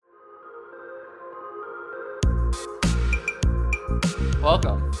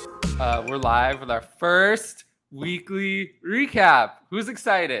Welcome. We're live with our first weekly recap. Who's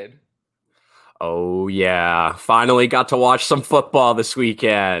excited? Oh, yeah. Finally got to watch some football this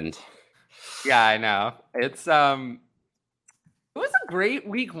weekend. Yeah, I know. It was a great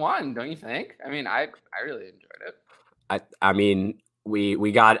week one, don't you think? I mean, I really enjoyed it. I mean,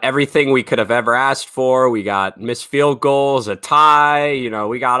 we got everything we could have ever asked for. We got missed field goals, a tie.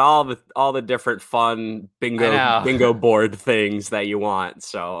 We got all the different fun bingo board things that you want.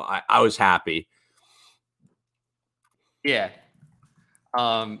 So I was happy. Yeah.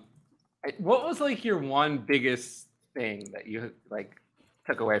 What was like your one biggest thing that you like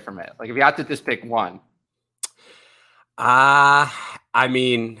took away from it? Like if you had to just pick one. I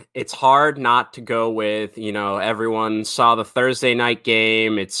mean, it's hard not to go with, everyone saw the Thursday night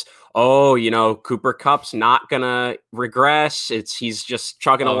game. It's, Cooper Kupp's not going to regress. He's just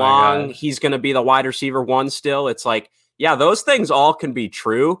chugging along. He's going to be the wide receiver one still. It's like, yeah, those things all can be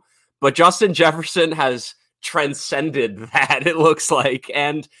true, but Justin Jefferson has transcended that, it looks like.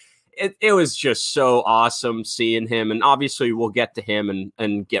 And it was just so awesome seeing him. And obviously we'll get to him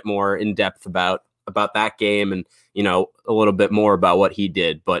and get more in depth about that game and, a little bit more about what he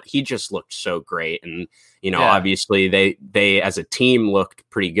did, but he just looked so great. And, obviously they as a team looked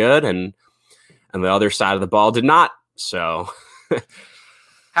pretty good and the other side of the ball did not. So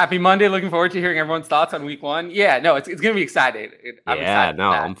happy Monday. Looking forward to hearing everyone's thoughts on week one. Yeah, no, it's going to be exciting.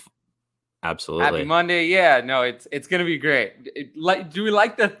 I'm absolutely happy Monday. Yeah, no, it's going to be great. Do we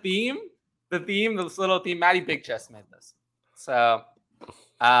like the theme? This little theme, Matty Big Chest made this. So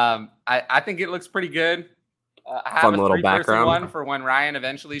I think it looks pretty good. I have fun a little background one for when Ryan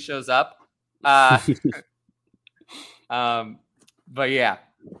eventually shows up. But yeah,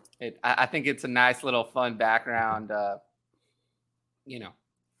 I think it's a nice little fun background. Yeah.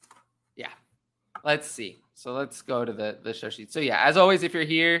 Let's see. So let's go to the show sheet. So yeah, as always, if you're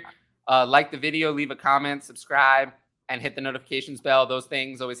here, like the video, leave a comment, subscribe, and hit the notifications bell. Those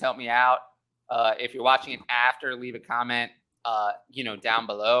things always help me out. If you're watching it after, leave a comment, down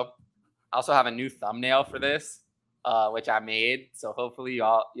below. I also have a new thumbnail for this, which I made. So hopefully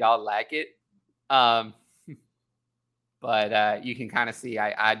y'all like it. But you can kind of see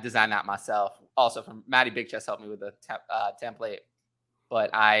I designed that myself. Also from Matty Big Chest helped me with the template. But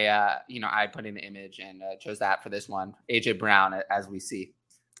I put in the image and chose that for this one. AJ Brown, as we see.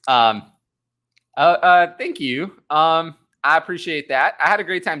 Thank you. I appreciate that. I had a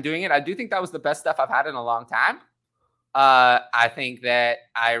great time doing it. I do think that was the best stuff I've had in a long time. I think that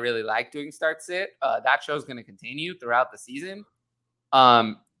I really like doing Start Sit. That show is going to continue throughout the season.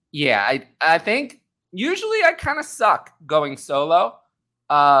 I think usually I kind of suck going solo.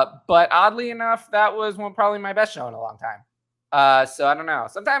 But oddly enough, that was probably my best show in a long time. So I don't know.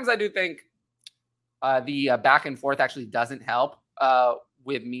 Sometimes I do think the back and forth actually doesn't help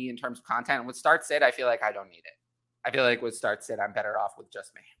with me in terms of content. And with Start Sit, I feel like I don't need it. I feel like with Start Sit, I'm better off with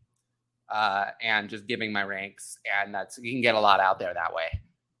just me. And just giving my ranks, and you can get a lot out there that way.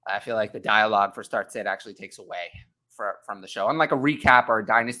 I feel like the dialogue for Start Sit actually takes away from the show. Unlike a recap or a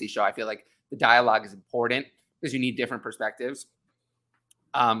dynasty show, I feel like the dialogue is important because you need different perspectives.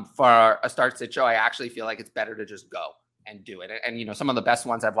 For a Start Sit show, I actually feel like it's better to just go and do it. And some of the best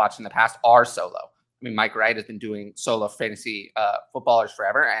ones I've watched in the past are solo. I mean, Mike Wright has been doing solo fantasy footballers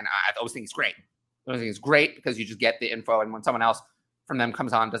forever, and I always think it's great. I always think it's great because you just get the info, and when someone else from them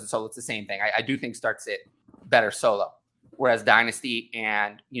comes on, does it solo, it's the same thing. I do think Start Sit better solo, whereas Dynasty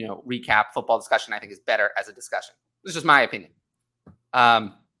and recap football discussion I think is better as a discussion. This is just my opinion.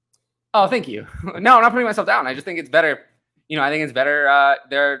 Oh, thank you. No, I'm not putting myself down. I just think it's better. I think it's better.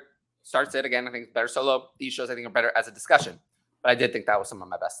 Their Start Sit again. I think it's better solo. These shows I think are better as a discussion. But I did think that was some of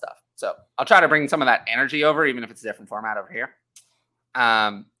my best stuff. So I'll try to bring some of that energy over, even if it's a different format over here.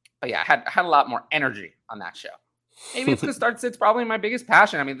 But yeah, I had a lot more energy on that show. Maybe it's because Start Sit's probably my biggest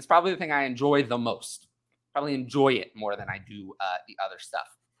passion. I mean, it's probably the thing I enjoy the most. Probably enjoy it more than I do the other stuff.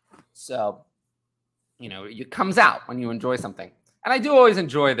 So, it comes out when you enjoy something. And I do always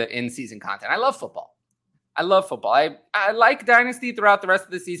enjoy the in-season content. I love football. I like Dynasty throughout the rest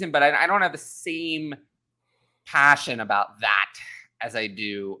of the season, but I don't have the same passion about that as I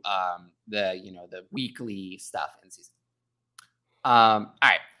do the weekly stuff in season. All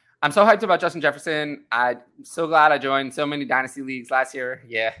right. I'm so hyped about Justin Jefferson. I'm so glad I joined so many Dynasty leagues last year.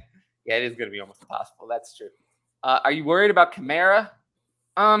 Yeah, it is going to be almost impossible. That's true. Are you worried about Kamara?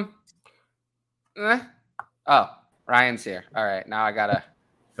 Oh, Ryan's here. All right, now I gotta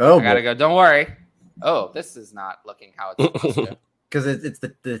go. Don't worry. Oh, this is not looking how it's supposed to. Because it's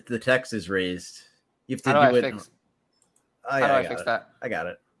the text is raised. You have to how do it. How do I fix that? I got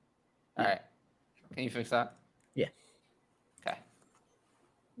it. All right. Can you fix that? Yeah. Okay.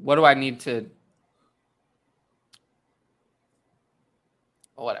 What do I need to?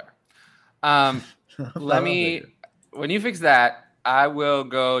 Oh, whatever. Let me. When you fix that, I will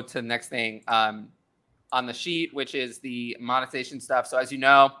go to the next thing on the sheet, which is the monetization stuff. So as you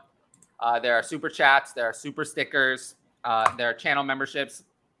know, there are super chats, there are super stickers, there are channel memberships.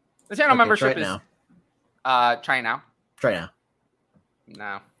 The channel membership is try it now. Try now.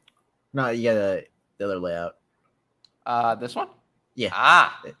 No. No, you got the other layout. This one?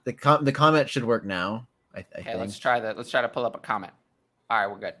 Yeah. The comment should work now. I Okay, think. let's try that. Let's try to pull up a comment. All right,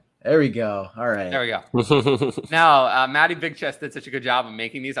 we're good. There we go. All right. There we go. Now, Matty Big Chest did such a good job of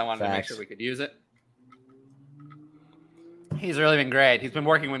making these. I wanted to make Facts. sure we could use it. He's really been great. He's been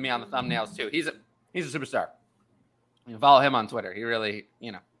working with me on the thumbnails too. He's a superstar. You follow him on Twitter. He really,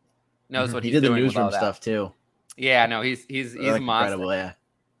 knows what he he's did the doing with all newsroom that stuff too. Yeah, no, he's a monster. Incredible, yeah.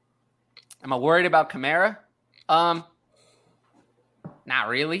 Am I worried about Kamara? Not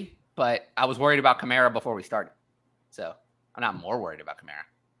really, but I was worried about Kamara before we started. So I'm not more worried about Kamara.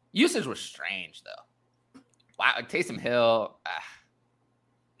 Usage was strange though. Wow, Taysom Hill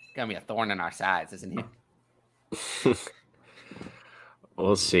gonna be a thorn in our sides, isn't he?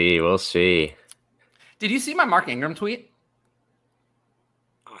 We'll see. Did you see my Mark Ingram tweet?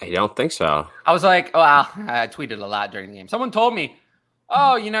 I don't think so. I was like, I tweeted a lot during the game. Someone told me,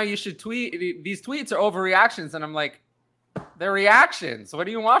 you should tweet. These tweets are overreactions. And I'm like, they're reactions. What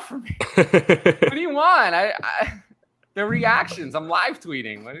do you want from me? What do you want? They're reactions. I'm live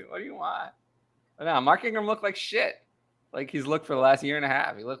tweeting. What do you want? No, Mark Ingram looked like shit. Like he's looked for the last year and a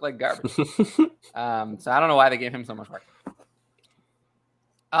half. He looked like garbage. So I don't know why they gave him so much work.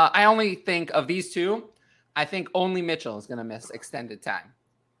 I only think of these two. I think only Mitchell is going to miss extended time.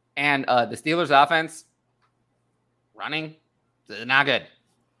 And the Steelers offense running, not good.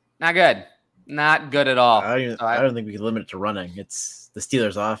 Not good. Not good at all. I don't think we can limit it to running. It's the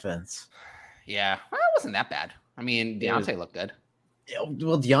Steelers offense. Yeah. Well, it wasn't that bad. I mean, Deontay looked good.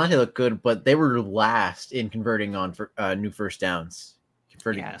 Well, Deontay looked good, but they were last in converting on new first downs.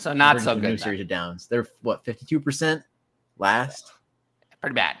 So not so good. New series of downs. They're 52% last.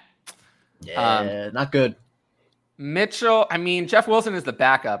 Pretty bad. Yeah, not good. Mitchell, I mean, Jeff Wilson is the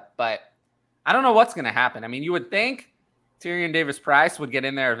backup, but I don't know what's going to happen. I mean, you would think Tyrion Davis-Price would get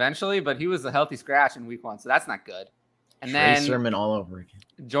in there eventually, but he was a healthy scratch in week 1, so that's not good. And then Sermon all over again.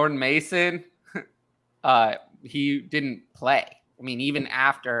 Jordan Mason, he didn't play. I mean, even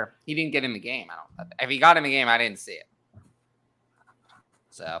after he didn't get in the game, if he got in the game, I didn't see it.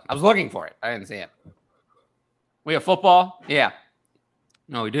 So I was looking for it. I didn't see it. We have football? Yeah.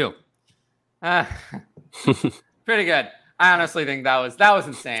 No, we do. Pretty good. I honestly think that was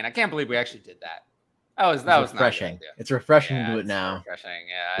insane. I can't believe we actually did that. That was refreshing. Not it's refreshing to do it now. Refreshing,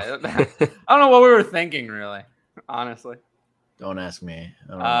 yeah. I don't know what we were thinking, really. Honestly. Don't ask me.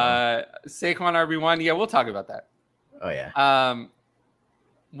 Saquon RB1. Yeah, we'll talk about that. Oh yeah.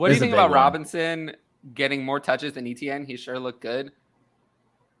 What do you think about Robinson getting more touches than ETN? He sure looked good.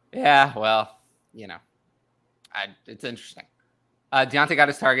 Yeah, well, it's interesting. Deontay got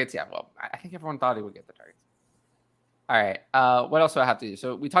his targets. Yeah, well, I think everyone thought he would get the targets. All right. What else do I have to do?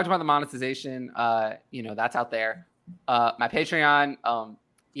 So we talked about the monetization. That's out there. My Patreon.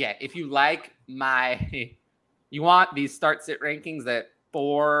 If you like you want these start sit rankings that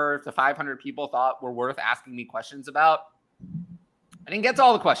 400 to 500 people thought were worth asking me questions about. I didn't get to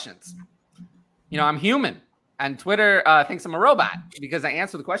all the questions. I'm human, and Twitter thinks I'm a robot because I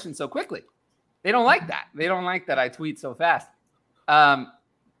answer the questions so quickly. They don't like that. They don't like that I tweet so fast.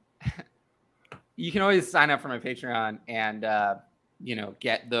 You can always sign up for my Patreon and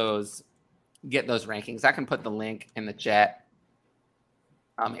get those rankings. I can put the link in the chat.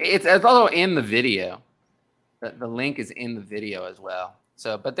 It's also in the video. The link is in the video as well.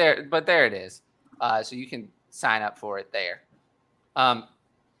 So, but there it is. So you can sign up for it there.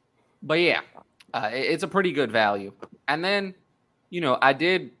 But yeah, it's a pretty good value. And then, I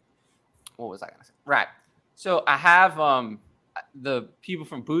did. What was I gonna say? Right. So I have the people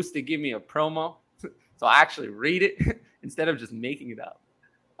from Boost to give me a promo, so I actually read it instead of just making it up,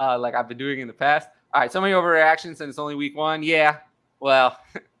 like I've been doing in the past. All right, so many overreactions, and it's only week 1. Yeah, well,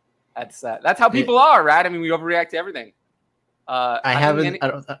 that's how people are, right? I mean, we overreact to everything. Oh,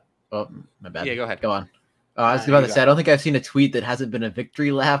 my bad. Yeah, go ahead. Go on. I was about to say, I don't think I've seen a tweet that hasn't been a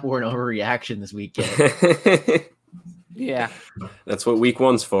victory lap or an overreaction this weekend. Yeah, that's what week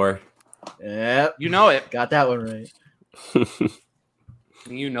 1's for. Yep, you know it. Got that one right.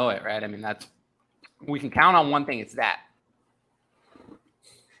 You know it, right? I mean, we can count on one thing. It's that.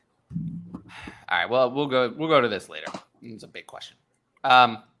 All right. Well, we'll go to this later. It's a big question.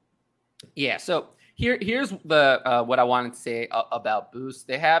 So Here's the what I wanted to say about Boost.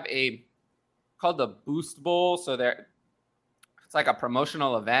 They have called the Boost Bowl. So it's like a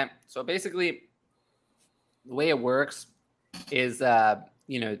promotional event. So basically, the way it works is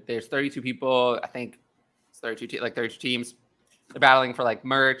there's 32 people. I think it's 32 teams. They're battling for like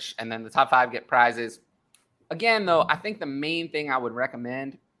merch, and then the top 5 get prizes. Again, though, I think the main thing I would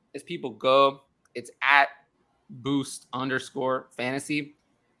recommend is people go. It's at Boost_fantasy.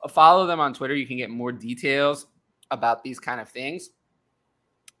 Follow them on Twitter. You can get more details about these kind of things.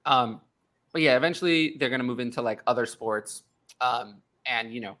 But yeah, eventually they're going to move into like other sports, and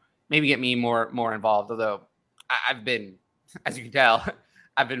maybe get me more involved. Although I've been, as you can tell,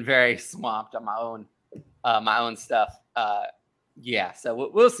 I've been very swamped on my own stuff. Yeah, so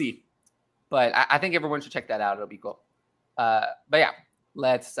we'll see. But I think everyone should check that out. It'll be cool. But yeah,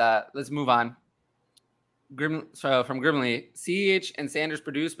 let's move on. So from Grimley, CEH and Sanders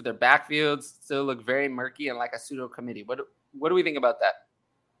produced, but their backfields still look very murky and like a pseudo committee. What do we think about that?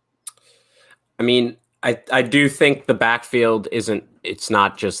 I mean, I do think the backfield it's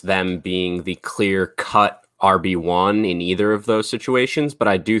not just them being the clear cut RB1 in either of those situations, but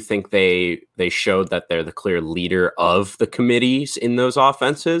I do think they showed that they're the clear leader of the committees in those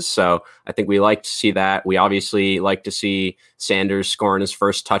offenses. So I think we like to see that. We obviously like to see Sanders scoring his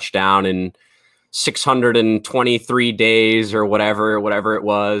first touchdown in 623 days or whatever it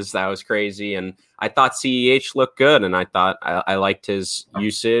was. That was crazy. And I thought CEH looked good, and I thought I liked his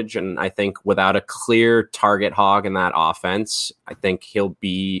usage. And I think without a clear target hog in that offense, I think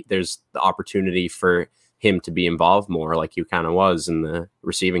there's the opportunity for him to be involved more, like he kind of was in the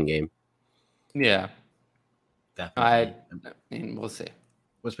receiving game. Yeah. Definitely. I mean, we'll see.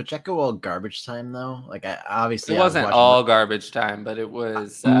 Was Pacheco all garbage time though? Like, obviously it wasn't all garbage time, but it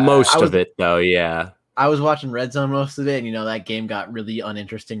was most of it though. Yeah, I was watching Red Zone most of it, and that game got really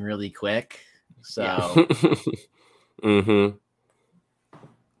uninteresting really quick. So, mm-hmm.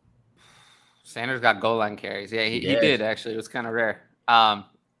 Sanders got goal line carries. Yeah, he did actually. It was kind of rare.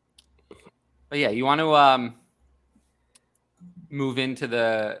 But yeah, you want to move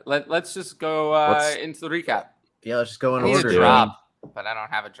into let's just go into the recap. Yeah, let's just go in I need order. a drop, but I don't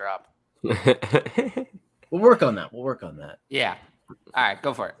have a drop. We'll work on that. Yeah. All right,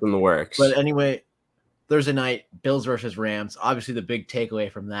 go for it. In the works. But anyway, Thursday night, Bills versus Rams. Obviously, the big takeaway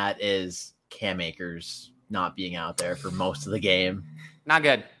from that is Cam Akers not being out there for most of the game. Not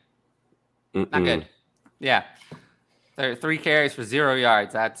good. Not good. Yeah. There are 3 carries for 0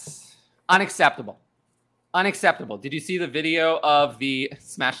 yards. That's unacceptable. Unacceptable. Did you see the video of the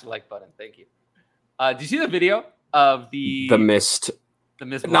smash the like button? Thank you. Did you see the video of the missed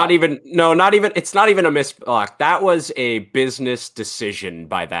block? Not even. It's not even a missed block. That was a business decision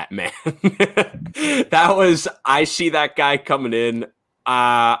by that man. I see that guy coming in.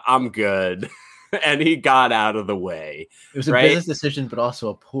 I'm good. And he got out of the way. It was a business decision, but also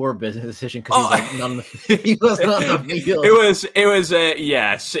a poor business decision because he was not on the field.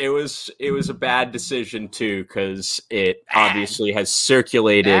 It was a bad decision too because it obviously has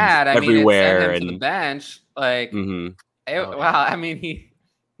circulated everywhere. It sent him to the bench, wow. I mean, he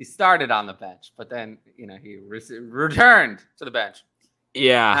started on the bench, but then he returned to the bench.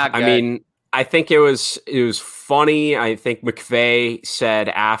 Yeah, I mean, I think it was funny. I think McVay said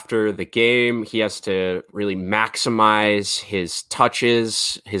after the game he has to really maximize his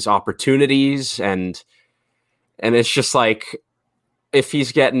touches, his opportunities, and it's just like if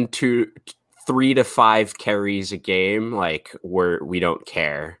he's getting 3 to 5 carries a game, like we don't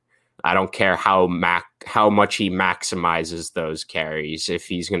care. I don't care how much he maximizes those carries. If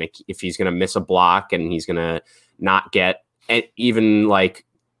he's gonna miss a block and he's gonna not get even like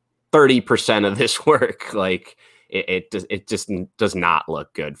 30% of this work, like it just does not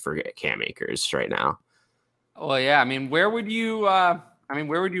look good for Cam Akers right now. Well, yeah, I mean, where would you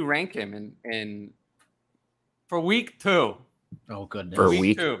rank him in for week 2? Oh goodness, for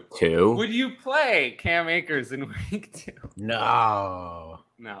week two, would you play Cam Akers in week 2? No,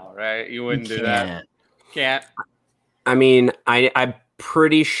 right? You wouldn't do that. Can't. I mean, I'm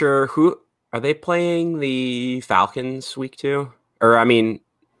pretty sure. Who are they playing? The Falcons week 2, or I mean.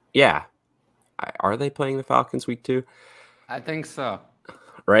 Yeah. Are they playing the Falcons week 2? I think so.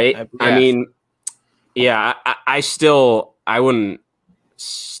 Right? Yes. I mean, yeah, I wouldn't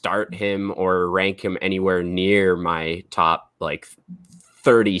start him or rank him anywhere near my top like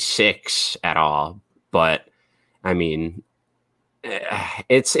 36 at all. But I mean,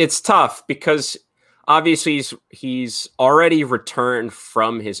 it's tough because obviously he's already returned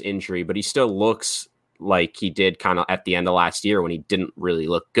from his injury, but he still looks like he did kind of at the end of last year when he didn't really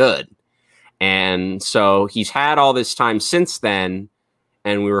look good. And so he's had all this time since then.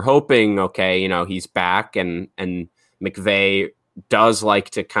 and we were hoping, okay, he's back, and McVay does like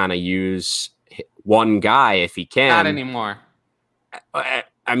to kind of use one guy if he can. Not anymore.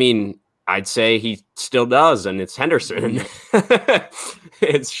 I mean, I'd say he still does, and it's Henderson.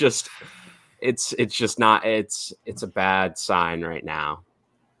 It's just not. It's a bad sign right now.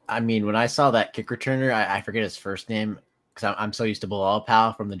 I mean, when I saw that kick returner, I forget his first name because I'm so used to Bilal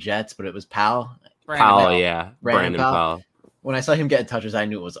Powell from the Jets, but it was Powell. Brandon Powell. When I saw him getting touches, I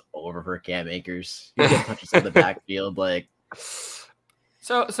knew it was over for Cam Akers. He was getting touches in the backfield, like.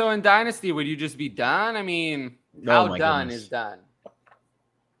 So in Dynasty, would you just be done? I mean, how done is done?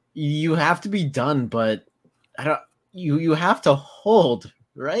 You have to be done, but I don't. You have to hold,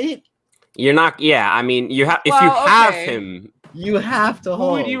 right? You're not. Yeah, I mean, you have. If you have him, you have to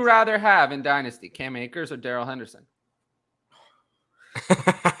hold. Who would you rather have in Dynasty, Cam Akers or Darrell Henderson?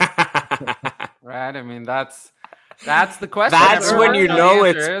 Right. I mean, that's the question. That's when you know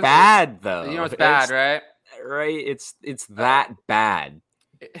it's bad, though. You know it's bad, right? Right. It's that bad.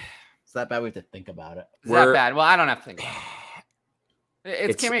 It's that bad. We have to think about it. Is that bad? Well, I don't have to think about it.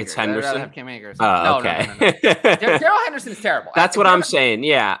 It's Cam Akers. It's Henderson. I'd rather have Cam Akers. Oh, okay. No. Darrell Henderson is terrible. That's what I'm saying.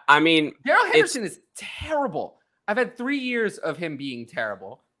 Yeah. I mean, Darrell Henderson is terrible. I've had 3 years of him being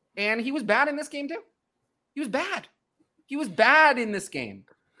terrible, and he was bad in this game too. He was bad. He was bad in this game.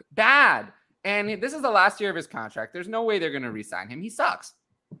 Bad. And this is the last year of his contract. There's no way they're going to re-sign him. He sucks.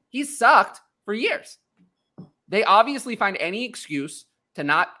 He sucked for years. They obviously find any excuse to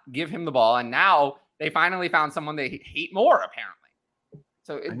not give him the ball, and now they finally found someone they hate more, apparently.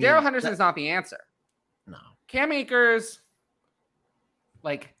 So Darrell Henderson is not the answer. No. Cam Akers,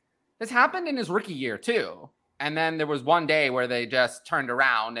 this happened in his rookie year too. And then there was one day where they just turned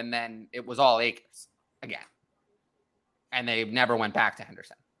around, and then it was all Akers again. And they never went back to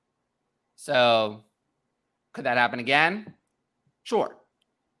Henderson. So could that happen again? Sure.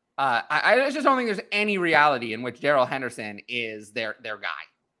 I just don't think there's any reality in which Darrell Henderson is their guy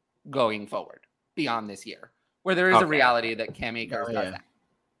going forward beyond this year, where there is a reality that Cam Akers does that.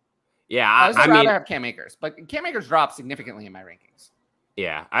 Yeah, I would rather have Cam Akers, but Cam Akers dropped significantly in my rankings.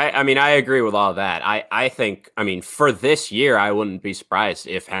 Yeah, I mean, I agree with all that. I think, for this year, I wouldn't be surprised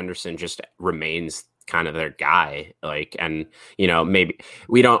if Henderson just remains kind of their guy.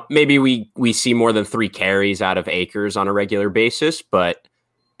 Maybe we see more than 3 carries out of Akers on a regular basis, but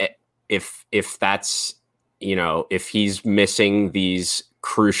if that's, if he's missing these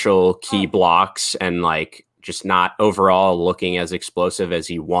crucial key blocks and just not overall looking as explosive as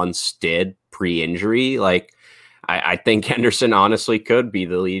he once did pre-injury, I think Henderson honestly could be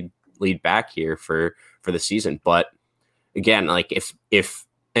the lead back here for the season. But again,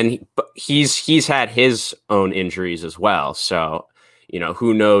 he's had his own injuries as well. So,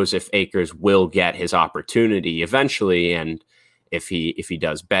 who knows if Akers will get his opportunity eventually, and if he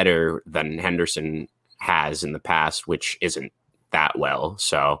does better than Henderson has in the past, which isn't that well.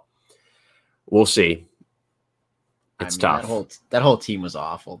 So we'll see. It's tough. That whole team was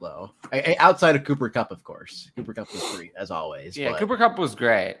awful, though. Outside of Cooper Kupp, of course. Cooper Kupp was great, as always. Yeah, Cooper Kupp was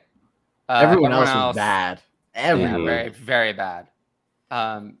great. Everyone else was bad. Yeah, very, very bad.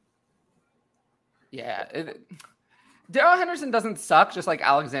 Darrell Henderson doesn't suck, just like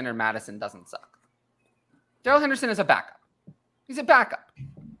Alexander Madison doesn't suck. Darrell Henderson is a backup. He's a backup.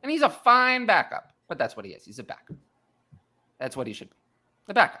 And he's a fine backup. But that's what he is. He's a backup. That's what he should be.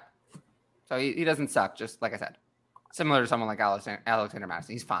 A backup. So he doesn't suck, just like I said. Similar to someone like Alexander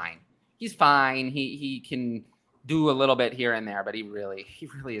Madison. He's fine. He's fine. He can do a little bit here and there, but he really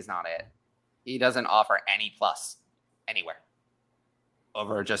is not it. He doesn't offer any plus anywhere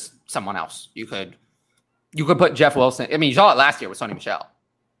over just someone else. You could put Jeff Wilson. I mean, you saw it last year with Sony Michel.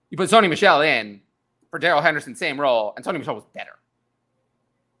 You put Sony Michel in for Darrell Henderson, same role, and Sony Michel was better.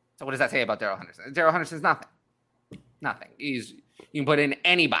 So what does that say about Darrell Henderson? Darrell Henderson's nothing. Nothing. You can put in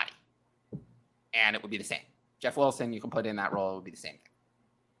anybody, and it would be the same. Jeff Wilson, you can put in that role, it would be the same thing.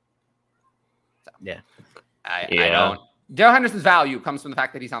 So, I don't. Darrell Henderson's value comes from the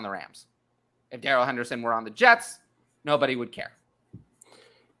fact that he's on the Rams. If Darrell Henderson were on the Jets, nobody would care.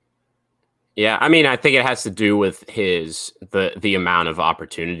 Yeah, I mean, I think it has to do with the amount of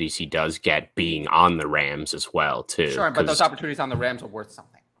opportunities he does get being on the Rams as well, too. Sure, but those opportunities on the Rams are worth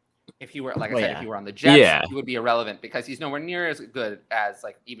something. If you were, like I said, if you were on the Jets, he would be irrelevant because he's nowhere near as good as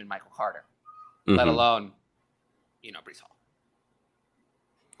even Michael Carter, let alone, Breece Hall.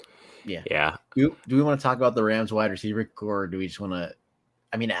 Yeah. Do we want to talk about the Rams wide receiver core, or do we just want to?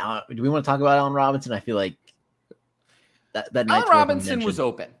 I mean, do we want to talk about Allen Robinson? I feel like that Allen Robinson was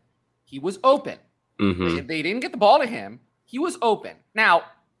open. He was open. Mm-hmm. They didn't get the ball to him. He was open. Now,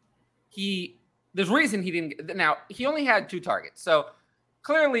 there's reason he didn't. Now, he only had 2 targets. So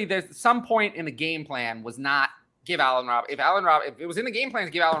clearly there's some point in the game plan was not give Allen Robinson. If it was in the game plan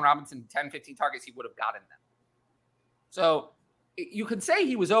to give Allen Robinson 10, 15 targets, he would have gotten them. So you could say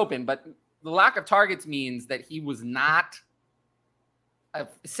he was open, but the lack of targets means that he was not a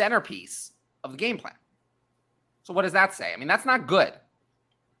centerpiece of the game plan. So what does that say? I mean, that's not good,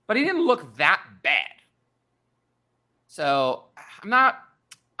 but he didn't look that bad. So I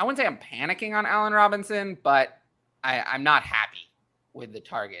wouldn't say I'm panicking on Allen Robinson, but I'm not happy with the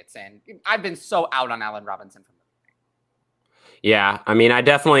targets. And I've been so out on Allen Robinson from the beginning. Yeah. I mean,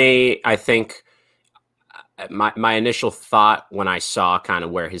 I think my initial thought when I saw kind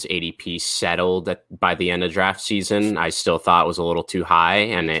of where his ADP settled by the end of draft season, I still thought it was a little too high.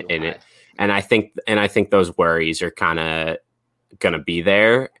 And I think those worries are kind of going to be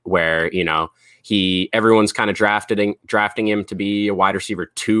there where, everyone's kind of drafting him to be a wide receiver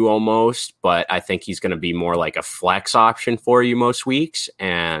 2 almost, but I think he's going to be more like a flex option for you most weeks.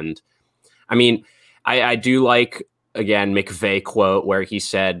 And I mean, I do like, again, McVay quote where he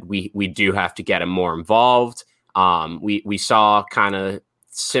said, we do have to get him more involved. We saw kind of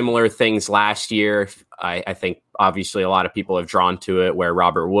similar things last year. I think obviously a lot of people have drawn to it where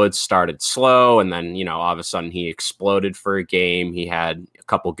Robert Woods started slow and then, all of a sudden he exploded for a game. He had a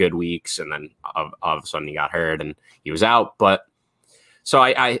couple good weeks and then all of a sudden he got hurt and he was out. But so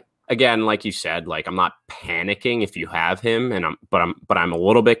I again, like you said, like I'm not panicking if you have him but I'm a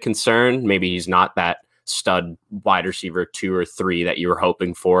little bit concerned. Maybe he's not that stud wide receiver 2 or 3 that you were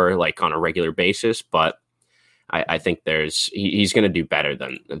hoping for like on a regular basis, but I think he's going to do better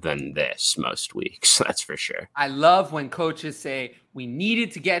than this most weeks. That's for sure. I love when coaches say we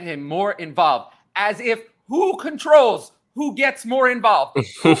needed to get him more involved, as if who controls who gets more involved?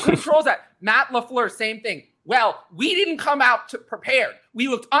 Who controls that? Matt LaFleur, same thing. Well, we didn't come out prepared. We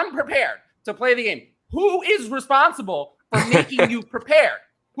looked unprepared to play the game. Who is responsible for making you prepared?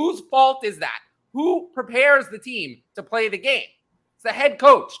 Whose fault is that? Who prepares the team to play the game? It's the head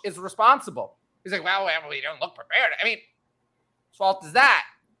coach is responsible. He's like, well, we don't look prepared. I mean, whose fault is that?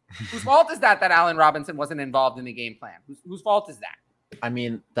 Whose fault is that Allen Robinson wasn't involved in the game plan? Whose fault is that? I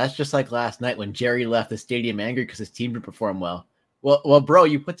mean, that's just like last night when Jerry left the stadium angry because his team didn't perform well. Well, bro,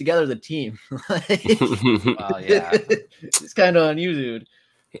 you put together the team. Well, yeah. It's kind of on you, dude.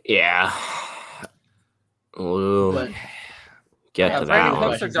 Yeah. Ooh. But, Get to that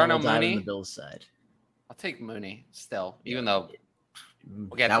one. Cooks or Darnell On Mooney? the Bills side. I'll take Mooney still, even though we'll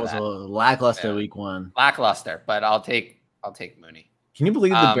get that to was that. a lackluster week 1. Lackluster, but I'll take Mooney. Can you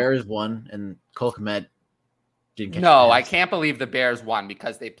believe the Bears won and Cole Kmet didn't catch No, I can't believe the Bears won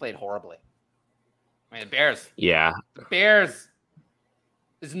because they played horribly. I mean, the Bears. Yeah. The Bears.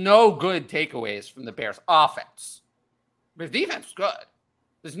 There's no good takeaways from the Bears offense. Their defense was good.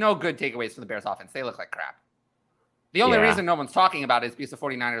 There's no good takeaways from the Bears offense. They look like crap. The only reason no one's talking about it is because the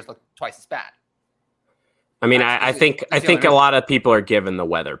 49ers look twice as bad. I mean, I think a lot of people are given the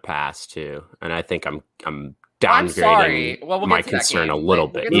weather pass too, and I think I'm downgrading my concern a little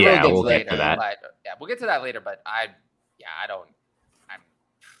bit. We'll get to that. We'll get to that later. But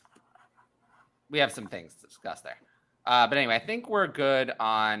we have some things to discuss there. But anyway, I think we're good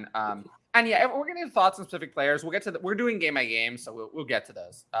on. And we're getting thoughts on specific players. We'll get to we're doing game by game, so we'll get to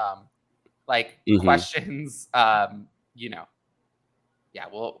those. Questions. We'll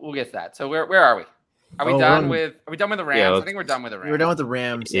get to that. So where are we? Are we done with the Rams? Yeah, I think we're done with the Rams. We're done with the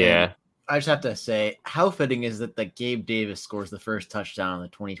Rams. Yeah. I just have to say, how fitting is it that Gabe Davis scores the first touchdown in the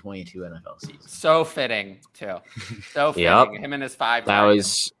 2022 NFL season? So fitting, too. So fitting. Yep. Him and his 5.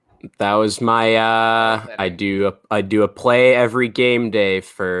 That was my I do a play every game day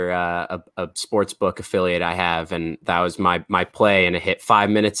for a sportsbook affiliate I have, and that was my play, and it hit 5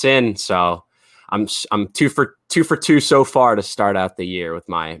 minutes in. So I'm 2 for 2 so far to start out the year with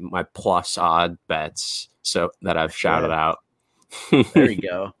my plus odd bets. So that I've shouted out. There you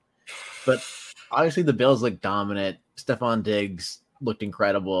go. But obviously the Bills look dominant. Stephon Diggs looked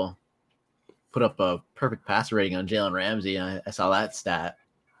incredible. Put up a perfect passer rating on Jalen Ramsey. I saw that stat.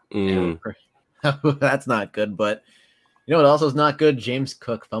 That's not good. But you know what also is not good? James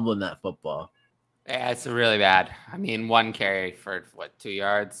Cook fumbling that football. Yeah, it's really bad. I mean, 1 carry for 2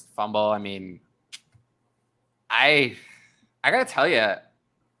 yards fumble. I mean, I gotta tell you,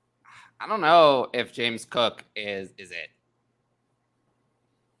 I don't know if James Cook is it.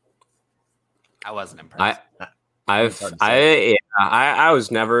 I wasn't impressed. I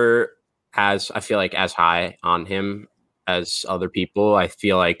was never as high on him as other people. I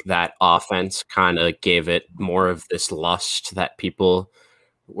feel like that offense kind of gave it more of this lust that people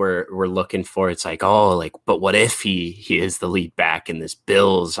we're looking for. It's like, oh, like, but what if he is the lead back in this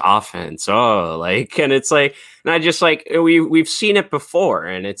Bills offense? Oh, like, and it's like, and I just like we've seen it before,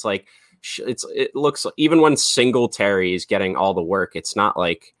 and it's like it looks even when Singletary is getting all the work, it's not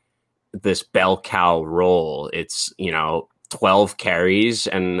like this bell cow role. It's 12 carries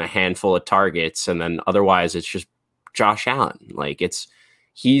and a handful of targets, and then otherwise it's just Josh Allen. Like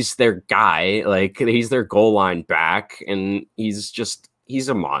he's their guy, like he's their goal line back, and he's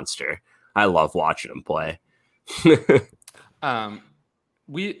a monster. I love watching him play. I've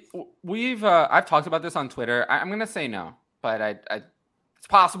talked about this on Twitter. I'm gonna say no, but it's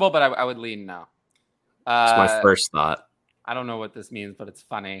possible, but I would lean no. It's my first thought. I don't know what this means, but it's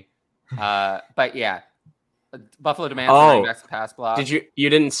funny. But yeah, Buffalo demands next pass block. You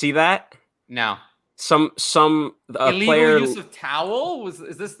didn't see that? No. Some illegal player use of towel.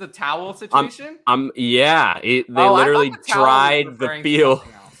 Is this the towel situation? They literally dried the field.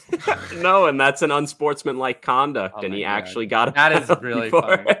 No, and that's an unsportsmanlike conduct, and he actually got it. That is really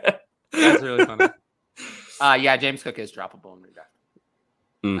funny. That's really funny. Yeah, James Cook is droppable in redraft.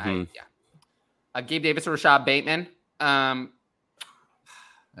 Mm-hmm. Gabe Davis or Rashad Bateman.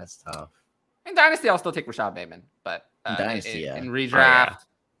 That's tough. In Dynasty, I'll still take Rashad Bateman, but Dynasty, in redraft,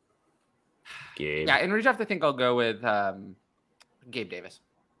 Gabe. Yeah, in redraft, I think I'll go with Gabe Davis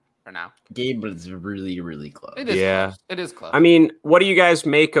for now. Gabe is really, really close. It is close. It is close. I mean, what do you guys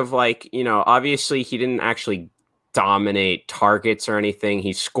make of, like, obviously he didn't actually dominate targets or anything.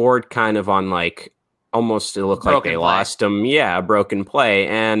 He scored kind of on, like, almost it looked like they lost him. Yeah, a broken play.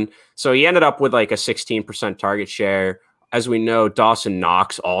 And so he ended up with like a 16% target share. As we know, Dawson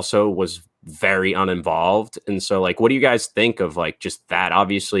Knox also was very uninvolved. And so, like, what do you guys think of, like, just that?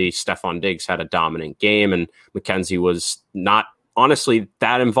 Obviously, Stephon Diggs had a dominant game, and McKenzie was not honestly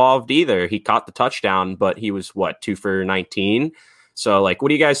that involved either. He caught the touchdown, but he was, 2 for 19? So, like, what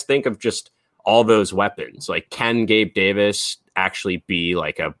do you guys think of just all those weapons? Like, can Gabe Davis actually be,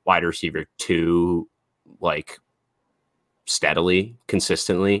 like, a wide receiver 2, like, steadily,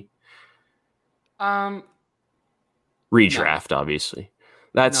 consistently? Redraft, obviously.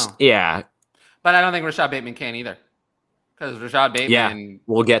 That's yeah. But I don't think Rashad Bateman can either. Because Rashad Bateman, yeah,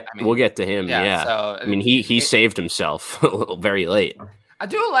 we'll get to him. Yeah. So I mean, he saved himself a little very late. I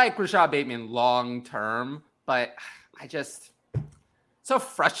do like Rashad Bateman long term, but so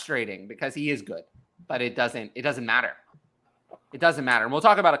frustrating because he is good, but it doesn't matter. It doesn't matter. And we'll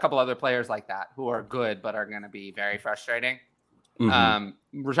talk about a couple other players like that who are good but are going to be very frustrating.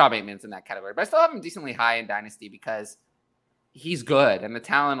 Mm-hmm. Rashad Bateman's in that category, but I still have him decently high in Dynasty because he's good and the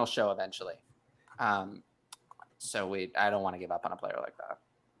talent will show eventually. So I don't want to give up on a player like that.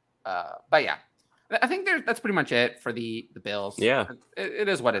 But yeah, I think that's pretty much it for the Bills. Yeah, it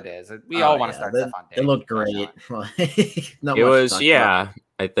is what it is. We all want to start Stephon Diggs. It looked great. I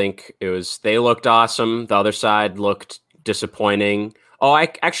think it was. They looked awesome. The other side looked disappointing. Oh, I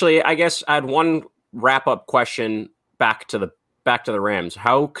guess I had one wrap up question back to the Rams.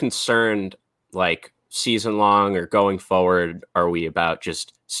 How concerned, like, season long or going forward, are we about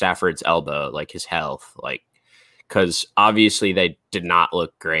just Stafford's elbow, like his health? Like, because obviously they did not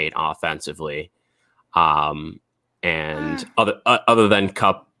look great offensively. And other than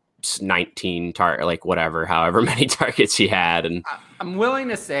Cup's 19 target, like however many targets he had. And I'm willing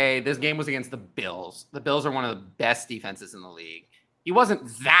to say this game was against the Bills. The Bills are one of the best defenses in the league. He wasn't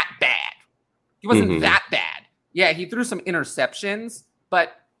that bad. That bad. Yeah, he threw some interceptions,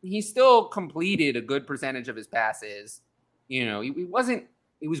 but he still completed a good percentage of his passes. He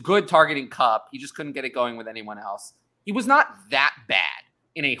was good targeting Cup. He just couldn't get it going with anyone else. He was not that bad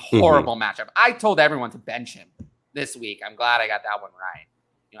in a horrible matchup. I told everyone to bench him this week. I'm glad I got that one right.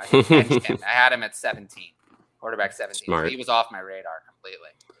 I benched him. I had him at 17, quarterback 17. So he was off my radar completely.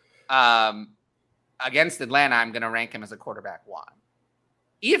 Against Atlanta, I'm going to rank him as a quarterback 1.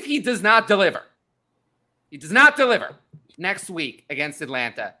 If he does not deliver next week against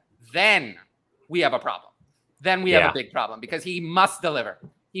Atlanta, then we have a problem. Then we have a big problem because he must deliver.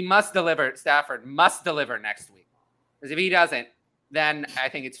 He must deliver. Stafford must deliver next week. Because if he doesn't, then I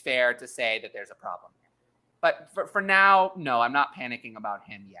think it's fair to say that there's a problem. But for now, no, I'm not panicking about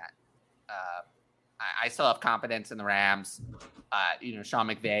him yet. I still have confidence in the Rams. Sean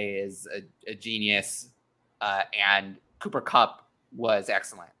McVay is a genius, and Cooper Kupp was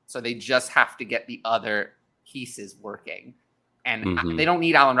excellent. So they just have to get the other pieces working. And they don't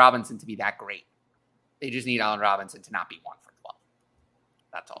need Allen Robinson to be that great. They just need Allen Robinson to not be 1 for 12.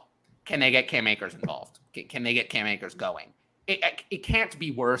 That's all. Can they get Cam Akers involved? Can they get Cam Akers going? It can't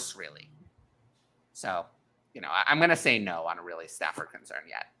be worse, really. So, I'm going to say no on a really Stafford concern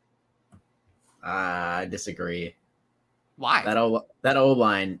yet. I disagree. Why? That O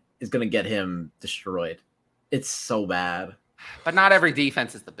line is going to get him destroyed. It's so bad. But not every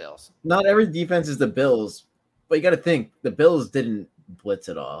defense is the Bills. Not every defense is the Bills, but you got to think the Bills didn't blitz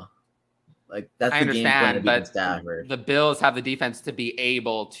at all. Like that's I the game plan to understand, beat but Stafford. the Bills have the defense to be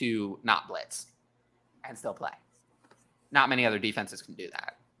able to not blitz and still play. Not many other defenses can do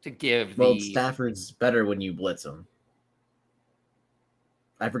that. To give Stafford's better when you blitz him.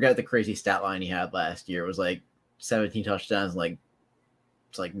 I forgot the crazy stat line he had last year. It was like 17 touchdowns,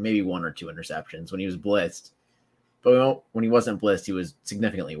 it's like maybe 1 or 2 interceptions when he was blitzed. But when he wasn't blitzed, he was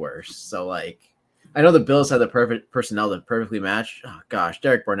significantly worse. So, like, I know the Bills had the perfect personnel that perfectly matched. Oh, gosh,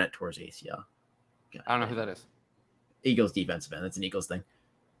 Derek Barnett tore his ACL. God, I don't know who that is. Eagles defensive end. That's an Eagles thing.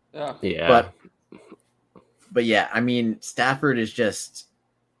 Yeah. But yeah, I mean, Stafford is just,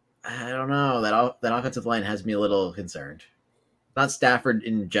 I don't know. That offensive line has me a little concerned. Not Stafford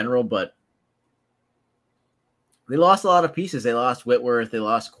in general, but they lost a lot of pieces. They lost Whitworth. They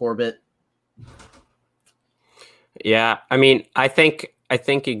lost Corbett. Yeah, I mean, I think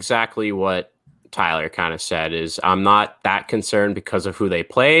exactly what Tyler kind of said is I'm not that concerned because of who they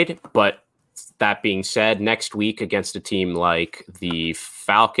played, but that being said, next week against a team like the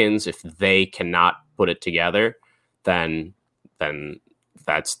Falcons, if they cannot put it together, then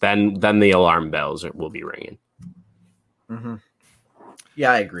the alarm bells will be ringing. Mm-hmm.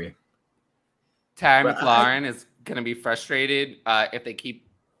 Yeah, I agree. Terry McLaurin is going to be frustrated if they keep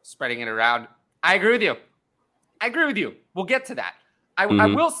spreading it around. I agree with you. We'll get to that. I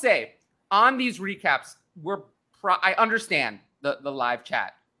will say on these recaps, I understand the live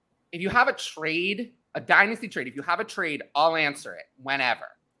chat. If you have a dynasty trade, if you have a trade, I'll answer it whenever.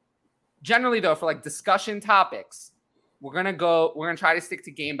 Generally, though, for like discussion topics, we're going to try to stick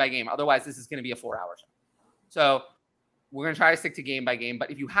to game by game. Otherwise, this is going to be a 4-hour show. So we're going to try to stick to game by game.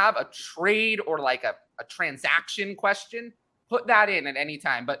 But if you have a trade or like a transaction question, put that in at any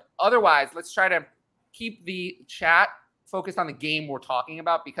time. But otherwise, let's try to keep the chat focused on the game we're talking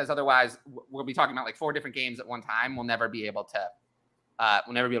about, because otherwise we'll be talking about like 4 different games at one time. We'll never be able to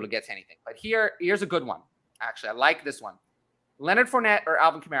get to anything. But here's a good one. Actually, I like this one. Leonard Fournette or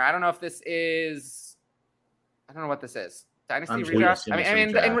Alvin Kamara. I don't know what this is. Dynasty redraft. I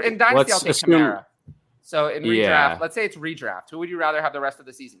mean, in Dynasty, I'll take Kamara. So in redraft, let's say it's redraft. Who would you rather have the rest of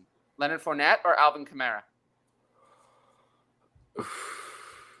the season? Leonard Fournette or Alvin Kamara?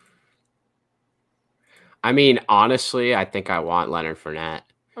 I mean, honestly, I think I want Leonard Fournette.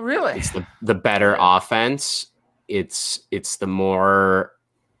 Really? It's the better offense. It's the more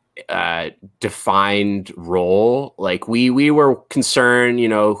defined role. Like we were concerned,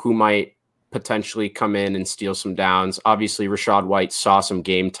 who might potentially come in and steal some downs. Obviously, Rachaad White saw some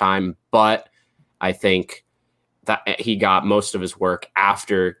game time, but I think that he got most of his work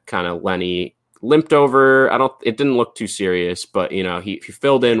after kind of Lenny limped over. It didn't look too serious, but he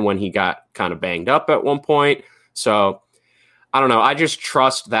filled in when he got kind of banged up at one point. So I don't know. I just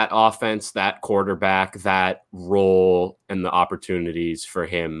trust that offense, that quarterback, that role, and the opportunities for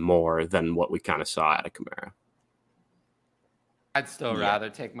him more than what we kind of saw out of Kamara. I'd still rather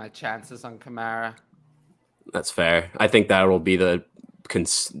take my chances on Kamara. That's fair. I think that will be the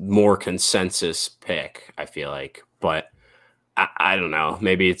more consensus pick, I feel like. But I don't know.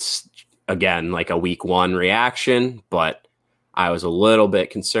 Maybe it's, again, like a week 1 reaction, but I was a little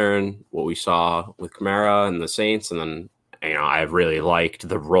bit concerned what we saw with Kamara and the Saints, and then I really liked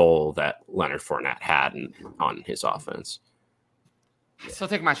the role that Leonard Fournette had on his offense. Still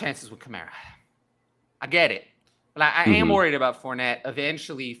take my chances with Kamara. I get it. But I am worried about Fournette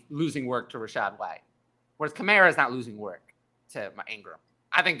eventually losing work to Rachaad White. Whereas Kamara is not losing work to Ingram.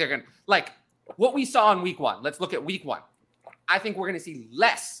 I think they're going to, like what we saw in week 1. Let's look at week 1. I think we're going to see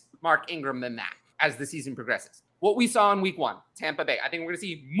less Mark Ingram than that as the season progresses. What we saw in week 1, Tampa Bay, I think we're going to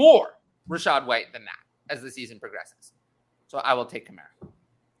see more Rachaad White than that as the season progresses. So I will take Kamara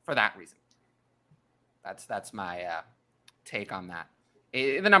for that reason. That's my take on that.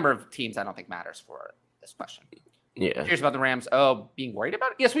 The number of teams I don't think matters for this question. Yeah. Curious about the Rams. Oh, being worried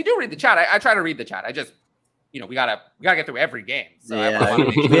about it? Yes, we do read the chat. I try to read the chat. I just, we gotta get through every game. So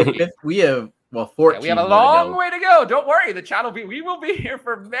we have 14. We have a long way to go. Don't worry. The chat we will be here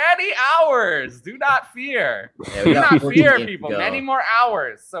for many hours. Do not fear. Yeah, do not fear, people. Many more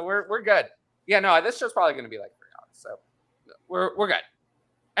hours. So we're good. Yeah, no, this show's probably going to be like 3 hours. So we're good.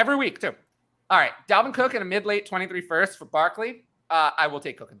 Every week too. All right, Dalvin Cook in a mid-late 23 first for Barkley. I will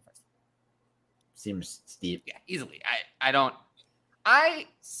take Cook in the first. Seems steep. Yeah, easily. I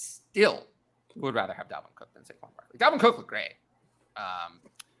still would rather have Dalvin Cook than Saquon Barkley. Dalvin Cook looked great.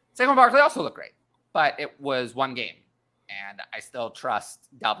 Saquon Barkley also looked great, but it was one game, and I still trust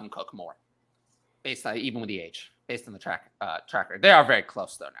Dalvin Cook more. based on even with the age, based on the tracker. They are very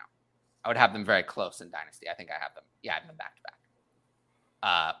close though now. I would have them very close in Dynasty. I think I have them. Yeah, I have them back to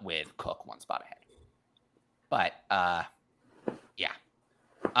back with Cook one spot ahead. But yeah.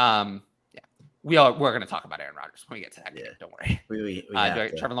 We're going to talk about Aaron Rodgers when we get to that game. Don't worry. We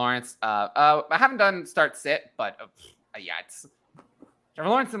Trevor Lawrence. I haven't done start sit, but it's Trevor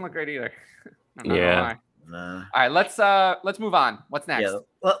Lawrence didn't look great either. Nah. All right, let's move on. What's next?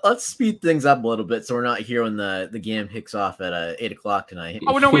 Yeah, let's speed things up a little bit so we're not here when the game kicks off at 8:00 tonight.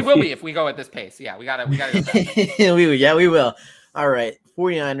 Oh no, we will be if we go at this pace. Yeah, we gotta go fast. we will. All right,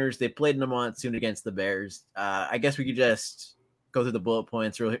 49ers. They played in a monsoon against the Bears. I guess we could just go through the bullet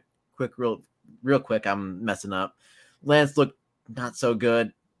points real quick. I'm messing up. Lance looked not so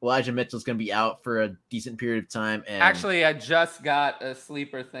good. Elijah Mitchell's going to be out for a decent period of time. And actually, I just got a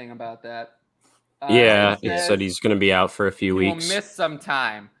sleeper thing about that. He said he's going to be out for a few weeks. He'll miss some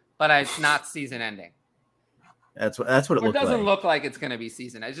time, but it's not season ending. That's what it looks like. It doesn't look like it's going to be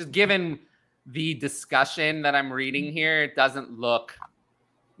season. It's just given the discussion that I'm reading here, it doesn't look. I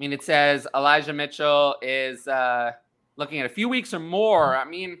mean, it says Elijah Mitchell is looking at a few weeks or more. I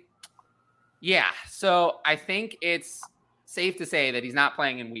mean, yeah. So I think it's safe to say that he's not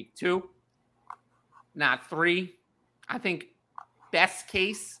playing in week 2, not 3. I think best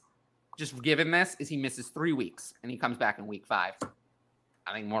case, just given this, is he misses 3 weeks and he comes back in week 5.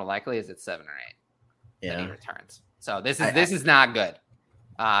 I think more likely is it's 7 or 8 that he returns. So this is not good.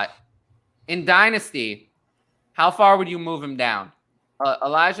 In Dynasty, how far would you move him down?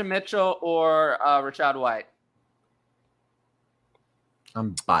 Elijah Mitchell or Rachaad White?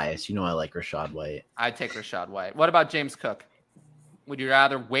 I'm biased. You know I like Rachaad White. I'd take Rachaad White. What about James Cook? Would you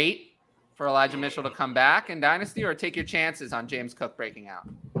rather wait for Elijah Mitchell to come back in Dynasty or take your chances on James Cook breaking out?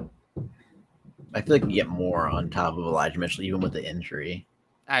 I feel like you get more on top of Elijah Mitchell, even with the injury.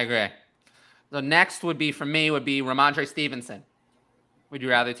 I agree. The next would be Ramondre Stevenson. Would you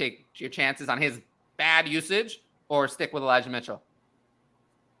rather take your chances on his bad usage or stick with Elijah Mitchell?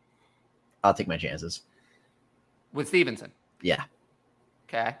 I'll take my chances. With Stevenson? Yeah.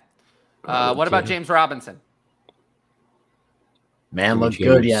 Okay. What about James Robinson? Man looked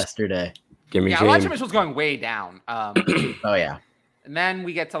good yesterday. Give me James. Elijah Mitchell's going way down. Oh, yeah. And then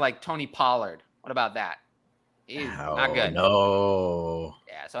we get to like Tony Pollard. What about that? Not good. No.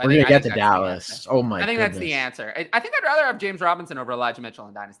 Yeah, so we're going to get to Dallas. Oh, my I think goodness. That's the answer. I think I'd rather have James Robinson over Elijah Mitchell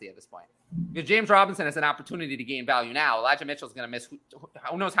in Dynasty at this point. Because James Robinson has an opportunity to gain value now. Elijah Mitchell's going to miss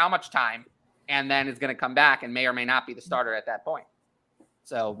who knows how much time, and then is going to come back and may or may not be the starter at that point.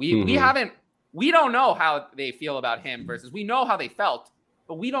 So we don't know how they feel about him versus we know how they felt,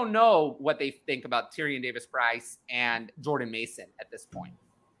 but we don't know what they think about Tyrion Davis-Price and Jordan Mason at this point.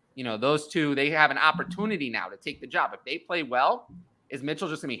 You know, those two, they have an opportunity now to take the job. If they play well, is Mitchell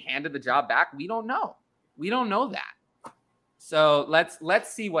just going to be handed the job back? We don't know. We don't know that. So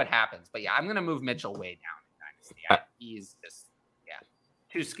let's see what happens. But yeah, I'm going to move Mitchell way down in Dynasty. He's just,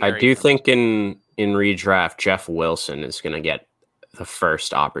 too scary. I do think in redraft, Jeff Wilson is going to get the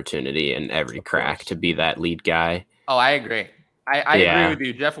first opportunity in every crack to be that lead guy. Oh, I agree. I agree with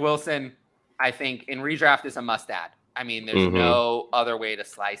you. Jeff Wilson, I think in redraft is a must add. I mean, there's no other way to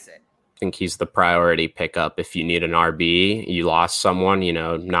slice it. I think he's the priority pickup. If you need an RB, you lost someone,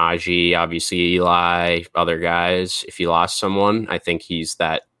 Najee, obviously Eli, other guys. If you lost someone, I think he's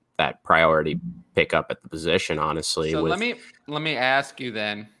that priority pickup at the position, honestly. So let me ask you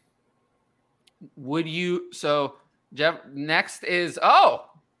then. Jeff, next is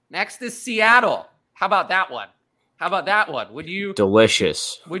Seattle. How about that one? Would you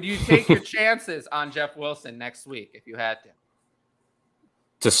delicious? Would you take your chances on Jeff Wilson next week if you had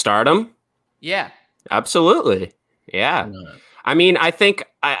to start him? Yeah, absolutely. Yeah. I mean, I think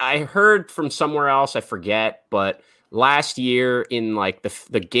I heard from somewhere else, I forget, but last year in like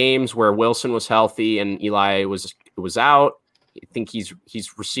the games where Wilson was healthy and Eli was out, I think he's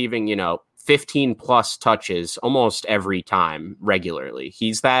receiving, 15 plus touches almost every time regularly.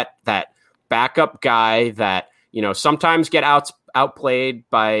 He's that backup guy that, sometimes get outplayed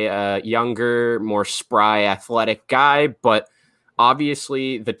by a younger, more spry, athletic guy, but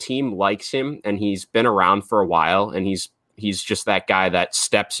obviously the team likes him and he's been around for a while and he's just that guy that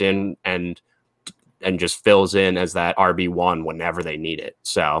steps in and just fills in as that RB1 whenever they need it.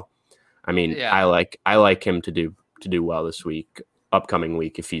 So, I mean, yeah. I like him to do well this upcoming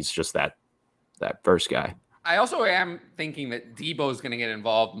week, if he's just that first guy. I also am thinking that Debo is going to get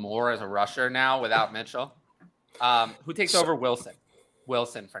involved more as a rusher now without Mitchell. Who takes over Wilson?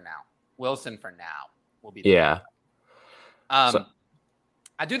 Wilson for now will be. Yeah. I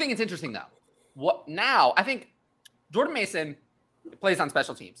do think it's interesting though. I think Jordan Mason plays on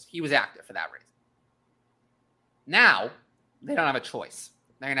special teams. He was active for that reason. Now, they don't have a choice.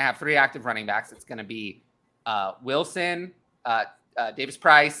 They're going to have 3 active running backs. It's going to be Wilson, Davis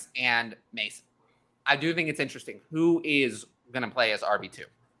Price, and Mason. I do think it's interesting. Who is going to play as RB2?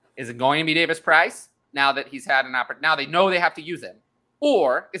 Is it going to be Davis Price now that he's had an opportunity? Now they know they have to use him.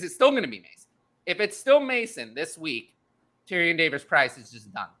 Or is it still going to be Mason? If it's still Mason this week, Tyrion Davis Price is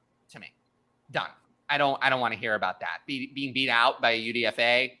just done to me. Done. I don't want to hear about that. Being beat out by a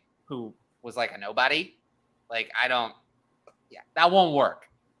UDFA who was like a nobody. That won't work.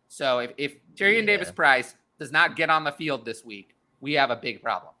 So if Tyrion Davis Price does not get on the field this week, we have a big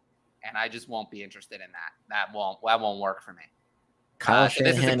problem. And I just won't be interested in that. That won't work for me. Kyle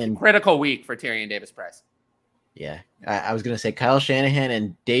Shanahan this is a critical week for Tyrion Davis Price. Yeah, I was going to say Kyle Shanahan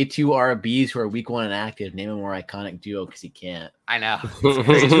and day 2 RBs who are week 1 inactive. Name a more iconic duo because he can't. I know.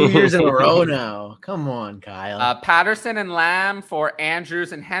 2 years in a row now. Come on, Kyle. Patterson and Lamb for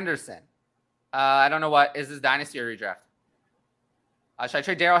Andrews and Henderson. I don't know what. Is this dynasty or redraft? Should I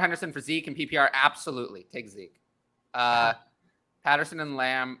trade Darrell Henderson for Zeke and PPR? Absolutely. Take Zeke. Patterson and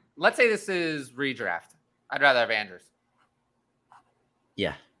Lamb. Let's say this is redraft. I'd rather have Andrews.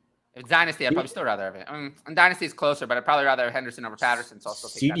 Yeah. If it's Dynasty, I'd probably still rather have it. And Dynasty is closer, but I'd probably rather have Henderson over Patterson. So I'll still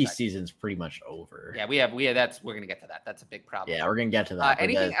take CD that season's pretty much over. Yeah, we're gonna get to that. That's a big problem. Yeah, we're gonna get to that.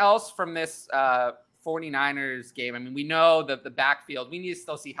 Anything else from this 49ers game? I mean, we know the backfield. We need to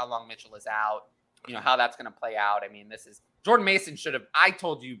still see how long Mitchell is out. You know how that's gonna play out. I mean, this is Jordan Mason should have. I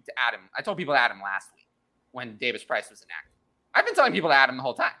told you to add him. I told people to add him last week when Davis Price was inactive. I've been telling people to add him the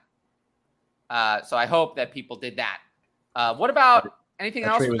whole time. So I hope that people did that. What about? Anything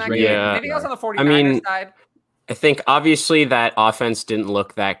else from that game? Yeah. Anything else on the 49ers side? I think obviously that offense didn't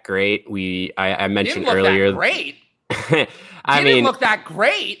look that great. I mentioned earlier. That great. I didn't look that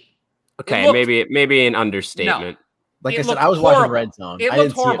great. Okay, maybe an understatement. No, like I said, I was watching Red Zone. It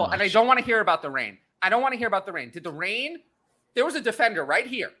looked horrible, and I don't want to hear about the rain. I don't want to hear about the rain. Did the rain? There was a defender right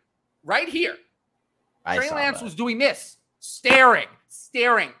here. Trey Lance was doing this, staring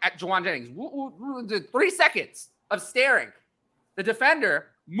at Juwan Jennings. 3 seconds of staring. The defender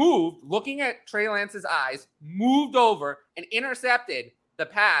moved, looking at Trey Lance's eyes, moved over and intercepted the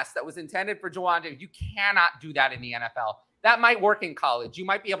pass that was intended for Juwan Jennings. You cannot do that in the NFL. That might work in college. You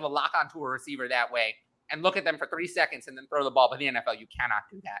might be able to lock onto a receiver that way and look at them for 3 seconds and then throw the ball. But in the NFL, you cannot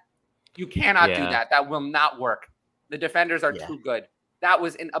do that. You cannot do that. That will not work. The defenders are too good. That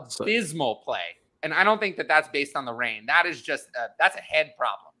was an abysmal play. And I don't think that that's based on the rain. That is just that's a head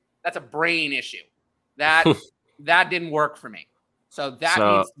problem. That's a brain issue. That didn't work for me. So that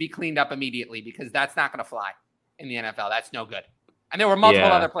needs to be cleaned up immediately because that's not going to fly in the NFL. That's no good. And there were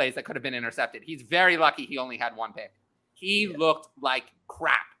multiple other plays that could have been intercepted. He's very lucky he only had 1 pick. He looked like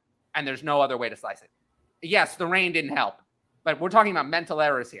crap, and there's no other way to slice it. Yes, the rain didn't help, but we're talking about mental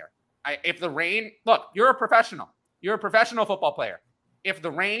errors here. If the rain, look, you're a professional. You're a professional football player. If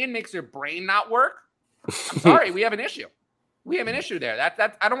the rain makes your brain not work, I'm sorry, we have an issue. We have an issue there.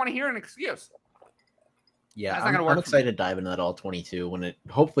 That I don't want to hear an excuse. Yeah, I'm excited to dive into that all 22 when it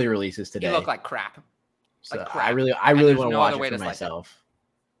hopefully releases today. He looked like crap. So I really want to watch it for myself.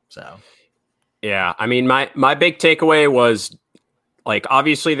 So yeah, I mean, my big takeaway was like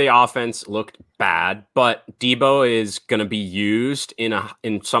obviously the offense looked bad, but Debo is going to be used in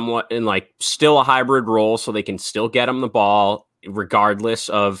like still a hybrid role, so they can still get him the ball regardless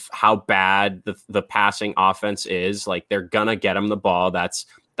of how bad the passing offense is. Like they're gonna get him the ball. That's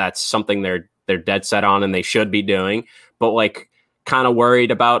something they're dead set on and they should be doing, but like kind of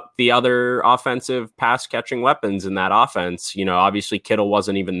worried about the other offensive pass catching weapons in that offense. You know, obviously Kittle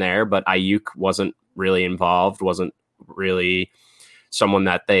wasn't even there, but Ayuk wasn't really involved, wasn't really someone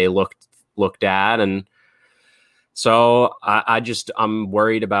that they looked at. And so I'm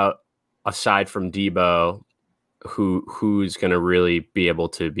worried about, aside from Debo, who's going to really be able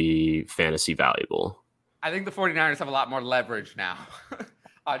to be fantasy valuable. I think the 49ers have a lot more leverage now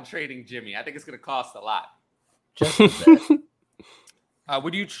on trading Jimmy. I think it's going to cost a lot. Just a bit.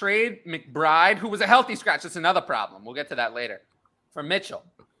 Would you trade McBride, who was a healthy scratch? That's another problem. We'll get to that later. For Mitchell,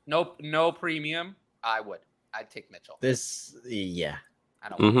 no premium. I would. I'd take Mitchell. I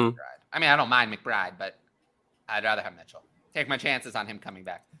don't want McBride. I mean, I don't mind McBride, but I'd rather have Mitchell. Take my chances on him coming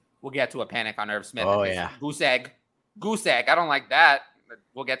back. We'll get to a panic on Irv Smith. Oh, yeah. Goose egg. I don't like that.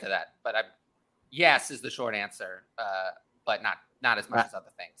 We'll get to that. But yes is the short answer, but not as much as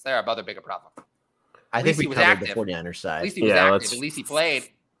other things. There are other bigger problems. I think we covered the 49ers side. At least he was active. At least he played.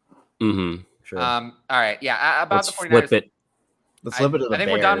 Mm-hmm. Sure. All right. Yeah. About the 49ers. Flip it. Let's flip it to the I think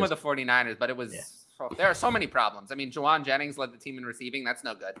Bears. we're done with the 49ers, but it was there are so many problems. I mean, Juwan Jennings led the team in receiving. That's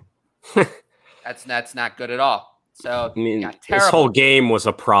no good. That's not good at all. So I mean, yeah, this terrible. whole game was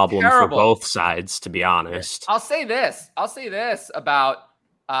a problem Terrible. for both sides, to be honest. I'll say this about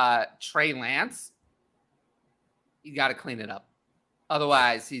Trey Lance. You got to clean it up.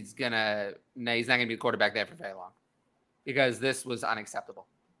 Otherwise, he's not going to be the quarterback there for very long, because this was unacceptable.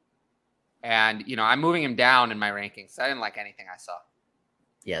 And, I'm moving him down in my rankings. I didn't like anything I saw.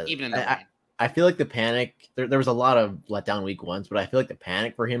 Yeah. Even in the rain. I feel like the panic, there was a lot of letdown week ones, but I feel like the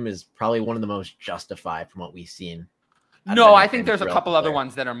panic for him is probably one of the most justified from what we've seen. No, I think there's a couple other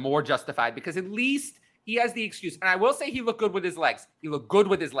ones that are more justified, because at least he has the excuse. And I will say he looked good with his legs. He looked good.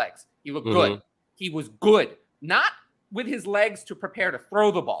 He was good. Not with his legs to prepare to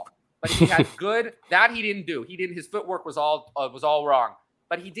throw the ball, but he had good. That he didn't do. His footwork was all wrong.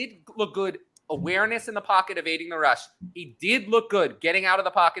 But he did look good. Awareness in the pocket, evading the rush. He did look good getting out of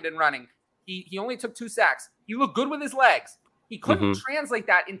the pocket and running. He only took 2 sacks. He looked good with his legs. He couldn't translate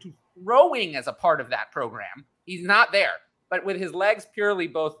that into throwing as a part of that program. He's not there. But with his legs purely,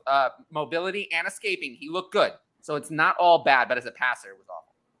 both mobility and escaping, he looked good. So it's not all bad, but as a passer, it was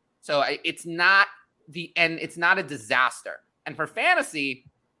awful. So it's not the end. It's not a disaster. And for fantasy,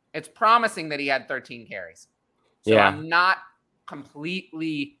 it's promising that he had 13 carries. So Yeah. I'm not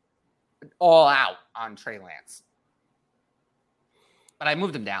completely all out on Trey Lance. But I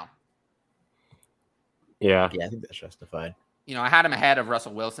moved him down. Yeah. Yeah, I think that's justified. I had him ahead of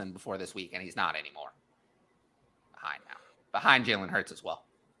Russell Wilson before this week, and he's not anymore. Behind now. Behind Jalen Hurts as well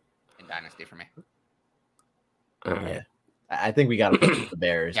in Dynasty for me. All right. Yeah. I think we got to put the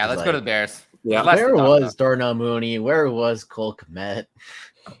Bears. Yeah, let's go to the Bears. Yeah. Less to Where talk was about. Darnell Mooney? Where was Cole Kmet?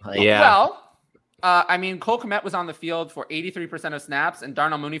 Yeah. Well, Cole Kmet was on the field for 83% of snaps and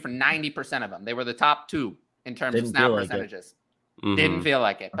Darnell Mooney for 90% of them. They were the top 2 in terms of Didn't snap feel like it. percentages. Mhm. Didn't feel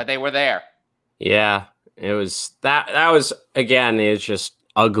like it, but they were there. Yeah. It was that was, again, it's just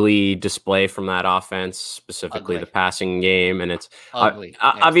ugly display from that offense, specifically Ugly. the passing game. And it's Ugly.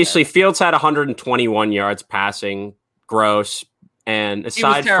 obviously Fields had 121 yards passing, gross. And He was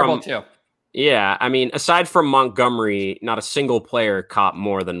aside terrible from, too. yeah, I mean, aside from Montgomery, not a single player caught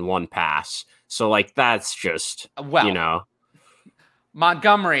more than 1 pass. So that's just, Well,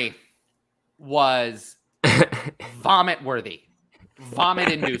 Montgomery was vomit worthy, vomit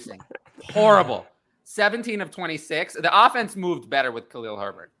inducing, horrible. 17 of 26. The offense moved better with Khalil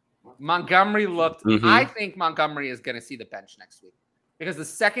Herbert. Montgomery looked, I think Montgomery is going to see the bench next week, because the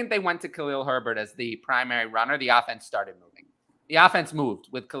second they went to Khalil Herbert as the primary runner, the offense started moving. The offense moved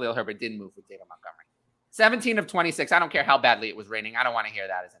with Khalil Herbert, didn't move with David Montgomery. 17 of 26. I don't care how badly it was raining. I don't want to hear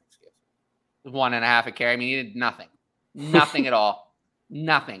that as an excuse. 1.5 a carry. I mean, he did nothing. Nothing at all.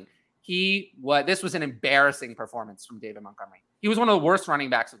 Nothing. This was an embarrassing performance from David Montgomery. He was one of the worst running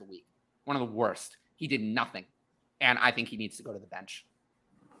backs of the week. One of the worst. He did nothing. And I think he needs to go to the bench.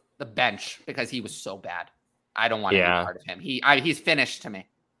 The bench, because he was so bad. I don't want to be part of him. He's finished to me.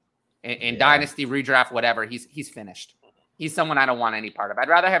 In Dynasty, redraft, whatever, he's finished. He's someone I don't want any part of. I'd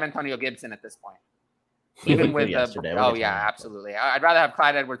rather have Antonio Gibson at this point. Even with absolutely. I'd rather have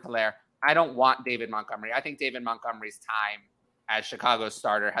Clyde Edwards-Helaire. I don't want David Montgomery. I think David Montgomery's time as Chicago's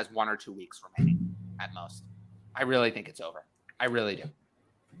starter has 1 or 2 weeks remaining at most. I really think it's over. I really do.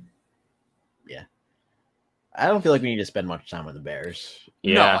 Yeah. I don't feel like we need to spend much time with the Bears.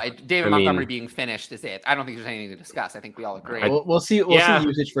 Yeah. No, David Montgomery being finished is it. I don't think there's anything to discuss. I think we all agree. We'll see. We'll see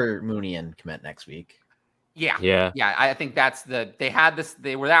usage for Mooney and Kmet next week. Yeah. I think that's they had this.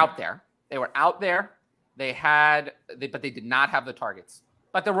 They were out there. But they did not have the targets.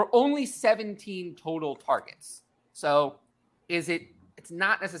 But there were only 17 total targets. So it's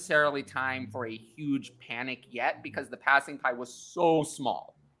not necessarily time for a huge panic yet, because the passing pie was so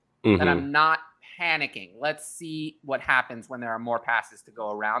small that I'm not panicking. Let's see what happens when there are more passes to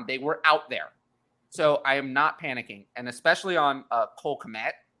go around. They were out there. So I am not panicking. And especially on Cole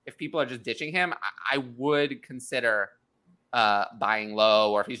Kmet, if people are just ditching him, I would consider buying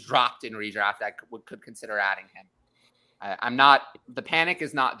low, or if he's dropped in redraft, I could consider adding him. The panic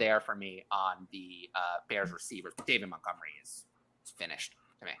is not there for me on the Bears receivers. David Montgomery is finished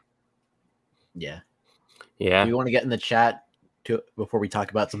to me. Yeah. Yeah. Do you want to get in the chat before we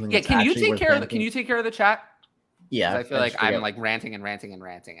talk about something? Yeah. Can you take care of the chat? Yeah. I feel like I'm ranting, and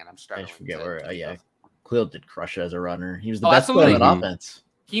I'm struggling. I forget where. Khalil did crush it as a runner. He was the best absolutely. player on offense.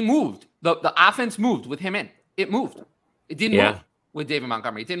 He moved. The offense moved with him in. It moved. It didn't move with David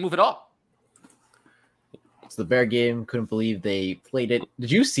Montgomery. It didn't move at all. It's the Bear game. Couldn't believe they played it.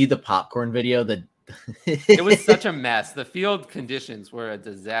 Did you see the popcorn video? It was such a mess. The field conditions were a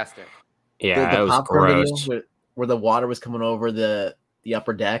disaster. Yeah, the it was popcorn gross. video where the water was coming over the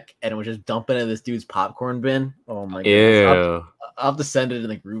upper deck and it was just dumping in this dude's popcorn bin. Oh my god! Ew. I'll have to send it in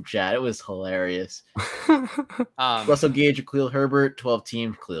the group chat. It was hilarious. Um, Russell Gage or Khalil Herbert, 12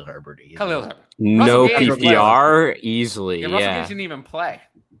 team, Khalil Herbert. Easy. Khalil Herbert. No Russell Gage was PPR easily. Yeah, Russell Yeah. Gage didn't even play.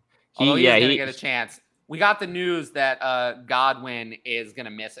 Although he's going to get a chance. We got the news that Godwin is going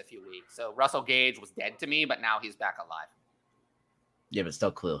to miss a few weeks. So Russell Gage was dead to me, but now he's back alive. Yeah, but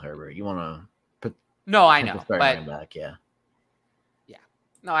still Khalil Herbert. You want to put No, I know. But back, yeah.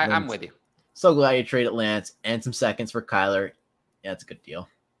 No, I'm with you. So glad you traded Lance and some seconds for Kyler. Yeah, it's a good deal.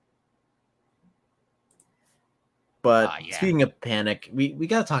 But speaking of panic, we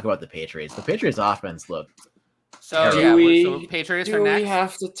got to talk about the Patriots. The Patriots offense looked. So terrible. so Patriots are next. We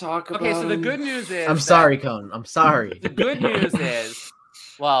have to talk about. Okay, so the good news is. I'm sorry, Cone. I'm sorry. The good news is,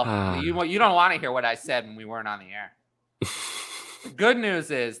 well, you don't want to hear what I said when we weren't on the air. The good news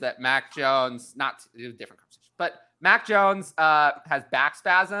is that Mac Jones, not different conversation, but Mac Jones has back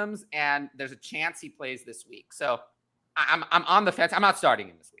spasms, and there's a chance he plays this week. So I'm on the fence. I'm not starting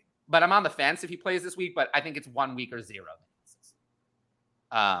him this week, but I'm on the fence if he plays this week. But I think it's 1 week or 0.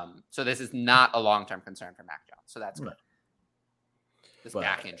 So this is not a long-term concern for Mac Jones. So that's good. This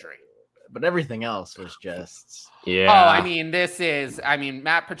back injury. But everything else was just. Yeah. Oh, I mean,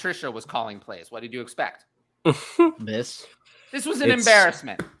 Matt Patricia was calling plays. What did you expect? This was an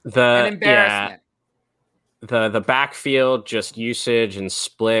embarrassment. An embarrassment. Yeah, the backfield just usage and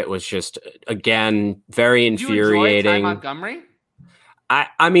split was just again very infuriating. Did you enjoy Ty Montgomery?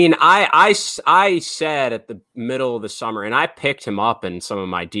 I said at the middle of the summer, and I picked him up in some of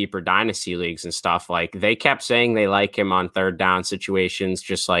my deeper dynasty leagues and stuff. Like they kept saying they like him on third down situations,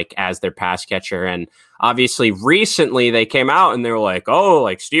 just like as their pass catcher. And obviously, recently they came out and they were like, "Oh,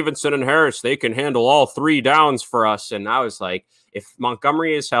 like Stevenson and Harris, they can handle all 3 downs for us." And I was like, if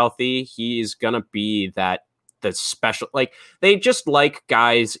Montgomery is healthy, he's gonna be the special. Like they just like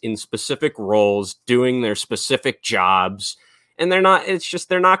guys in specific roles doing their specific jobs. And they're not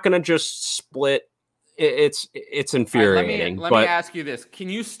going to just split. It's infuriating. Let me ask you this. Can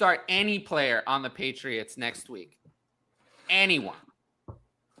you start any player on the Patriots next week? Anyone?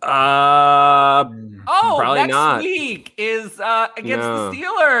 Probably next not. Week is against the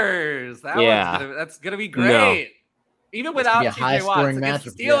Steelers. That's going to be great. No. Even without TJ Watt against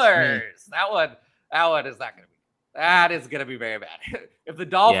the Steelers. That one is not going to be. That is going to be very bad. If the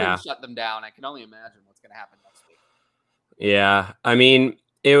Dolphins shut them down, I can only imagine what's going to happen next week. Yeah, I mean,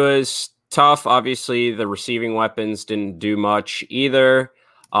 it was tough. Obviously, the receiving weapons didn't do much either.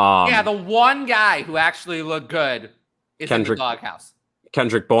 The one guy who actually looked good is in the doghouse.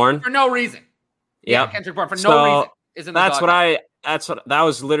 Kendrick Bourne. For no reason. Yeah, Kendrick Bourne for no reason is in the doghouse. That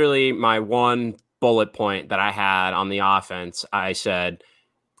was literally my one bullet point that I had on the offense. I said,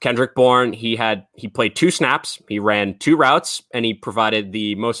 Kendrick Bourne, he played 2 snaps, he ran 2 routes, and he provided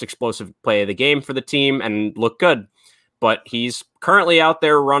the most explosive play of the game for the team and looked good. But he's currently out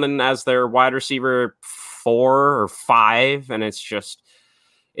there running as their wide receiver 4 or 5, and it's just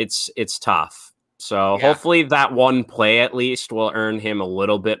it's tough. So hopefully that one play at least will earn him a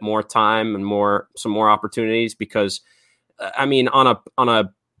little bit more time and some more opportunities, because I mean on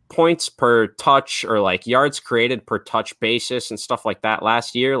a points per touch or like yards created per touch basis and stuff like that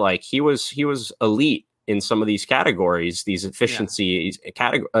last year, like he was elite in some of these categories, these efficiency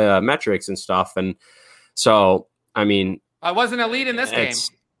metrics and stuff. And so I mean, I wasn't elite in this game.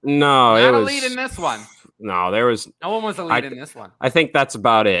 No, not elite in this one. No, there was no one was elite in this one. I think that's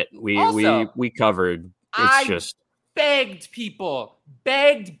about it. We covered. Begged people,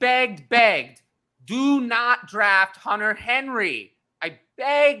 begged. Do not draft Hunter Henry. I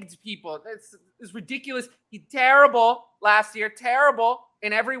begged people. It's ridiculous. He's terrible last year. Terrible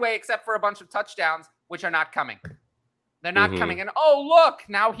in every way except for a bunch of touchdowns, which are not coming. They're not coming. And look,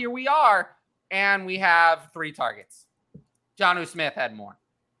 now here we are. And we have 3 targets. Jonnu Smith had more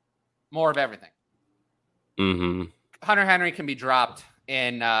of everything. Mm-hmm. Hunter Henry can be dropped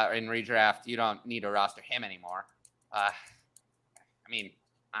in redraft. You don't need to roster him anymore. I mean,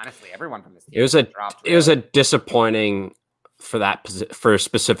 honestly, everyone from this team it was a disappointing for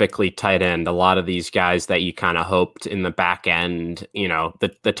specifically tight end. A lot of these guys that you kind of hoped in the back end,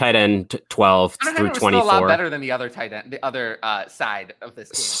 the tight end 12 through 24. Still a lot better than the other tight end, the other side of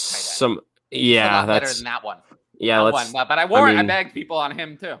this game. That's better than that one. Yeah, but I begged people on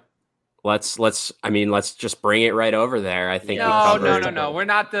him too. Let's just bring it right over there. I think no. We're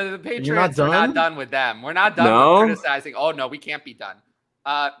not the Patriots. We're not done with them. We're not done with criticizing. Oh no, we can't be done.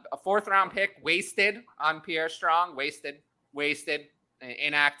 A 4th round pick wasted on Pierre Strong. Wasted,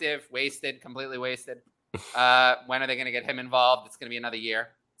 inactive, wasted, completely wasted. When are they going to get him involved? It's going to be another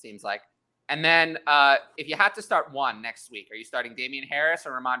year, it seems like. And then if you had to start one next week, are you starting Damian Harris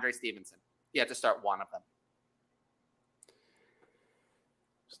or Ramondre Stevenson? You have to start one of them.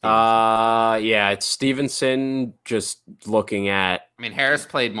 Yeah, it's Stevenson. Just looking at. I mean, Harris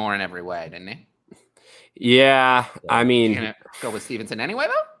played more in every way, didn't he? Yeah, I You're mean, gonna go with Stevenson anyway,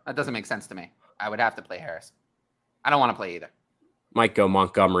 though. That doesn't make sense to me. I would have to play Harris. I don't want to play either. might go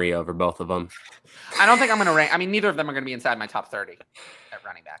Montgomery over both of them. I don't think I'm going to rank. I mean, neither of them are going to be inside my top 30 at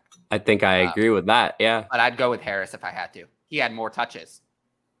running back. I think I agree with that. Yeah, But I'd go with Harris if I had to. He had more touches.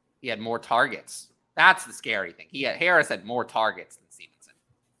 He had more targets. That's the scary thing. Harris had more targets than Stevenson.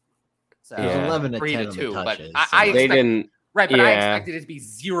 So It was Yeah. 11 to 3 10 to on 2. the But touches. I they expect, didn't. right, but I yeah. expected it to be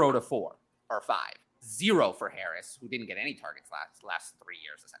 0 to 4 or 5. 0 for Harris, who didn't get any targets last 3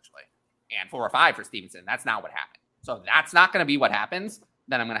 years, essentially. And 4 or 5 for Stevenson. That's not what happened. So if that's not going to be what happens,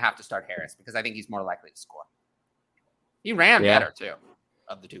 then I'm going to have to start Harris because I think he's more likely to score. He ran better, too,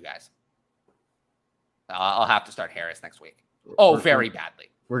 of the two guys. I'll have to start Harris next week. Oh, very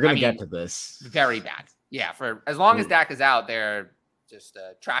badly. We're going to get to this. Very bad. Yeah, for as long as Dak is out, they're just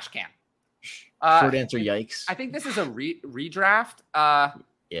a trash can. Short answer, yikes. I think this is a redraft.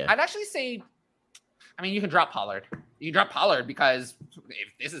 Yeah. I'd actually say, I mean, you can drop Pollard. You can drop Pollard because if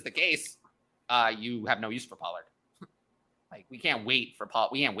this is the case, you have no use for Pollard. Like we can't wait for Dak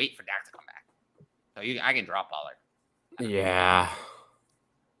to come back. So I can drop Pollard. Yeah.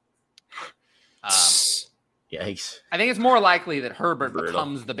 Yikes. I think it's more likely that Herbert Brutal.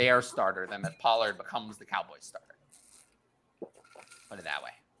 becomes the Bears starter than that Pollard becomes the Cowboys starter. Put it that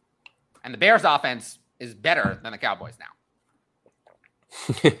way. And the Bears offense is better than the Cowboys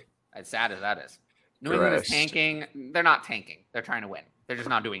now. As sad as that is. New England is Gross. tanking. They're not tanking. They're trying to win. They're just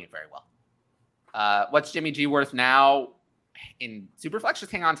not doing it very well. What's Jimmy G worth now in Superflex?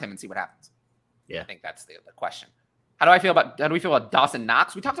 Just hang on to him and see what happens. Yeah. I think that's the question. How do we feel about Dawson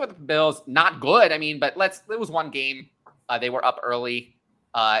Knox? We talked about the Bills, not good. I mean, but it was one game. They were up early.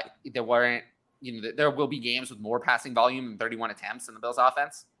 There weren't, there will be games with more passing volume and 31 attempts in the Bills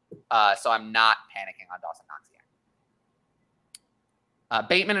offense. So I'm not panicking on Dawson Knox yet.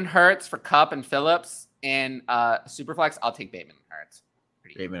 Bateman and Hurts for Kupp and Phillips in Superflex. I'll take Bateman and Hurts.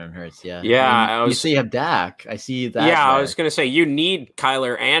 Bateman and Hurts, yeah. Yeah, You see you have Dak. I see that. Yeah, I there. was gonna say you need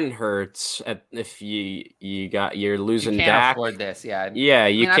Kyler and Hurts if you're losing You can't Dak. afford this, yeah. Yeah,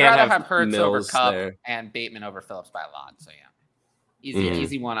 you I'd can't rather have Hurts Mills over Kupp there. and Bateman over Phillips by a lot. So yeah, Mhm.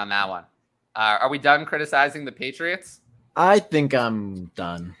 easy one on that one. Are we done criticizing the Patriots? I think I'm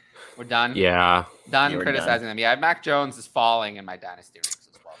done. We're done. Yeah, Done Yeah, we're criticizing them. Yeah, Mac Jones is falling in my dynasty ranks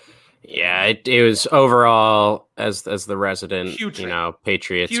as well. yeah. It was overall as the resident, Putrid.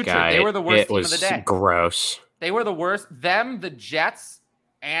 Patriots Putrid. guy. They were the worst It team of was the day. gross. They were the worst. Them, the Jets,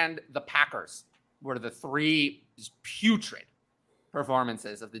 and the Packers were the three just putrid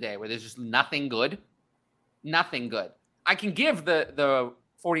performances of the day where there's just nothing good. Nothing good. I can give the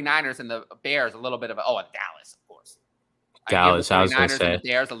 49ers and the Bears a little bit of and Dallas, of course. Dallas, I was gonna 49ers say. and the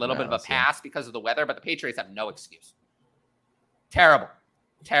Bears a little bit of a Dallas, yeah. pass because of the weather, but the Patriots have no excuse. Terrible.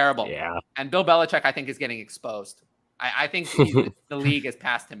 Yeah, And Bill Belichick, I think, is getting exposed. I think the league has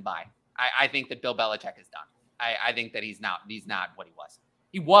passed him by. I think that Bill Belichick is done. I think that he's not what he was.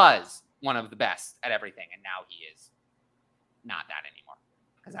 He was one of the best at everything, and now he is not that anymore.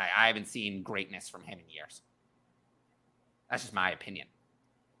 Because I haven't seen greatness from him in years. That's just my opinion.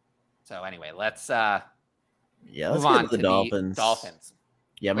 So anyway, let's Yeah, let's move get on to the to Dolphins. the Dolphins.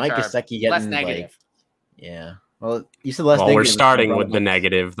 Yeah, which Mike are Gesicki getting less negative. yeah. Well, you said less well, negative. we're than starting Brett with the Mike.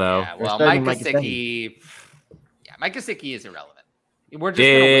 negative though. Yeah, We're well, starting Mike with Gesicki. Yeah, Mike Gesicki is irrelevant. We're just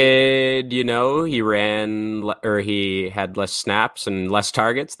gonna wait. Did you know he had less snaps and less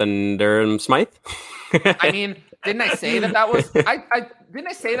targets than Durham Smythe? I mean, didn't I say that was? I didn't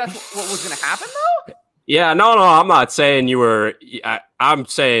I say that's what was going to happen though? Yeah, no, I'm not saying you were. I'm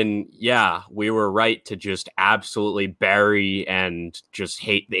saying, yeah, we were right to just absolutely bury and just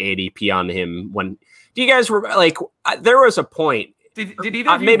hate the ADP on him. When you guys were like, there was a point. Did either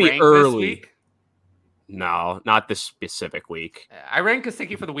of you maybe rank early. this week? No, not this specific week. I ranked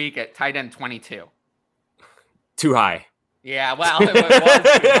Gesicki for the week at tight end 22. Too high. Yeah, well, it was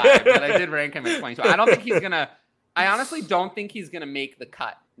too high, but I did rank him at 22. I don't think he's gonna. I honestly don't think he's gonna make the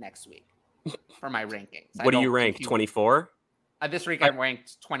cut next week for my rankings. What do you rank? 24? This week I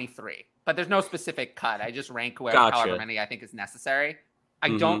ranked 23, but there's no specific cut. I just rank Gotcha. however many I think is necessary. I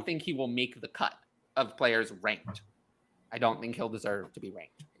don't think he will make the cut of players ranked. I don't think he'll deserve to be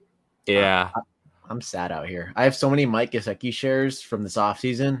ranked. Yeah. I'm sad out here. I have so many Mike Gesicki shares from this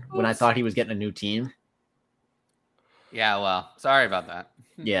offseason when I Oops. thought he was getting a new team. Yeah, well, sorry about that.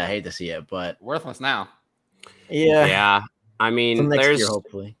 Yeah, I hate to see it, but Worthless now. yeah. Yeah. I Till mean, next there's year,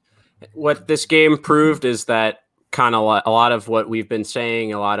 hopefully. what this game proved is that kind of a lot of what we've been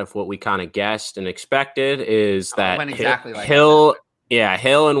saying, a lot of what we kind of guessed and expected is that went exactly like Yeah,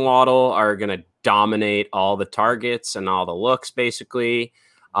 Hill and Waddle are going to dominate all the targets and all the looks, basically.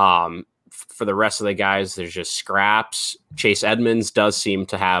 For the rest of the guys, there's just scraps. Chase Edmonds does seem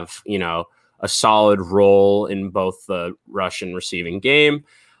to have, a solid role in both the rush and receiving game.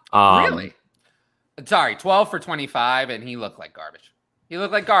 Really? Sorry, 12 for 25, and he looked like garbage. He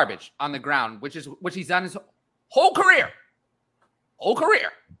looked like garbage on the ground, which he's done his whole career.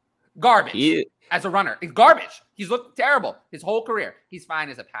 Garbage as a runner. It's garbage. He's looked terrible his whole career. He's fine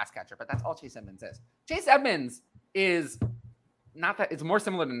as a pass catcher, but that's all Chase Edmonds is. Chase Edmonds is not that. It's more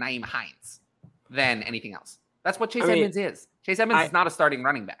similar to Naeem Hines than anything else. That's what Chase Edmonds is. Chase Edmonds is not a starting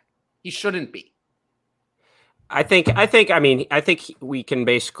running back. He shouldn't be. I think we can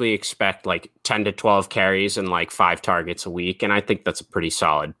basically expect like 10 to 12 carries and like 5 targets a week. And I think that's a pretty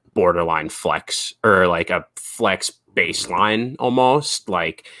solid borderline flex, or like a flex baseline almost.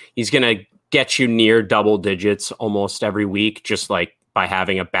 Like he's going to get you near double digits almost every week, just like by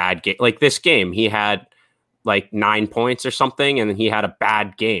having a bad game. Like this game, he had like 9 points or something, and then he had a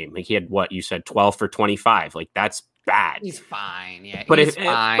bad game. Like he had, what you said, 12 for 25. Like that's bad. He's fine. Yeah. But if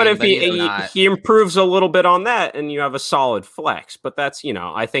he improves a little bit on that, and you have a solid flex, but that's,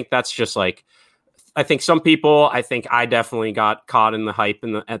 I think that's just like, I think some people, I definitely got caught in the hype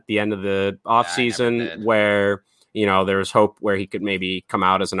at the end of the offseason where, there was hope where he could maybe come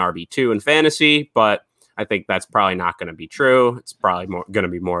out as an RB2 in fantasy, but I think that's probably not going to be true. It's probably going to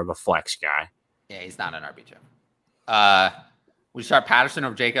be more of a flex guy. Yeah, he's not an RB2. We start Patterson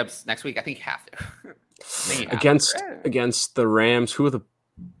over Jacobs next week. I think you have to. Against the Rams, who are the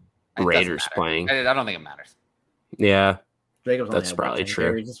Raiders playing? I don't think it matters. Yeah, Jacobs that's probably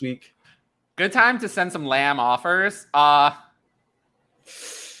true. This week. Good time to send some Lamb offers.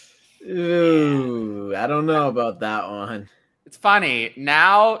 Ooh, I don't know about that one. It's funny.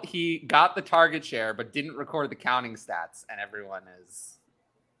 Now he got the target share, but didn't record the counting stats, and everyone is.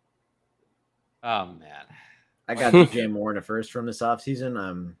 Oh man, I got DJ Moore in a first from this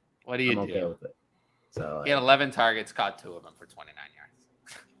offseason. What do you do? Okay with it. So he had 11 targets, caught 2 of them for 29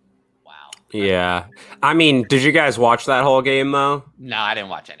 yards. Wow. Yeah, I mean, did you guys watch that whole game though? No, I didn't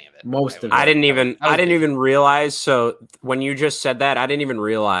watch any of it. Most of it. I didn't even realize. So when you just said that, I didn't even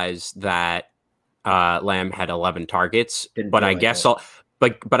realize that Lamb had 11 targets. But I guess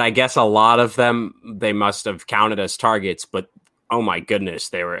a lot of them they must have counted as targets. But oh my goodness,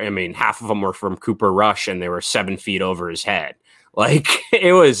 half of them were from Cooper Rush, and they were 7 feet over his head. Like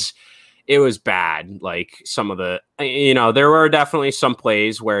it was bad. Like some of the, there were definitely some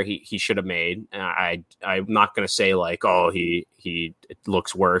plays where he should have made. I'm not going to say like, oh, he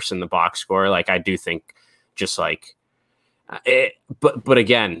looks worse in the box score. Like I do think just like, but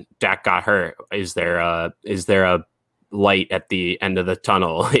again, Dak got hurt. Is there a light at the end of the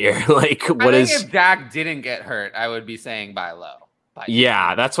tunnel here? Like if Dak didn't get hurt, I would be saying buy low.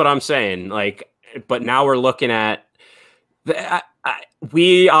 Yeah, that's what I'm saying. Like, but now we're looking at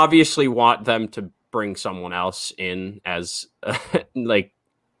we obviously want them to bring someone else in as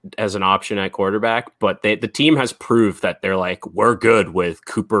as an option at quarterback, but the team has proved that they're like, we're good with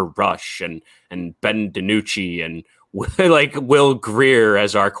Cooper Rush and Ben DiNucci and like Will Grier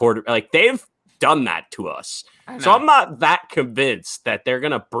as our quarterback. Like they've done that to us. So I'm not that convinced that they're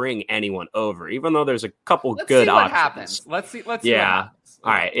going to bring anyone over, even though there's a couple good options. Let's see what happens.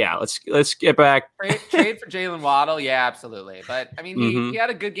 All right, yeah, let's get back. Trade for Jalen Waddle, yeah, absolutely. But I mean, he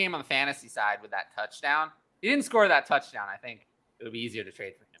had a good game on the fantasy side with that touchdown. He didn't score that touchdown. I think it would be easier to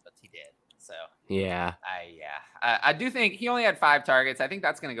trade for him, but he did. So yeah, I do think he only had 5 targets. I think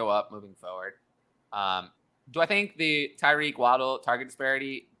that's going to go up moving forward. Do I think the Tyreek Waddle target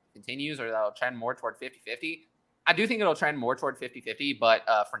disparity continues, or that'll trend more toward 50-50? I do think it'll trend more toward 50-50, but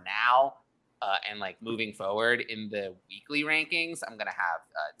for now. And like moving forward in the weekly rankings, I'm going to have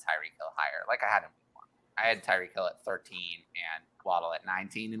Tyreek Hill higher, like I had in week 1. I had Tyreek Hill at 13 and Waddle at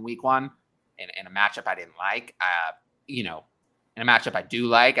 19 in week 1. In a matchup I didn't like, in a matchup I do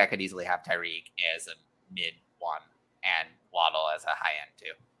like, I could easily have Tyreek as a mid 1 and Waddle as a high end 2.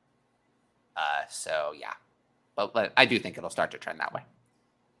 So yeah, but I do think it'll start to trend that way.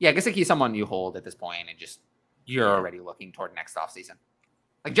 Yeah, I guess he's someone you hold at this point and just you're already looking toward next offseason.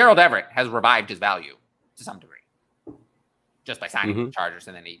 Like Gerald Everett has revived his value to some degree just by signing the Chargers,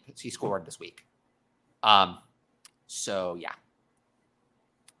 and then he scored this week. So yeah,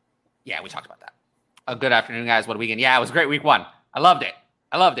 we talked about that. A good afternoon, guys. What a weekend! Yeah, it was a great week 1. I loved it.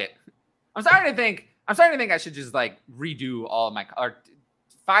 I'm starting to think I should just like redo all of my or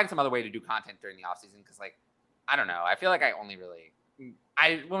find some other way to do content during the offseason because like I don't know. I feel like I only really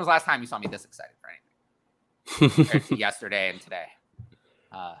when was the last time you saw me this excited for anything compared to yesterday and today?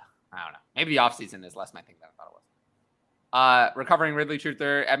 I don't know. Maybe the offseason is less my thing than I thought it was. Recovering Ridley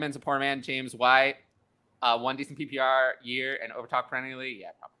Truther, Edmonds a poor man, James White, one decent PPR year and overtalk perennially. Yeah,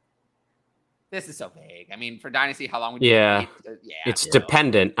 probably. This is so vague. I mean, for Dynasty, how long would you wait? Yeah, it's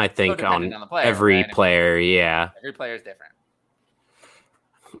dependent, I think, dependent on the player, every right? player. Yeah. Every player is different.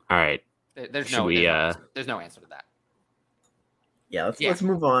 All right. There's no answer to that. Yeah, let's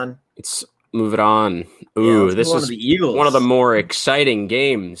move on. Let's move it on. Ooh, this is the Eagles. One of the more exciting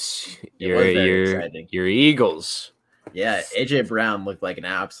games. Your Eagles. Yeah, AJ Brown looked like an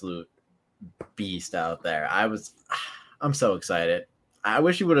absolute beast out there. I'm so excited. I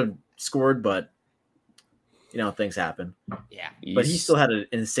wish he would have scored, but things happen. Yeah. But he still had an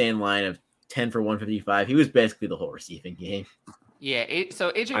insane line of 10 for 155. He was basically the whole receiving game. Yeah,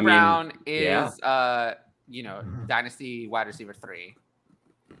 so AJ Brown is Dynasty wide receiver 3.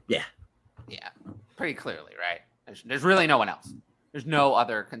 Yeah. Yeah. Pretty clearly, right? There's really no one else. There's no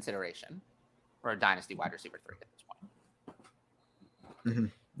other consideration for a Dynasty wide receiver 3 at this point. Mm-hmm.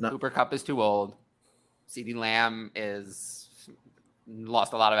 Cooper Kupp is too old. CeeDee Lamb is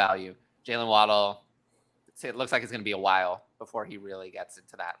lost a lot of value. Jalen Waddle, it looks like it's going to be a while before he really gets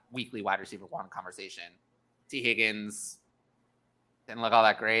into that weekly wide receiver 1 conversation. T. Higgins didn't look all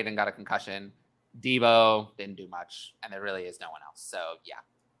that great and got a concussion. Debo didn't do much, and there really is no one else. So, yeah.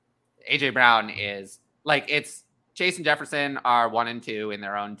 AJ Brown is it's Chase and Jefferson are 1 and 2 in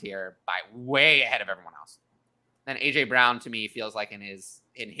their own tier by way ahead of everyone else. Then AJ Brown to me feels like in his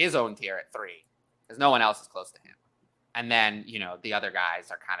own tier at 3 because no one else is close to him. And then, the other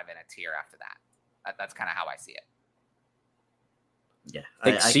guys are kind of in a tier after that. That's kind of how I see it. Yeah.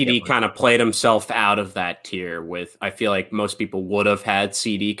 I think CD kind of played himself out of that tier with, I feel like most people would have had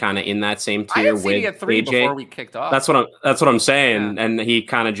CD kind of in that same tier with CD at 3 AJ. Before we kicked off. That's what I'm saying. Yeah. And he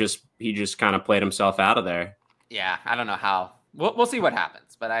kind of just played himself out of there. Yeah. I don't know how. We'll see what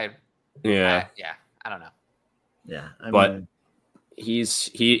happens, but I don't know. Yeah. But he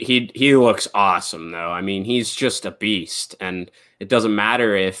looks awesome though. I mean, he's just a beast, and it doesn't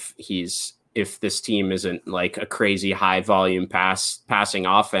matter if this team isn't like a crazy high volume passing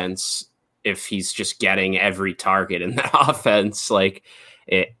offense. If he's just getting every target in that offense,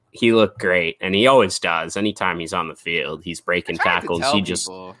 he looked great, and he always does. Anytime he's on the field, he's breaking tackles. Listen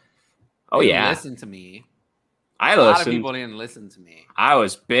to me. A lot of people didn't listen to me. I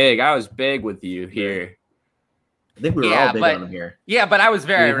was big with you here. I think we were all big on him here. Yeah, but I was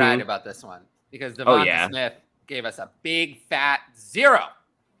very right about this one because Devonta Smith gave us a big fat 0,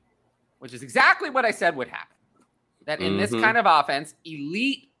 which is exactly what I said would happen. That in this kind of offense,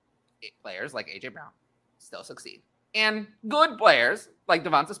 elite players like AJ Brown still succeed, and good players like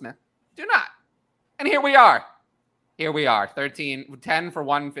Devonta Smith do not. And here we are. 10 for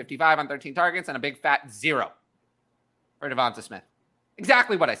 155 on 13 targets and a big fat 0 for Devonta Smith.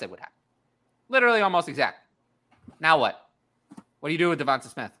 Exactly what I said would happen. Literally almost exact. Now what? What do you do with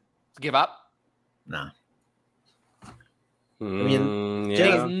Devonta Smith? Give up? No. I mean,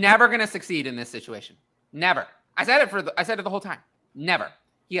 Jay's never going to succeed in this situation. Never. I said it the whole time. Never.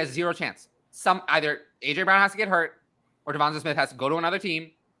 He has 0 chance. Either AJ Brown has to get hurt, or Devonta Smith has to go to another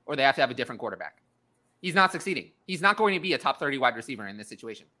team, or they have to have a different quarterback. He's not succeeding. He's not going to be a top 30 wide receiver in this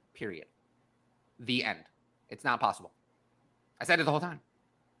situation. Period. The end. It's not possible. I said it the whole time.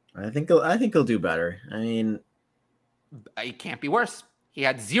 I think he'll do better. I mean, it can't be worse. He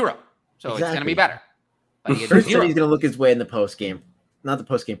had 0, so It's going to be better. But he First said he's going to look his way in the post game, not the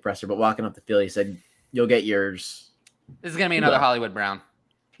post game presser, but walking up the field. He said, "You'll get yours." This is going to be another Hollywood Brown.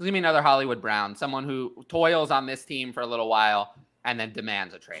 This is going to be another Hollywood Brown, someone who toils on this team for a little while and then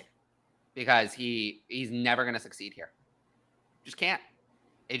demands a trade because he's never going to succeed here. Just can't.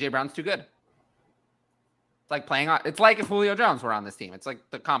 AJ Brown's too good. It's like if Julio Jones were on this team. It's like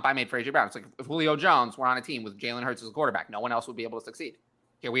the comp I made for AJ Brown. It's like if Julio Jones were on a team with Jalen Hurts as a quarterback, no one else would be able to succeed.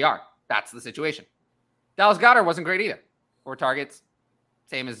 Here we are. That's the situation. Dallas Goedert wasn't great either. 4 targets,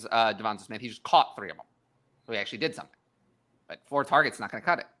 same as Devonta Smith. He just caught 3 of them. So he actually did something. But 4 targets not going to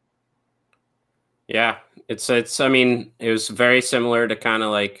cut it. Yeah, I mean, it was very similar to kind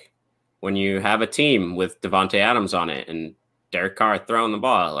of like when you have a team with Devontae Adams on it and Derek Carr throwing the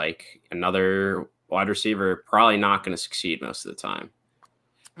ball, like another wide receiver probably not going to succeed most of the time.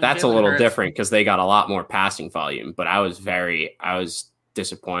 That's a little different because they got a lot more passing volume, but I was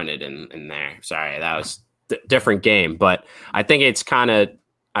disappointed in there. Sorry, that was different game, but I think it's kind of,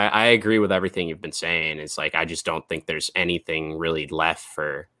 I agree with everything you've been saying. It's like, I just don't think there's anything really left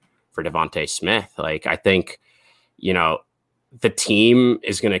for Devontae Smith. Like, I think, the team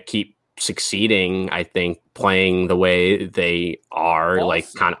is going to keep succeeding. I think playing the way they are, also,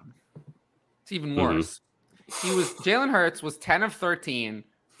 like kind of, it's even worse. Jalen Hurts was 10 of 13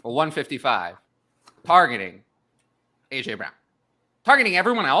 for 155 targeting AJ Brown. Targeting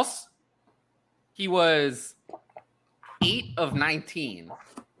everyone else, he was 8 of 19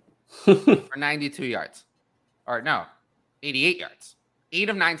 for 92 yards. Or no, 88 yards. 8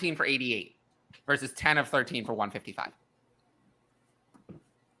 of 19 for 88 versus 10 of 13 for 155.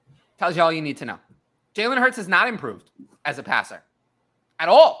 Tells you all you need to know. Jalen Hurts has not improved as a passer at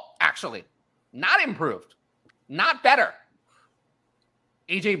all, actually. Not improved. Not better.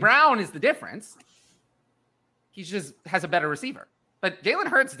 AJ Brown is the difference. He just has a better receiver. But Jalen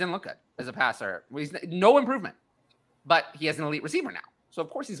Hurts didn't look good as a passer. No improvement. But he has an elite receiver now. So, of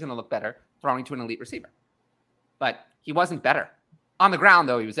course, he's going to look better throwing to an elite receiver. But he wasn't better. On the ground,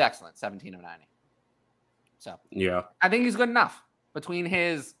 though, he was excellent, 17 of 90. So, yeah, I think he's good enough between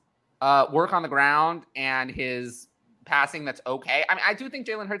his work on the ground and his passing that's okay. I mean, I do think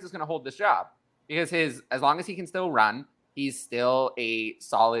Jalen Hurts is going to hold this job because as long as he can still run, he's still a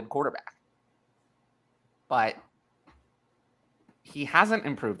solid quarterback. But he hasn't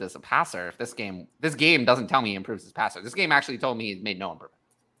improved as a passer. If this game doesn't tell me he improves as a passer. This game actually told me he's made no improvement.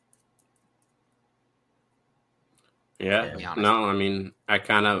 Yeah. No, I mean, I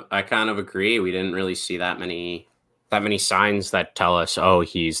kind of agree. We didn't really see that many signs that tell us, oh,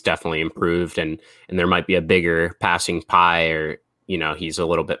 he's definitely improved and there might be a bigger passing pie, or, you know, he's a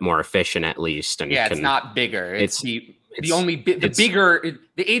little bit more efficient at least. And it's not bigger. The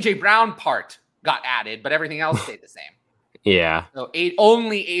AJ Brown part got added, but everything else stayed the same. Yeah. So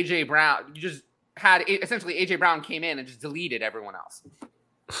only AJ Brown. You just had essentially AJ Brown came in and just deleted everyone else.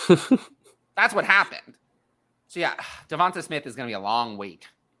 That's what happened. So yeah, Devonta Smith is going to be a long wait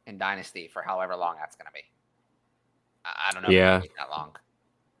in Dynasty for however long that's going to be. I don't know. Yeah. If it's that long.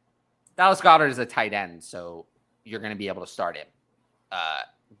 Dallas Goedert is a tight end, so you're going to be able to start him,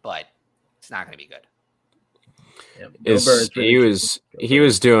 but it's not going to be good. He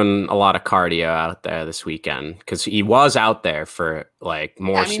was doing a lot of cardio out there this weekend because he was out there for like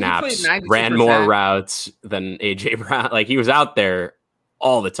more snaps, ran more routes than AJ Brown. Like he was out there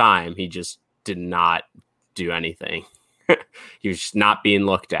all the time. He just did not do anything. He was just not being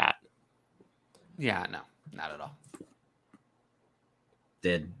looked at. Yeah, no, not at all.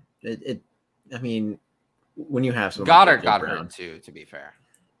 Did it? I mean, when you have Goddard got hurt too, to be fair.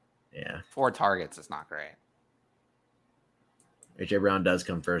 Yeah, 4 targets is not great. AJ Brown does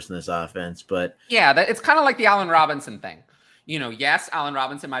come first in this offense, but yeah, it's kind of like the Allen Robinson thing. You know, yes, Allen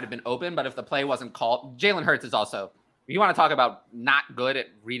Robinson might have been open, but if the play wasn't called, Jalen Hurts is also. If you want to talk about not good at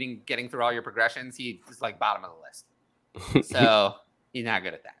getting through all your progressions, he's like bottom of the list. So he's not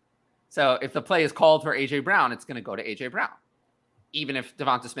good at that. So if the play is called for AJ Brown, it's going to go to AJ Brown, even if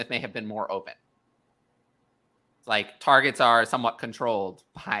Devonta Smith may have been more open. It's like targets are somewhat controlled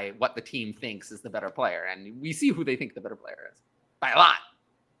by what the team thinks is the better player, and we see who they think the better player is by a lot.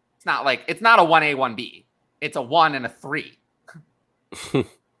 It's not a 1A, 1B. It's a 1 and a 3.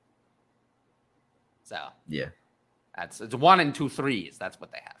 So yeah. It's 1 and 2 threes. That's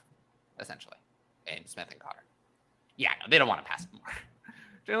what they have, essentially, in Smith and Goddard. Yeah, no, they don't want to pass it more.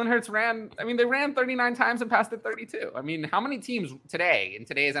 Jalen Hurts they ran 39 times and passed it 32. I mean, how many teams today, in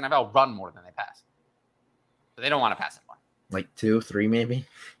today's NFL, run more than they pass? But they don't want to pass it more. Like 2, 3 maybe?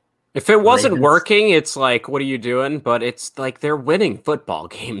 If it wasn't working, it's like, what are you doing? But it's like they're winning football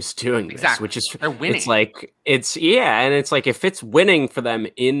games doing this, exactly. Which is they're winning. It's like and it's like if it's winning for them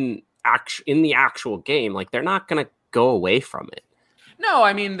in the actual game, like they're not gonna go away from it. No,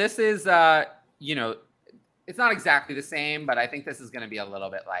 I mean this is it's not exactly the same, but I think this is going to be a little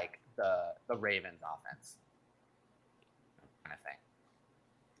bit like the Ravens offense kind of thing.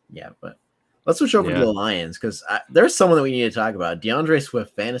 Yeah, but let's switch over to the Lions because there's someone that we need to talk about. DeAndre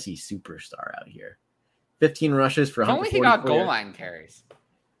Swift, fantasy superstar out here. 15 rushes for 144. Only he got goal line carries.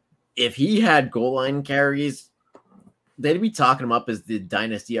 If he had goal line carries, they'd be talking him up as the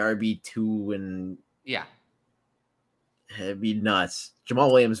dynasty RB2, and yeah, it'd be nuts.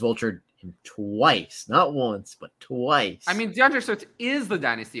 Jamal Williams vultured him twice, not once, but twice. I mean, DeAndre Swift is the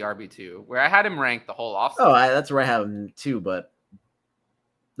dynasty RB2, where I had him ranked the whole offseason. Oh, that's where I have him too, but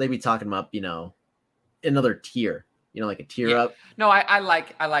they'd be talking him up, another tier, like a tier up. No, I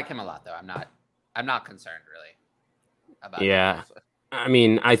like him a lot though. I'm not concerned really about DeAndre Swift. I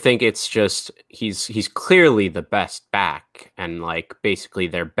mean, I think it's just he's clearly the best back and like basically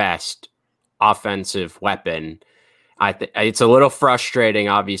their best offensive weapon. It's a little frustrating,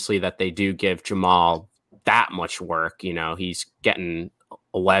 obviously, that they do give Jamal that much work. He's getting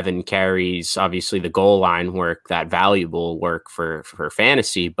 11 carries, obviously the goal line work, that valuable work for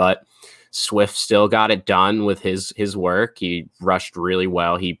fantasy, but Swift still got it done with his work. He rushed really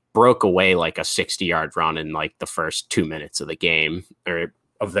well. He broke away like a 60-yard run in like the first 2 minutes of the game or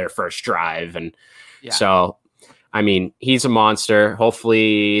of their first drive. And so I mean, he's a monster.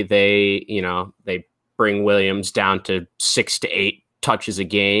 Hopefully they bring Williams down to 6 to 8 touches a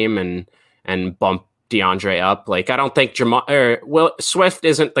game and bump DeAndre up. Like, I don't think Swift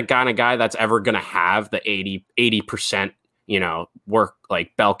isn't the kind of guy that's ever going to have the 80%, work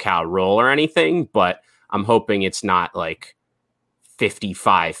like bell cow role or anything, but I'm hoping it's not like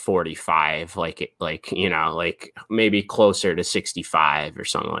 55-45, like maybe closer to 65 or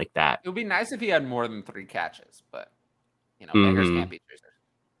something like that. It would be nice if he had more than 3 catches, but beggars can't be choosers.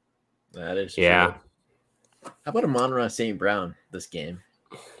 That is true. How about Amon-Ra St. Brown this game?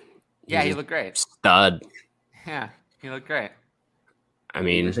 Yeah, he looked great. Stud. Yeah, he looked great. I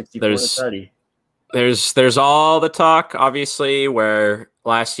mean, there's all the talk, obviously, where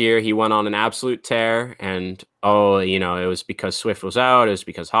last year he went on an absolute tear, and it was because Swift was out, it was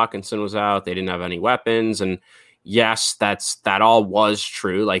because Hawkinson was out, they didn't have any weapons, and yes, that all was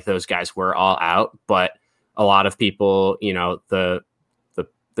true. Like, those guys were all out, but a lot of people, the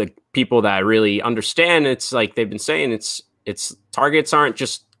people that really understand, it's like they've been saying, it's targets aren't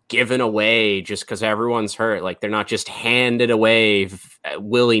just given away just because everyone's hurt. Like, they're not just handed away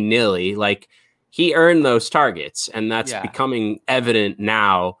willy-nilly. Like, he earned those targets, and that's becoming evident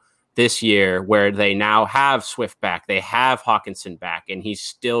now this year, where they now have Swift back, they have Hawkinson back, and he's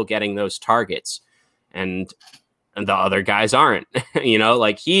still getting those targets, and the other guys aren't.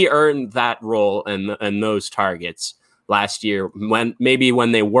 Like, he earned that role and those targets last year. When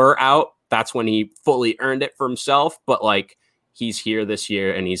they were out, that's when he fully earned it for himself. But like, he's here this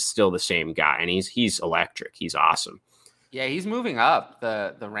year, and he's still the same guy, and he's electric. He's awesome. Yeah, he's moving up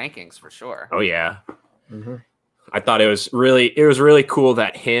the rankings for sure. Oh yeah. Mm-hmm. I thought it was really cool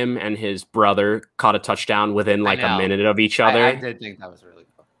that him and his brother caught a touchdown within like a minute of each other. I did think that was really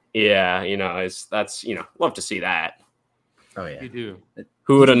cool. Yeah, that's love to see that. Oh yeah, you do.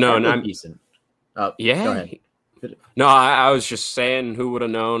 Who would have known? I'm decent. Yeah. Go ahead. No, I was just saying, who would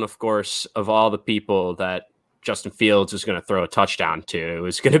have known? Of course, of all the people that Justin Fields was going to throw a touchdown to, it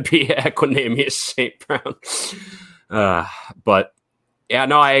was going to be Equanimeous St. Brown. But yeah,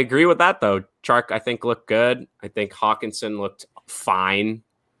 no, I agree with that though. Chark, I think, looked good. I think Hawkinson looked fine.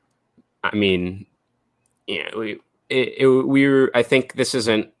 I mean, I think this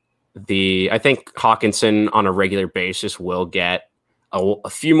isn't I think Hawkinson on a regular basis will get a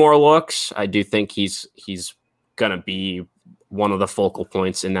few more looks. I do think he's going to be one of the focal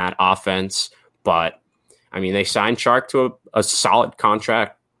points in that offense, but I mean, they signed Chark to a solid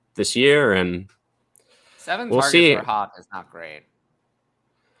contract this year, and 7 we'll targets see. for Hawk is not great.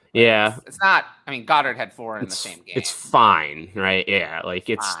 Yeah. It's not. I mean, Goddard had 4 in the same game. It's fine, right? Yeah, like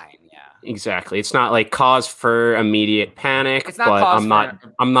it's fine. Yeah, exactly. It's not like cause for immediate panic, it's not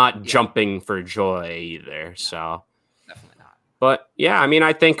but I'm not jumping for joy either. No, so definitely not. But yeah, I mean,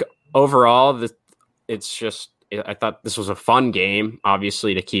 I think overall it's just, I thought this was a fun game,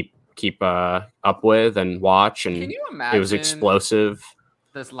 obviously, to keep up with and watch, and Can you imagine it was explosive.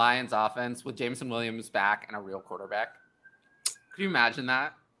 This Lions offense with Jameson Williams back and a real quarterback? Could you imagine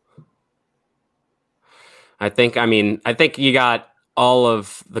that? I think you got all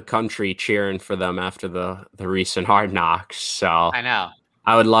of the country cheering for them after the recent Hard Knocks. So I know.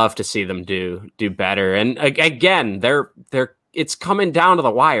 I would love to see them do better. And again, it's coming down to the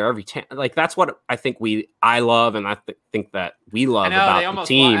wire every time. Like, that's what I think I love, and I think that we love about the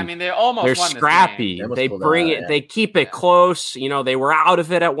team. They almost They're won scrappy. This game. They bring it. Yeah. They keep it close. They were out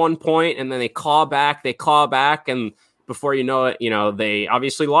of it at one point, and then they claw back, and before you know it, they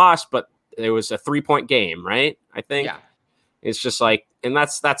obviously lost, but it was a 3-point game, right? I think. Yeah. It's just like, and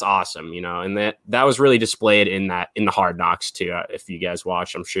that's awesome, and that was really displayed in the Hard Knocks too. If you guys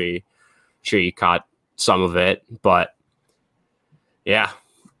watched, I'm sure you caught some of it, but yeah.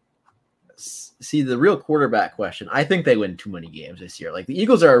 See, the real quarterback question, I think they win too many games this year. Like, the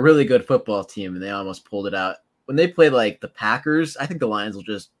Eagles are a really good football team, and they almost pulled it out. When they play like the Packers, I think the Lions will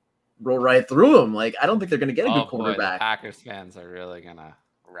just roll right through them. Like, I don't think they're going to get a good quarterback. The Packers fans are really going to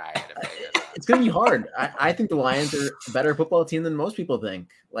riot. It's going to be hard. I think the Lions are a better football team than most people think.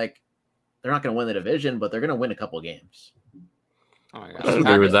 Like, they're not going to win the division, but they're going to win a couple of games. Oh my God. I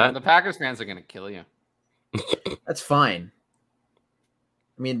agree with that. The Packers fans are going to kill you. That's fine.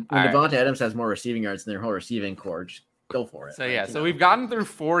 I mean, when Devontae Adams has more receiving yards than their whole receiving core, just go for it. So, yeah. So, we've gotten through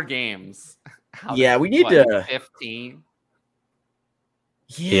 4 games. Yeah, we need to. 15.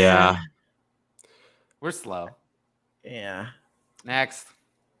 Yeah. We're slow. Yeah. Next,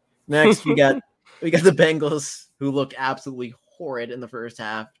 we got the Bengals, who look absolutely horrid in the first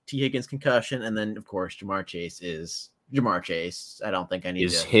half. T. Higgins concussion, and then of course Ja'Marr Chase is Ja'Marr Chase. I don't think I need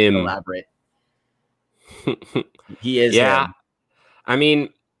to elaborate. He is. Yeah. I mean,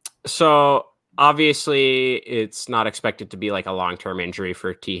 so obviously, it's not expected to be like a long-term injury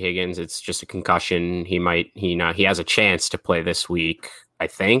for T. Higgins. It's just a concussion. He has a chance to play this week, I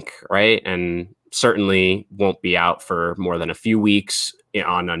think, right? And certainly won't be out for more than a few weeks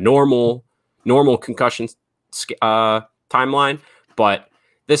on a normal concussion timeline. But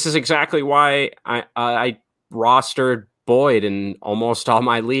this is exactly why I rostered Boyd in almost all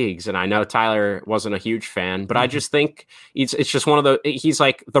my leagues, and I know Tyler wasn't a huge fan, but I just think it's just one of the he's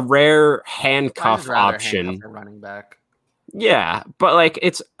like the rare handcuff option. Handcuff a running back. Yeah, but like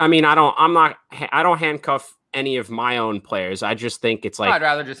I don't handcuff any of my own players. I just think it's like I'd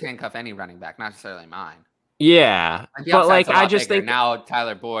rather just handcuff any running back, not necessarily mine. Yeah, but like I just think now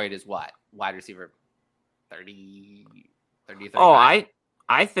Tyler Boyd is what wide receiver 30, 35. Oh,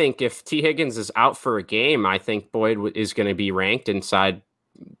 I think if T. Higgins is out for a game, I think Boyd is going to be ranked inside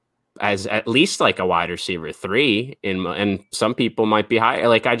as at least like a wide receiver 3, and some people might be higher.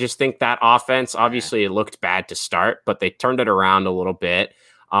 Like I just think that offense, obviously, it looked bad to start, but they turned it around a little bit.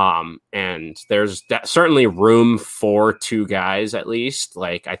 And there's certainly room for 2 guys at least.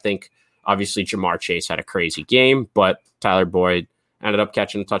 Like I think obviously Jamar Chase had a crazy game, but Tyler Boyd ended up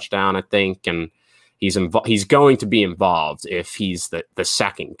catching a touchdown, I think, and he's going to be involved if he's the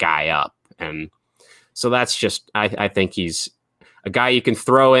second guy up. And so that's just, I think he's a guy you can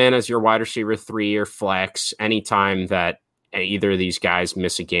throw in as your wide receiver 3 or flex anytime that either of these guys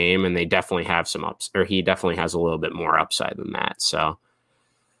miss a game, and they definitely have some ups, or he definitely has a little bit more upside than that. So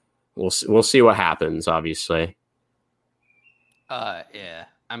we'll see what happens, obviously. Yeah.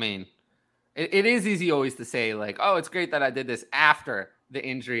 I mean, it is easy always to say like, oh, it's great that I did this after the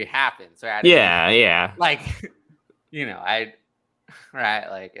injury happened. So yeah. Like, like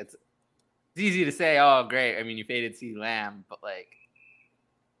it's easy to say, oh, great. I mean, you faded CeeDee Lamb, but like,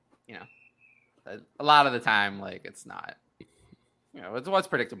 a lot of the time, like it's not, it's what's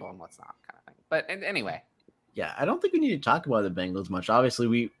predictable and what's not kind of thing. But anyway. Yeah, I don't think we need to talk about the Bengals much. Obviously,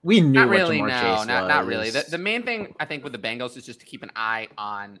 we knew not really, what Jamar Chase was. Not really. The main thing I think with the Bengals is just to keep an eye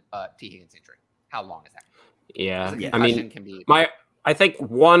on T. Higgins' injury. How long is that? Yeah. I mean, I think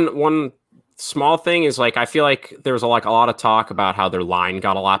one small thing is like I feel like there was a lot of talk about how their line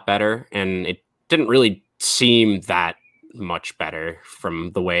got a lot better, and it didn't really seem that much better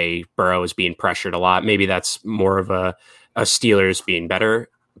from the way Burrow is being pressured a lot. Maybe that's more of a Steelers being better,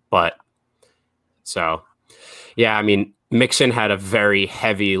 but so yeah, I mean Mixon had a very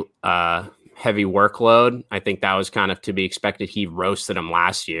heavy workload. I think that was kind of to be expected. He roasted him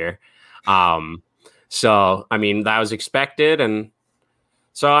last year. So I mean that was expected, and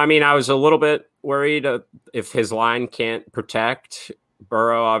so I mean I was a little bit worried if his line can't protect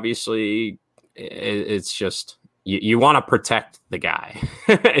Burrow. Obviously, it's just you want to protect the guy.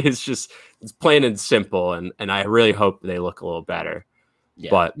 It's plain and simple, and I really hope they look a little better.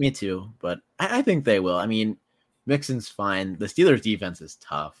 Yeah, but me too. But I think they will. I mean, Mixon's fine. The Steelers' defense is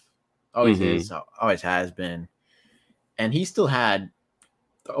tough. Always is. Always has been. And he still had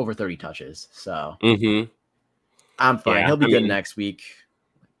over 30 touches. So I'm fine. Yeah, He'll be good next week.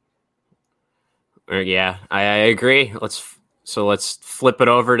 Yeah, I agree. Let's flip it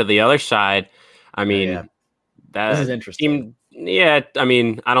over to the other side. I mean, this is interesting. I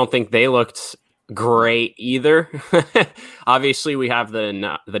mean, I don't think they looked great either. Obviously, we have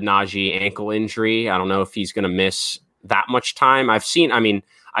the Najee ankle injury. I don't know if he's going to miss that much time. I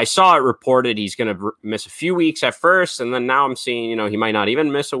saw it reported he's going to miss a few weeks at first, and then now I'm seeing, he might not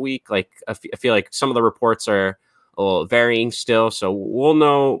even miss a week. Like I feel like some of the reports are a little varying still, so we'll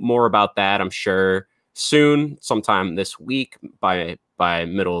know more about that, I'm sure, soon, sometime this week by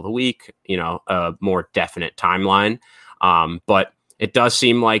middle of the week. A more definite timeline. But it does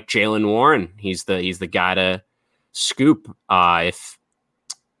seem like Jaylen Warren, he's the guy to scoop if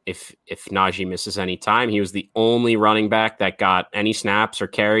Najee misses any time. He was the only running back that got any snaps or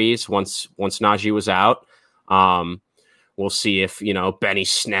carries once Najee was out. We'll see if Benny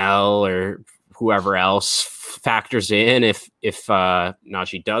Snell or whoever else factors in if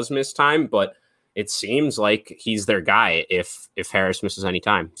Najee does miss time, but it seems like he's their guy if Harris misses any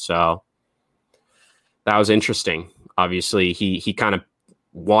time. So that was interesting. Obviously, he kind of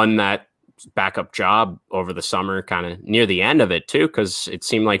won that backup job over the summer, kind of near the end of it too, because it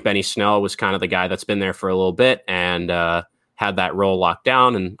seemed like Benny Snell was kind of the guy that's been there for a little bit and had that role locked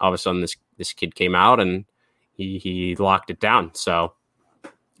down, and all of a sudden this kid came out and he locked it down. So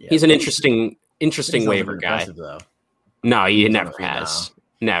he's an interesting waiver guy. No, he never has.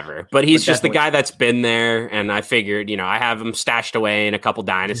 Never. But he's just the guy that's been there, and I figured, I have him stashed away in a couple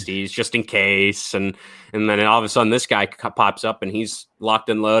dynasties just in case, and then all of a sudden this guy pops up and he's locked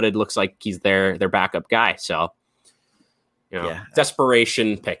and loaded, looks like he's their backup guy. So,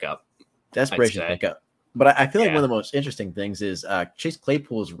 desperation pickup. Desperation pickup. But I feel like one of the most interesting things is Chase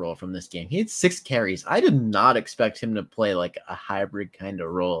Claypool's role from this game. He had 6 carries. I did not expect him to play like a hybrid kind of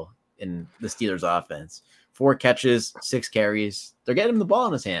role in the Steelers offense. 4 catches, 6 carries. They're getting him the ball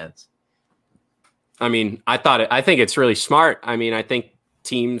in his hands. I mean, I think it's really smart. I mean, I think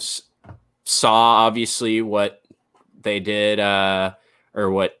teams saw obviously what they did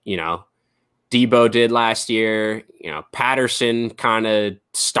or what, Debo did last year. Patterson kind of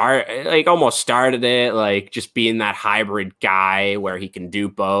almost started it, like just being that hybrid guy where he can do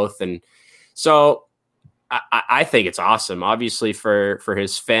both. And so I think it's awesome. Obviously for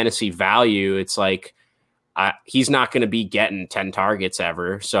his fantasy value, it's like he's not going to be getting 10 targets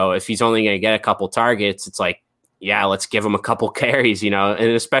ever. So if he's only going to get a couple targets, it's like, yeah, let's give him a couple carries, and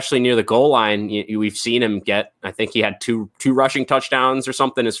especially near the goal line, we've seen him get, I think he had two rushing touchdowns or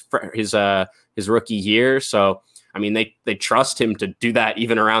something his rookie year. So, I mean, they trust him to do that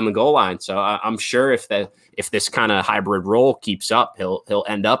even around the goal line. So I'm sure if this kind of hybrid role keeps up, he'll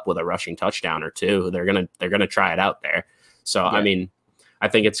end up with a rushing touchdown or 2. They're going to try it out there. So, yeah. I mean, I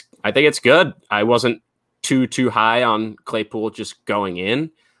think it's good. I wasn't too high on Claypool just going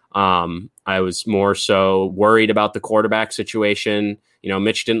in. I was more so worried about the quarterback situation.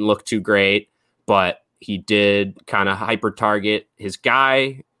 Mitch didn't look too great, but he did kind of hyper target his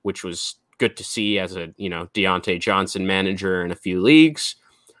guy, which was good to see as a, Deontay Johnson manager in a few leagues.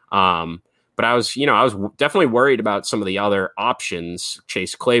 But I was definitely worried about some of the other options,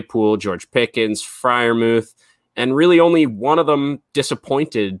 Chase Claypool, George Pickens, Freiermuth, and really only one of them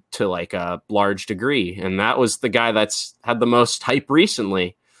disappointed to like a large degree. And that was the guy that's had the most hype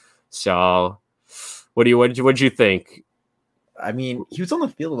recently. So what'd you think? I mean, he was on the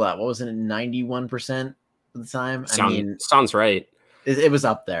field a lot. What was it, 91% of the time? Sounds right. It was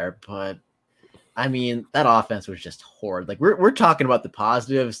up there, but I mean, that offense was just horrid. Like we're talking about the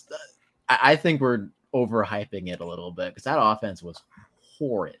positives. I think we're overhyping it a little bit because that offense was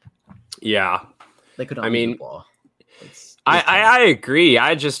horrid. Yeah. They could not move the ball. I agree.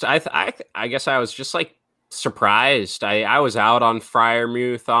 I guess I was just like surprised. I was out on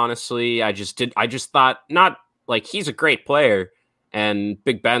Freiermuth, honestly. I just thought, not like, he's a great player and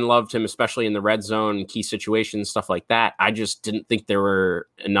Big Ben loved him, especially in the red zone, key situations, stuff like that. I just didn't think there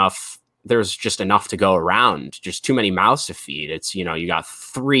was just enough to go around, just too many mouths to feed. It's, you got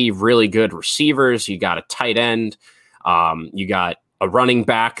 3 really good receivers, you got a tight end, you got a running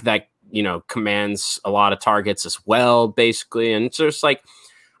back that, commands a lot of targets as well, basically. And it's just like,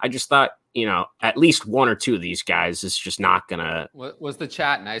 I just thought, at least 1 or 2 of these guys is just not gonna. Was the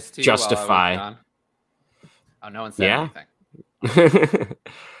chat nice to you? Justify? Oh, no one said anything.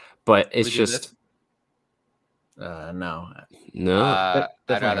 But it's just. No. I'd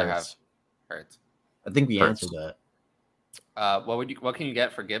rather have Hurts. I think we answered that. What can you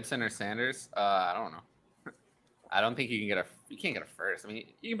get for Gibson or Sanders? I don't know. I don't think you can't get a first. I mean,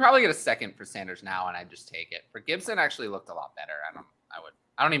 you can probably get a second for Sanders now, and I'd just take it. For Gibson, actually looked a lot better.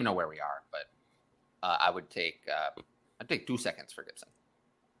 I don't even know where we are, but I'd take 2 seconds for Gibson.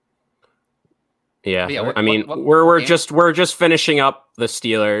 Yeah, we're just finishing up the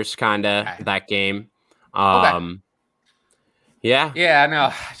Steelers kind of that game. Okay. Yeah,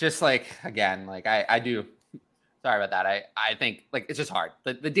 no, just like, again, like I do. Sorry about that. I think like it's just hard.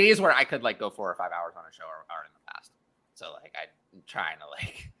 The days where I could like go 4 or 5 hours on a show are in the past. So like I'm trying to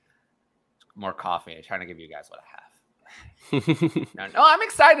like more coffee. I'm trying to give you guys what I have. No, I'm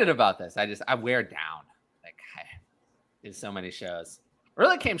excited about this. I wear down. Like there's so many shows.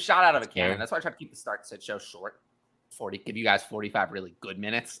 Really came shot out of a cannon. That's why I try to keep the start set show short. Give you guys 45 really good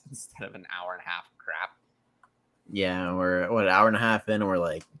minutes instead of an hour and a half of crap. Yeah, we're an hour and a half in, and we're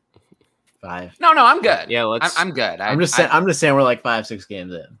like 5. No, I'm good. Yeah, I'm good. I'm just saying we're like 5-6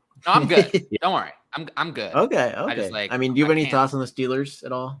 games in. No, I'm good. Don't worry. I'm good. Okay. I mean, do you have any thoughts on the Steelers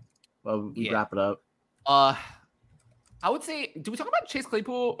at all? Well, we wrap it up. I would say, do we talk about Chase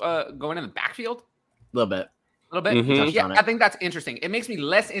Claypool going in the backfield? A little bit. Mm-hmm. Yeah, I think that's interesting. It makes me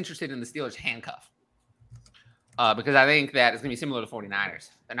less interested in the Steelers handcuff because I think that it's going to be similar to 49ers.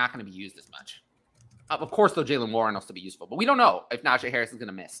 They're not going to be used as much. Of course, though, Jaylen Warren will still be useful, but we don't know if Najee Harris is going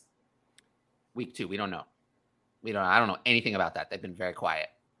to miss week 2. We don't know. I don't know anything about that. They've been very quiet.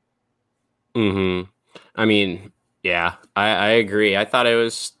 Mm-hmm. I mean, yeah, I agree. I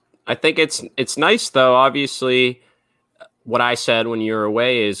think it's nice though. Obviously, what I said when you were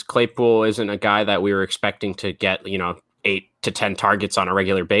away is Claypool isn't a guy that we were expecting to get, 8 to 10 targets on a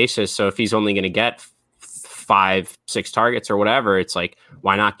regular basis. So if he's only going to get 5-6 targets or whatever, it's like,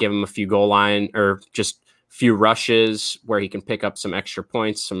 why not give him a few goal line or just few rushes where he can pick up some extra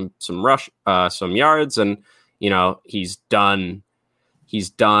points, some yards. And, he's done he's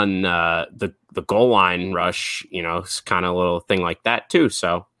done the goal line rush, it's kind of a little thing like that too.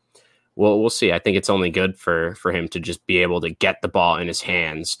 So we'll see. I think it's only good for him to just be able to get the ball in his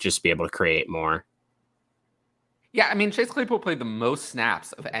hands, just be able to create more. Yeah, I mean, Chase Claypool played the most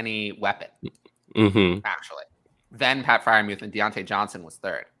snaps of any weapon, actually. Then Pat Freiermuth and Deontay Johnson was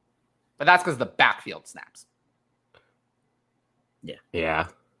third. But that's because of the backfield snaps. Yeah.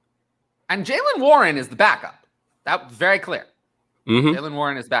 And Jaylen Warren is the backup. That was very clear. Mm-hmm. Jaylen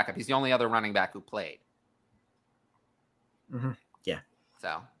Warren is backup. He's the only other running back who played. Yeah.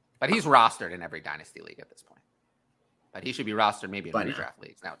 So, but he's rostered in every dynasty league at this point. But he should be rostered maybe in redraft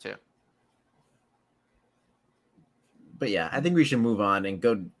leagues now too. But yeah, I think we should move on and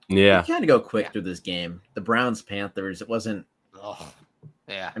go. Yeah. Kind of go quick through this game. The Browns Panthers. It wasn't.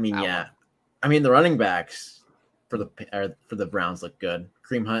 Yeah. I mean, I mean, the running backs for the Browns look good.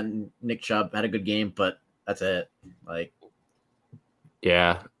 Kareem Hunt and Nick Chubb had a good game, but that's it. Like.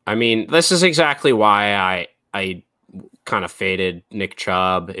 Yeah, I mean, this is exactly why I kind of faded Nick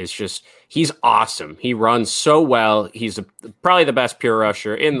Chubb. It's just he's awesome. He runs so well. He's probably the best pure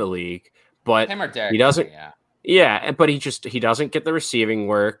rusher in the league. But him or Derek, he doesn't. Yeah, but he doesn't get the receiving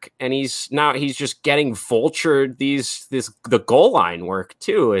work, and he's just getting vultured the goal line work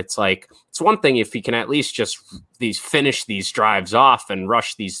too. It's like it's one thing if he can at least just finish these drives off and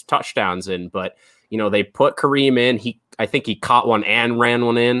rush these touchdowns in, but they put Kareem in. I think he caught one and ran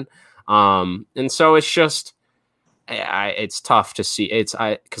one in, and so it's just it's tough to see.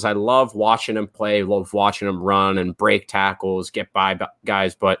 Because I love watching him play, love watching him run and break tackles, get by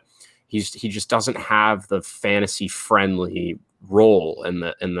guys, but he just doesn't have the fantasy friendly role in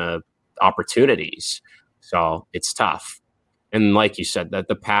the opportunities. So it's tough. And like you said, that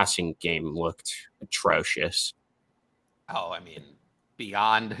the passing game looked atrocious. Oh, I mean,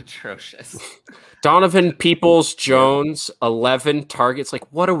 beyond atrocious. Donovan Peoples-Jones, 11 targets.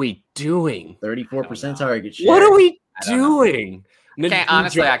 Like, what are we doing? 34% target share. What are we doing?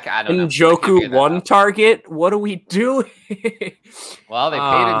 Honestly, I don't know. Njoku, 1 target. What are we doing? Well, they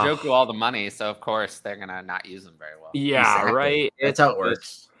paid Njoku all the money, so of course they're gonna not use him very well. Yeah, exactly. Right. That's how it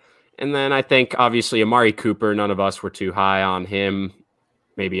works. And then I think obviously Amari Cooper. None of us were too high on him.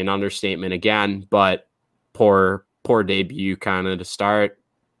 Maybe an understatement again, but poor debut kind of to start.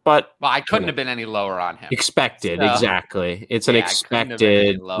 But I couldn't have been any lower on him. Expected, exactly. It's an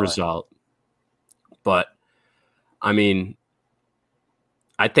expected result. But I mean,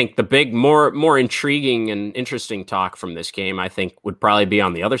 I think the big, more intriguing and interesting talk from this game, I think, would probably be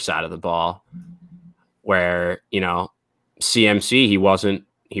on the other side of the ball, where CMC he wasn't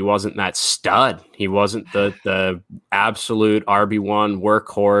that stud. He wasn't the absolute RB1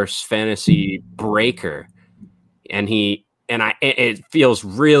 workhorse fantasy breaker, and it feels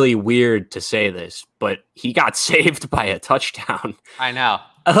really weird to say this, but he got saved by a touchdown. I know.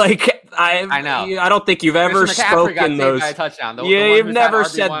 I know. I don't think you've ever spoken those. By a touchdown. You've never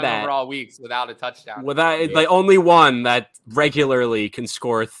said that. Overall weeks without a touchdown. The only one that regularly can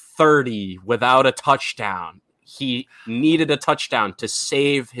score 30 without a touchdown. He needed a touchdown to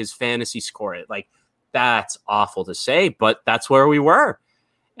save his fantasy score. That's awful to say, but that's where we were.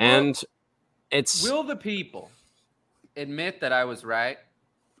 And will the people admit that I was right?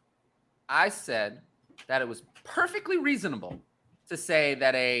 I said that it was perfectly reasonable to say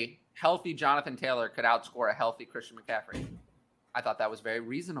that a healthy Jonathan Taylor could outscore a healthy Christian McCaffrey. I thought that was very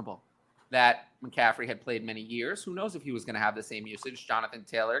reasonable. That McCaffrey had played many years. Who knows if he was going to have the same usage? Jonathan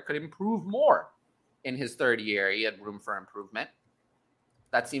Taylor could improve more in his third year. He had room for improvement.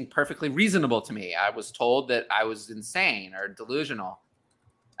 That seemed perfectly reasonable to me. I was told that I was insane or delusional.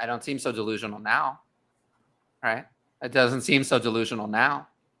 I don't seem so delusional now, right? It doesn't seem so delusional now.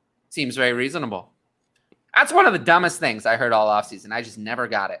 It seems very reasonable. That's one of the dumbest things I heard all offseason. I just never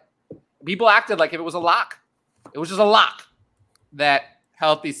got it. People acted like if it was a lock. It was just a lock that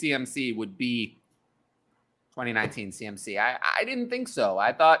healthy CMC would be 2019 CMC. I didn't think so.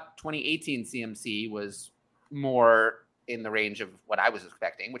 I thought 2018 CMC was more in the range of what I was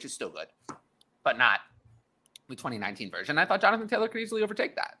expecting, which is still good, but not the 2019 version. I thought Jonathan Taylor could easily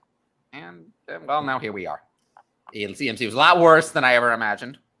overtake that. And, well, now here we are. CMC was a lot worse than I ever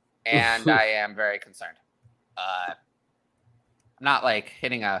imagined, and I am very concerned. I'm not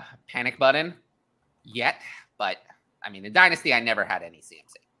hitting a panic button yet, but I mean, in Dynasty, I never had any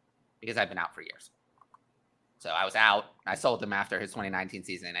CMC because I've been out for years. So I was out. I sold him after his 2019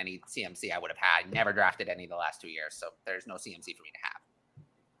 season. Any CMC I would have had. I never drafted any of the last 2 years, so there's no CMC for me to have.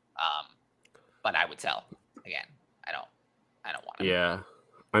 But I would sell again. I don't want him. Yeah,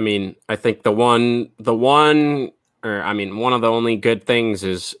 I mean, I think one of the only good things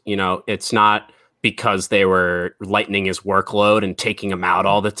is it's not because they were lightening his workload and taking him out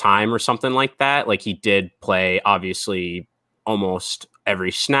all the time or something like that. Like he did play obviously almost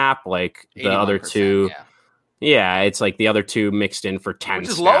every snap, like the other two. Yeah, it's like the other two mixed in for 10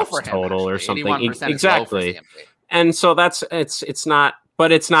 snaps for him, total actually. Or something. Exactly. And so it's not,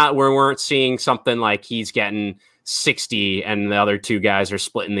 but it's not where we weren't seeing something like he's getting 60 and the other two guys are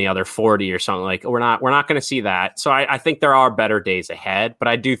splitting the other 40 or something. Like we're not going to see that. So I think there are better days ahead, but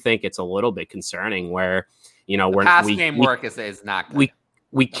I do think it's a little bit concerning where, game work is not good.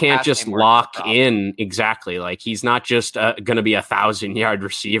 We can't just lock in exactly. Like he's not just going to be 1,000-yard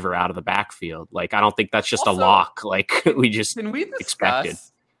receiver out of the backfield. Like, I don't think that's just also a lock. Like we just expected.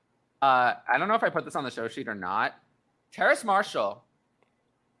 I don't know if I put this on the show sheet or not. Terrace Marshall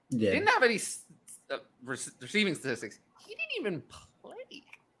didn't have any receiving statistics. He didn't even play.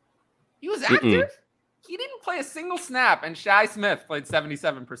 He was active. Mm-mm. He didn't play a single snap, and Shi Smith played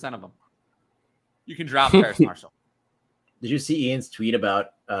 77% of them. You can drop Terrace Marshall. Did you see Ian's tweet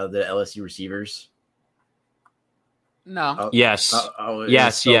about the LSU receivers? No. Yes.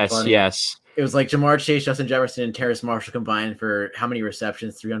 Yes. It was like Jamar Chase, Justin Jefferson, and Terrace Marshall combined for how many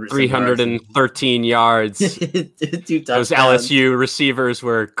receptions? 313 yards. 2 touchdowns. Those LSU receivers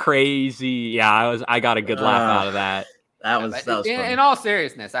were crazy. Yeah, I got a good laugh out of that. That was fun. In all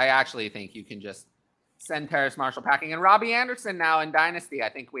seriousness, I actually think you can just send Terrace Marshall packing. And Robbie Anderson now in Dynasty, I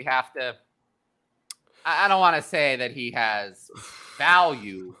think we have to. I don't want to say that he has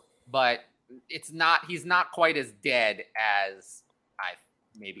value, but he's not quite as dead as I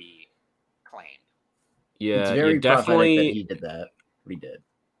maybe claimed. Yeah, it's very definitely that he did that. He did.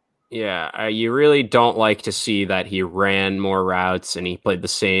 Yeah, you really don't like to see that he ran more routes and he played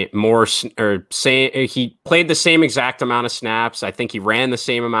he played the same exact amount of snaps. I think he ran the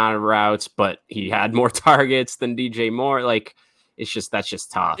same amount of routes, but he had more targets than DJ Moore. Like, that's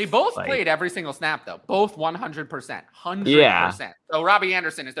just tough. They both played every single snap, though. Both 100%. 100%. Yeah. So Robbie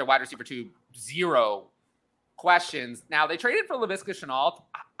Anderson is their wide receiver 2, 0 questions. Now, they traded for Laviska Shenault.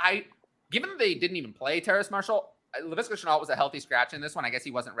 Given that they didn't even play Terrace Marshall, Laviska Shenault was a healthy scratch in this one. I guess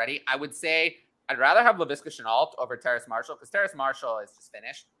he wasn't ready. I would say I'd rather have Laviska Shenault over Terrace Marshall because Terrace Marshall is just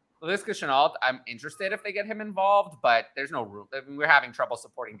finished. Laviska Shenault, I'm interested if they get him involved, but there's no room. I mean, we're having trouble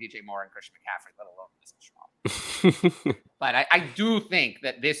supporting DJ Moore and Christian McCaffrey, let alone Laviska Shenault. But I do think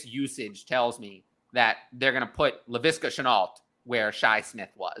that this usage tells me that they're going to put Laviska Shenault where Shi Smith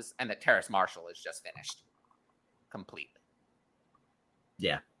was and that Terrace Marshall is just finished completely.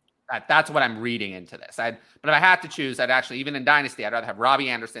 Yeah. That's what I'm reading into this. But if I had to choose, I'd actually, even in Dynasty, I'd rather have Robbie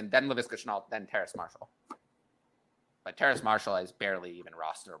Anderson, then Laviska Shenault, then Terrace Marshall. But Terrace Marshall is barely even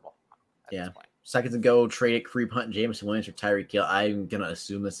rosterable at this point. Seconds ago, traded Kareem Hunt and Jameson Williams for Tyreek Hill. I'm going to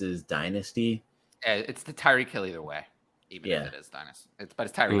assume this is Dynasty. It's the Tyreek Hill either way, even if it is Dynasty. But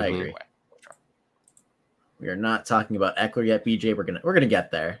it's Tyreek Hill either way. We are not talking about Eckler yet, BJ. We're gonna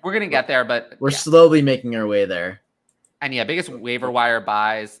get there. We're gonna get there, but we're slowly making our way there. And biggest waiver wire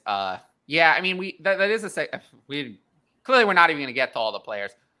buys. I mean, that is we're not even gonna get to all the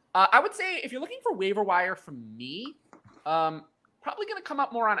players. I would say if you're looking for waiver wire from me, probably gonna come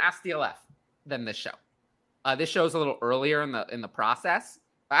up more on AskDLF than this show. This show's a little earlier in the process.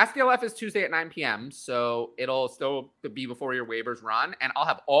 AskDLF is Tuesday at 9 p.m., so it'll still be before your waivers run, and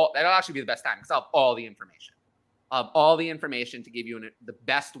that'll actually be the best time because I'll have all the information. I'll have all the information to give you the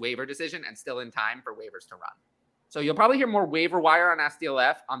best waiver decision and still in time for waivers to run. So you'll probably hear more waiver wire on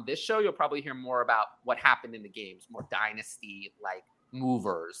AskDLF. On this show, you'll probably hear more about what happened in the games, more dynasty-like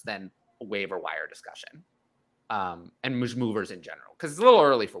movers than a waiver wire discussion. And movers in general, because it's a little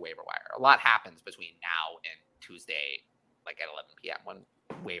early for waiver wire. A lot happens between now and Tuesday, like at 11 p.m. when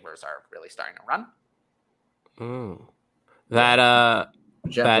waivers are really starting to run.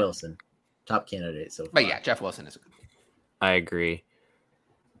 Jeff Wilson, top candidate so far. But yeah, Jeff Wilson is a good one. I agree.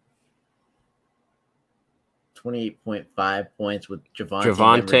 28.5 points with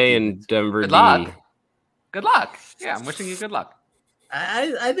Javonte and Denver. Good luck. Yeah, I'm wishing you good luck.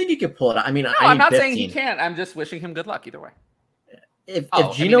 I think he could pull it out. I mean, I'm not saying he can't. I'm just wishing him good luck either way. If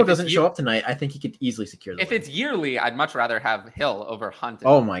Geno doesn't show up tonight, I think he could easily secure the win. It's yearly, I'd much rather have Hill over Hunt.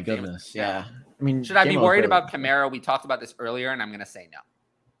 Oh my goodness. Yeah. I mean, should I be worried about Kamara? We talked about this earlier, and I'm going to say no.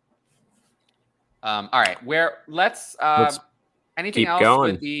 All right. Let's anything else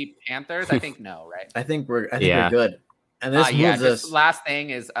going. With the Panthers? I think no, right? I think we're good. And this moves us. Last thing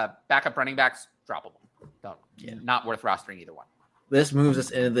is backup running backs droppable. Not worth rostering either one. This moves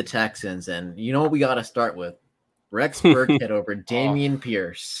us into the Texans, and you know what we got to start with? Rex Burkhead over Dameon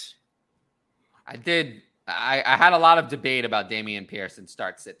Pierce. I did. I had a lot of debate about Dameon Pierce and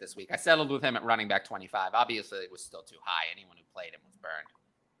start sit this week. I settled with him at running back 25. Obviously, it was still too high. Anyone who played him was burned.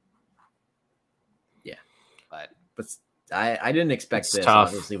 But I didn't expect It's this, tough.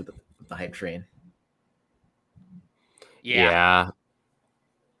 obviously, with the hype train. Yeah.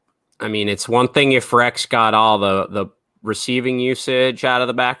 I mean, it's one thing if Rex got all the receiving usage out of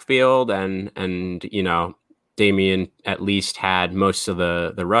the backfield and you know, Damian at least had most of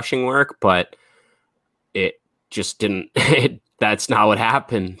the rushing work, but it just didn't that's not what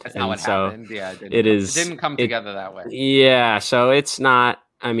happened. That's not what happened. Yeah, it didn't come together that way. Yeah, so it's not,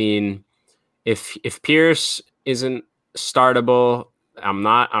 I mean, if Pierce isn't startable, I'm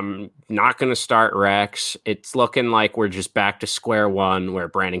not going to start Rex. It's looking like we're just back to square one where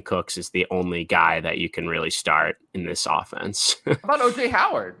Brandon Cooks is the only guy that you can really start in this offense. How about OJ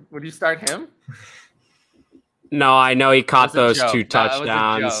Howard? Would you start him? No, I know he caught those 2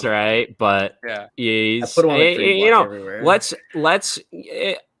 touchdowns, right? But yeah, he's, I put him on the free block everywhere.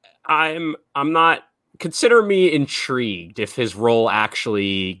 I'm not. Consider me intrigued if his role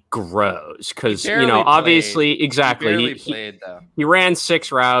actually grows, because you know, obviously, exactly. He ran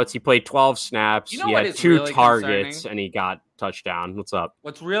 6 routes. He played 12 snaps. You know he what had is 2 really targets, and he got touchdown. What's up?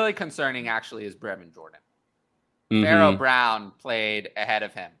 What's really concerning actually is Brevin Jordan. Mm-hmm. Pharaoh Brown played ahead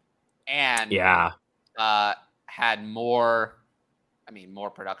of him, and had more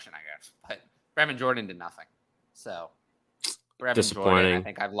production, I guess. But Brevin Jordan did nothing. So Brevin Jordan, I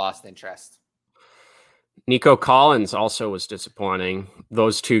think I've lost interest. Nico Collins also was disappointing.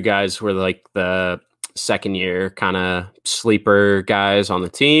 Those 2 guys were like the second year kind of sleeper guys on the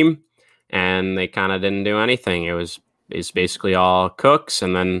team, and they kind of didn't do anything. It's basically all Cooks,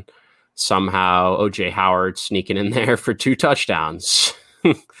 and then somehow OJ Howard sneaking in there for 2 touchdowns.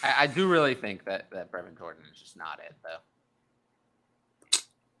 I do really think that Brevin Jordan is just not it, though.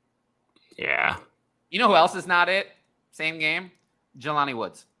 Yeah. You know who else is not it? Same game? Jelani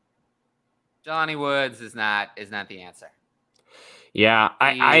Woods. Jelani Woods is not the answer. Yeah,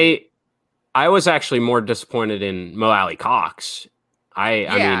 I was actually more disappointed in Mo Alley Cox.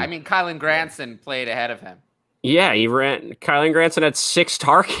 I mean, Kylan Granson played ahead of him. Yeah, Kylan Granson had 6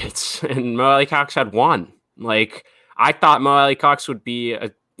 targets, and Mo Alley Cox had 1. Like, I thought Mo Alley Cox would be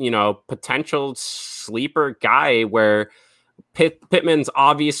a potential sleeper guy where Pittman's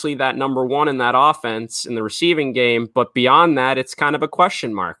obviously that number 1 in that offense in the receiving game, but beyond that, it's kind of a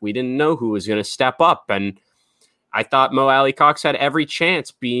question mark. We didn't know who was going to step up, and I thought Mo Alley Cox had every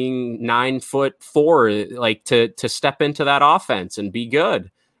chance, being 9'4", like to step into that offense and be good.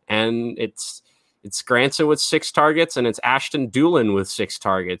 And it's Granson with 6 targets, and it's Ashton Doolin with 6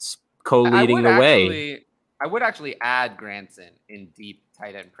 targets, co-leading the way. I would actually add Granson in deep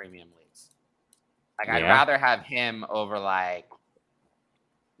tight end premium leagues. Like, I'd rather have him over like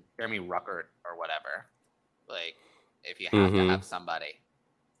Jeremy Ruckert or whatever. Like, if you have to have somebody,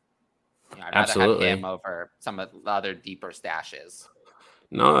 I'd rather have him over some of the other deeper stashes.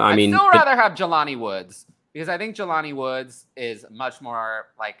 No, I'd still rather have Jelani Woods, because I think Jelani Woods is much more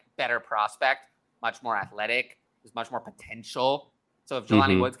like better prospect, much more athletic, there's much more potential. So if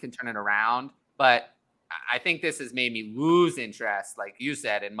Jelani Woods can turn it around, but I think this has made me lose interest, like you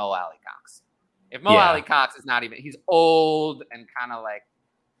said, in Mo Alley Cox. If Mo Alley Cox is not even, he's old and kind of like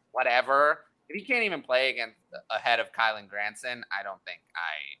whatever. If he can't even play ahead of Kylan Granson, I don't think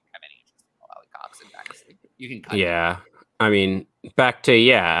I have any interest in Mo Alley Cox in Dynasty. You can cut him. I mean,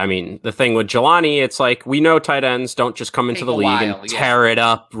 the thing with Jelani, it's like, we know tight ends don't just come into the league and tear it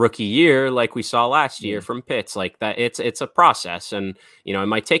up rookie year like we saw last year from Pitts. Like that, it's a process, and it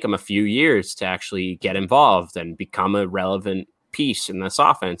might take him a few years to actually get involved and become a relevant piece in this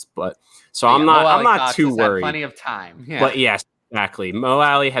offense. But I'm not too worried. Plenty of time. Yeah. But yes, exactly. Mo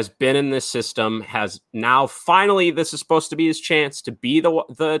Alley has been in this system, has now finally, this is supposed to be his chance to be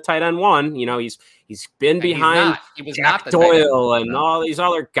the tight end 1. He's been behind Jack Doyle and all these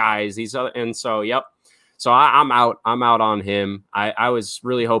other guys. So I'm out on him. I was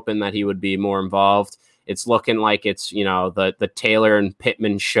really hoping that he would be more involved. It's looking like it's the Taylor and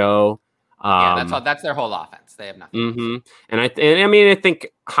Pittman show. That's their whole offense. They have nothing. And I think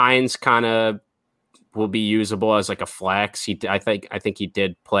Hines kind of will be usable as like a flex. I think he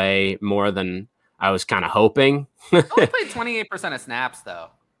did play more than I was kind of hoping. He only played 28% of snaps, though.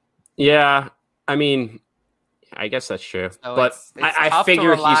 Yeah, I guess that's true. So but it's I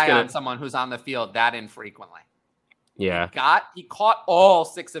figure he's on someone who's on the field that infrequently. Yeah, he caught all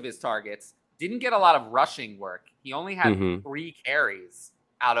 6 of his targets. Didn't get a lot of rushing work. He only had 3 carries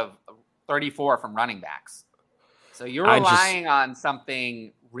out of 34 from running backs. So you're relying on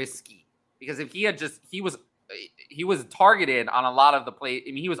something risky, because if he was targeted on a lot of the play.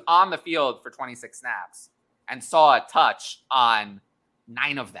 He was on the field for 26 snaps and saw a touch on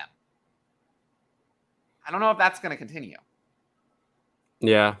 9 of them. I don't know if that's going to continue.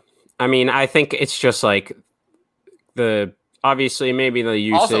 Yeah. I think it's just like obviously maybe the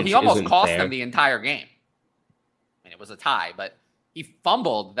usage Also, he almost isn't cost there. them the entire game. I mean, it was a tie, but he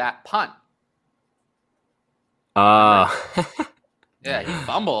fumbled that punt. Yeah, he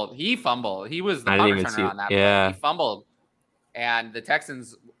fumbled. He was the punt returner on that play. He fumbled. And the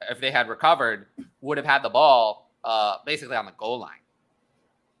Texans, if they had recovered, would have had the ball basically on the goal line.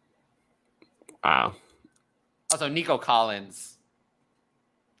 Wow. Also, Nico Collins,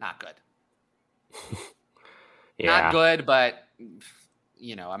 not good. Not good, but,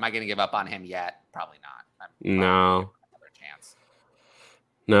 am I going to give up on him yet? Probably not. No. Another chance.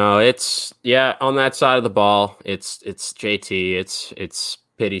 No, it's on that side of the ball, it's JT, it's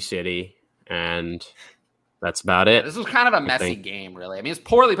Pity City, and that's about it. This was kind of a messy game, really. I mean, it's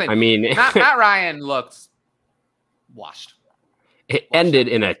poorly played. I mean, Matt Ryan looked washed. It ended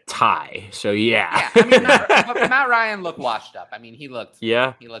in a tie, so yeah. I mean, Matt Ryan looked washed up. I mean, he looked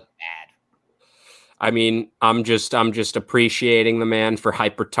bad. I mean, I'm just appreciating the man for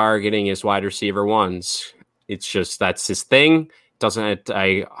hyper targeting his wide receiver ones. It's just that's his thing.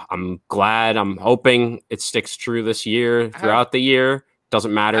 I'm glad. I'm hoping it sticks true this year, throughout the year.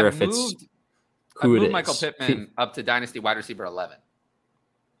 Doesn't matter if it's who it is. Michael Pittman up to dynasty wide receiver 11.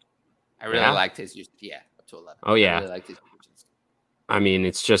 I really liked his use. Yeah, up to 11. Oh yeah. I really liked his usage. I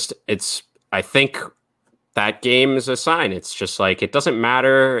mean, I think that game is a sign. It's just like, it doesn't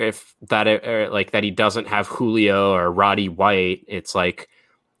matter if that he doesn't have Julio or Roddy White. It's like,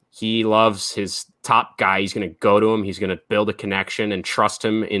 he loves his top guy. He's going to go to him. He's going to build a connection and trust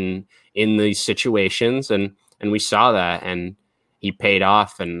him in these situations. And we saw that, and he paid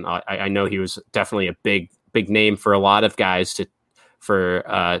off. And I know he was definitely a big name for a lot of guys to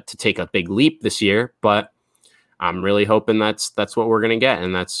take a big leap this year, but I'm really hoping that's what we're going to get.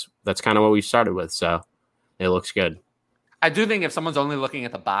 And that's kind of what we started with. So it looks good. I do think if someone's only looking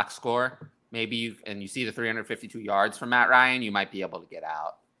at the box score, maybe you see the 352 yards from Matt Ryan, you might be able to get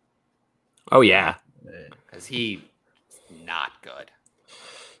out. Oh yeah. Because he's not good.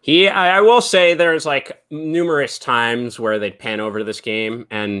 I will say there's like numerous times where they'd pan over to this game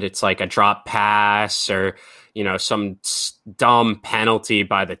and it's like a drop pass or, some dumb penalty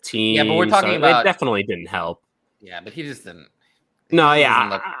by the team. Yeah, but we're talking about... It definitely didn't help. Yeah, but he just didn't. No,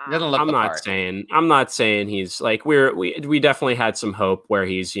 doesn't look I'm not saying he's like, we definitely had some hope where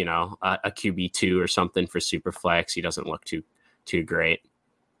he's, a QB2 or something for Superflex. He doesn't look too great.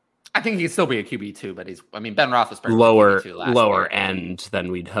 I think he can still be a QB2, but Ben Roethlisberger lower end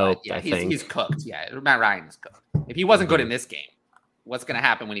than we'd hoped. Yeah, I think he's cooked. Yeah, Matt Ryan is cooked. If he wasn't good in this game, what's going to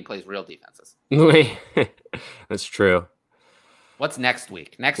happen when he plays real defenses? That's true. What's next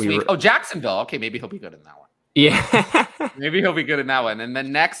week? Jacksonville. Okay, maybe he'll be good in that one. Yeah, maybe he'll be good in that one. And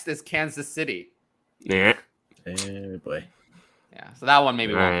then next is Kansas City. Yeah. Oh boy. Yeah, so that one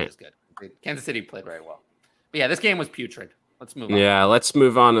maybe won't be as good. Kansas City played very well. But yeah, this game was putrid. Let's move on. Yeah, let's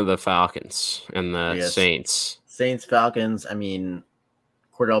move on to the Falcons and the Saints. Saints, Falcons. I mean,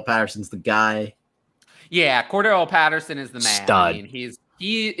 Cordell Patterson's the guy. Yeah, Cordell Patterson is the man. Stud. I mean,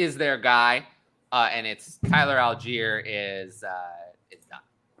 he is their guy, and it's Tyler Algier is done.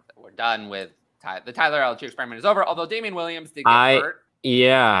 We're done with the Tyler Algier experiment is over. Although Damian Williams did get hurt.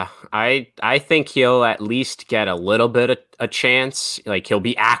 Yeah, I think he'll at least get a little bit of a chance. Like, he'll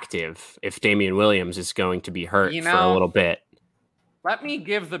be active if Damian Williams is going to be hurt for a little bit. Let me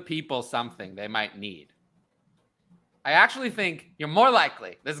give the people something they might need. I actually think you're more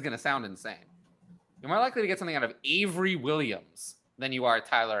likely, this is going to sound insane, you're more likely to get something out of Avery Williams than you are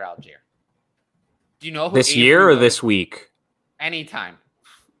Tyler Algier. Do you know who this year or this week? Anytime.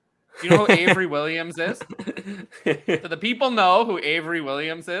 Do you know who Avery Williams is? Do the people know who Avery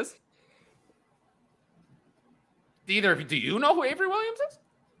Williams is? Do you know who Avery Williams is?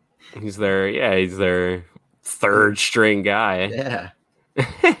 He's their third string guy. Yeah.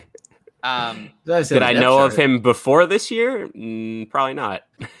 Did I know of him before this year? Probably not.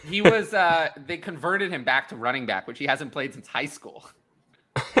 He was. They converted him back to running back, which he hasn't played since high school.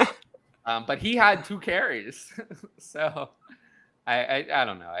 But he had 2 carries, so I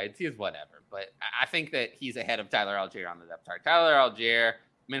don't know. It's whatever. But I think that he's ahead of Tyler Algier on the depth chart. Tyler Algier.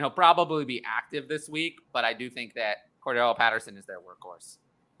 I mean, he'll probably be active this week, but I do think that Cordell Patterson is their workhorse.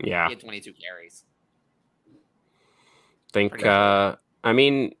 Yeah, he had 22 carries. And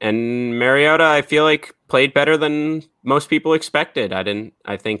Mariota, I feel like played better than most people expected.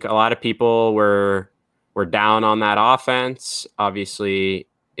 I think a lot of people were down on that offense. Obviously,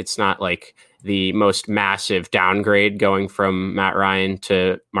 it's not like the most massive downgrade going from Matt Ryan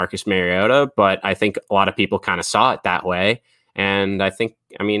to Marcus Mariota, but I think a lot of people kind of saw it that way. And I think,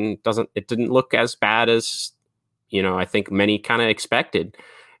 it didn't look as bad as, I think many kind of expected.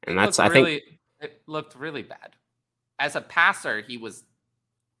 And it looked really bad. as a passer, he was.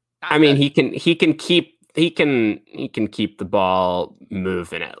 I mean, he can keep the ball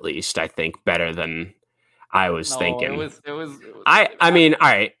moving at least. I think better than I was thinking. I mean, all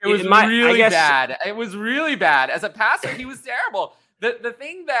right. It was really bad. It was really bad. As a passer, he was terrible. The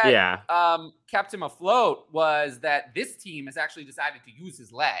thing that kept him afloat was that this team has actually decided to use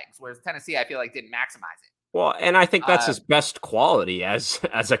his legs, whereas Tennessee, I feel like, didn't maximize it. Well, and I think that's his best quality as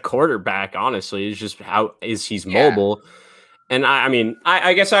a quarterback, honestly, is just he's mobile. And I mean,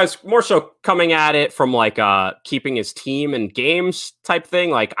 I guess I was more so coming at it from like keeping his team in games type thing.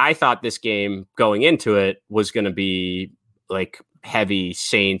 Like I thought this game going into it was going to be like heavy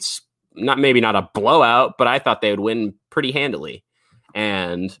Saints, maybe not a blowout, but I thought they would win pretty handily.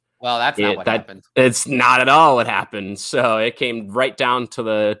 And well, that's not what happened. It's not at all what happened. So it came right down to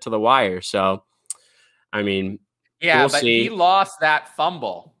the wire. So I mean, we'll see. He lost that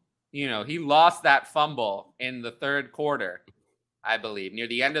fumble. He lost that fumble in the third quarter, I believe, near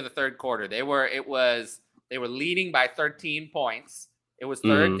the end of the third quarter. They were leading by 13 points. It was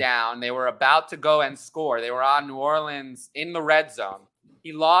third down. They were about to go and score. They were on New Orleans in the red zone.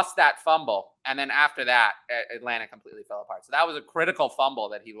 He lost that fumble. And then after that, Atlanta completely fell apart. So that was a critical fumble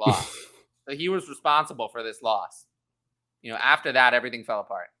that he lost. So he was responsible for this loss. After that, everything fell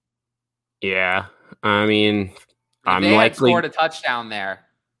apart. Yeah. I mean, if they had scored a touchdown there,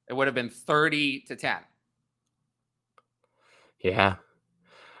 it would have been 30-10. Yeah.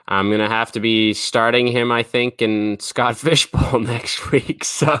 I'm going to have to be starting him, I think, in Scott Fishbowl next week.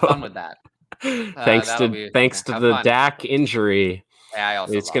 So have fun with that. Thanks to the fun. Dak injury. Yeah, I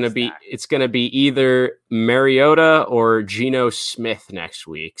also it's going to be either Mariota or Geno Smith next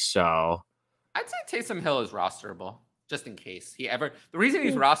week. So I'd say Taysom Hill is rosterable just in case the reason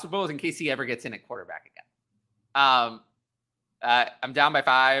he's rosterable is in case he ever gets in at quarterback again. I'm down by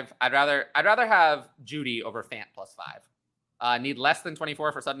 5. I'd rather have Judy over Fant +5. Need less than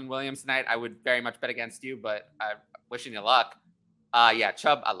 24 for Sutton Williams tonight. I would very much bet against you, but I'm wishing you luck.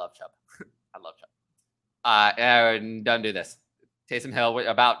 Chubb. I love Chubb. I love Chubb. And don't do this. Taysom Hill,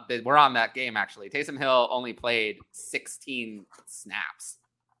 we're on that game actually. Taysom Hill only played 16 snaps.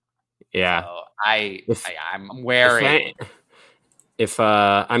 Yeah. So I'm wary.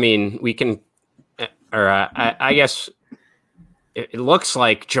 I mean, we can, or I guess it looks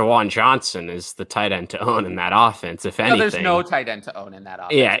like Jawan Johnson is the tight end to own in that offense, if anything. There's no tight end to own in that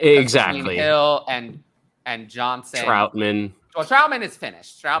offense. Yeah, exactly. Hill and Johnson. Troutman. Well, Troutman is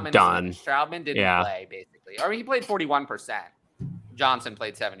finished. Troutman done. Is finished. Troutman didn't play, basically. Or he played 41%. Johnson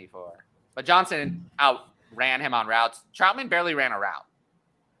played 74%. But Johnson outran him on routes. Troutman barely ran a route.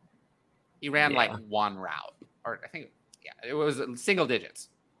 He ran like one route. Or I think, it was single digits.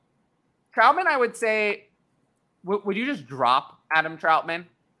 Troutman, I would say, would you just drop Adam Troutman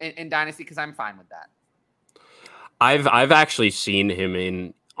in Dynasty? Because I'm fine with that. I've actually seen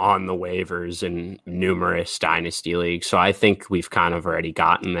him on the waivers in numerous Dynasty leagues, so I think we've kind of already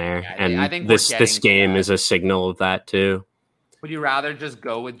gotten there. I think this game is a signal of that too. Would you rather just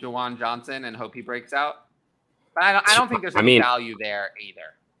go with Jawan Johnson and hope he breaks out? But I don't think there's any value there either.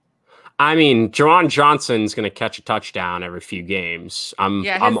 I mean, Jawan Johnson's going to catch a touchdown every few games. I'm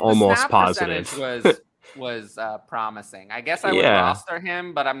almost positive. was promising. I guess I would roster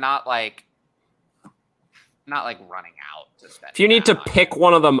him, but I'm not like running out to spend. If you need to pick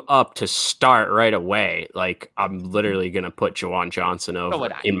one of them up to start right away, like I'm literally going to put Jawan Johnson over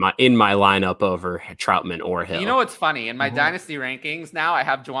in my lineup over Troutman or Hill. You know what's funny? In my Dynasty rankings now, I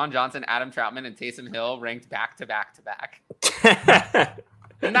have Jawan Johnson, Adam Troutman, and Taysom Hill ranked back to back to back.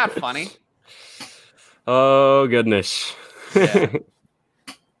 Isn't that funny? Oh goodness! Yeah.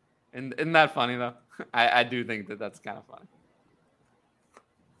 Isn't that funny though? I do think that's kind of funny.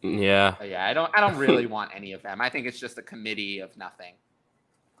 Yeah. But I don't really want any of them. I think it's just a committee of nothing.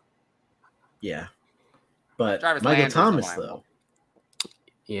 Yeah. But Travis Michael Landry's Thomas though.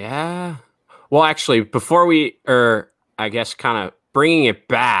 Yeah. Well, actually, before I guess kind of bringing it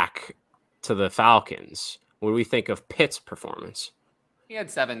back to the Falcons, what do we think of Pitt's performance? He had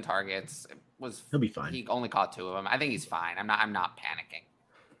 7 targets. He'll be fine. He only caught 2 of them. I think he's fine. I'm not panicking.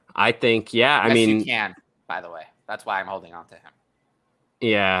 I think, you can, by the way. That's why I'm holding on to him.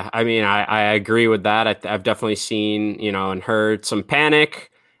 Yeah, I mean, I agree with that. I've definitely seen, and heard some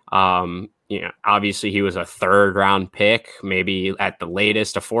panic. Obviously he was a 3rd round pick, maybe at the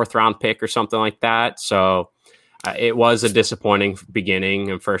latest a 4th round pick or something like that. So it was a disappointing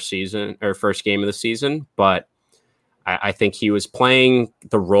beginning and first game of the season, but I think he was playing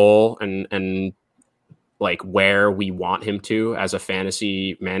the role and like where we want him to as a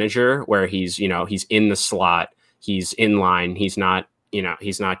fantasy manager, where he's in the slot, he's in line, he's not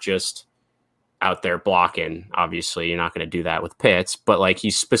just out there blocking. Obviously, you're not going to do that with Pitts, but like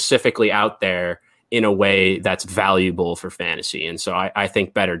he's specifically out there in a way that's valuable for fantasy. And so I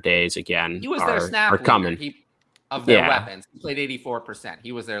think better days again he was their snap are coming. Of their weapons. He played 84%.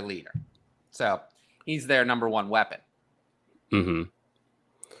 He was their leader. So he's their number one weapon. Mm-hmm.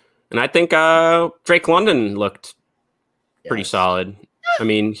 And I think Drake London looked pretty solid. I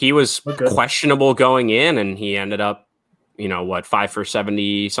mean, he was questionable going in, and he ended up, 5 for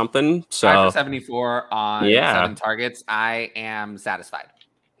 70 something. So 5 for 74 on 7 targets. I am satisfied.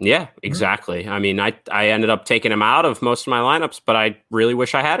 Yeah, exactly. I mean, I ended up taking him out of most of my lineups, but I really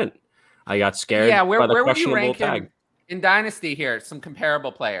wish I hadn't. I got scared. Yeah, by the where would you questionable rank tag. him in Dynasty here? Some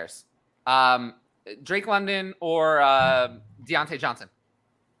comparable players. Drake London or Deontay Johnson?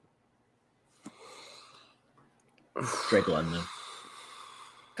 Drake London.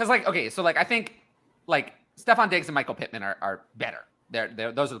 Because I think Stephon Diggs and Michael Pittman are better.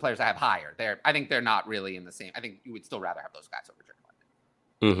 They're those are the players I have higher. I think they're not really in the same. I think you would still rather have those guys over Drake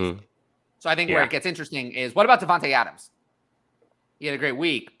London. Mm-hmm. So I think where it gets interesting is what about Devontae Adams? He had a great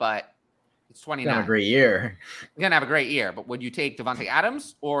week, but it's 29. He's gonna have a great year. He's gonna have a great year, but would you take Devontae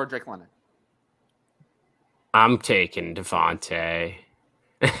Adams or Drake London? I'm taking Devontae.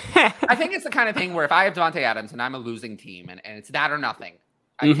 I think it's the kind of thing where if I have Devontae Adams and I'm a losing team and it's that or nothing,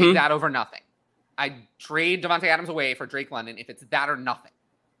 I take that over nothing. I trade Devontae Adams away for Drake London if it's that or nothing.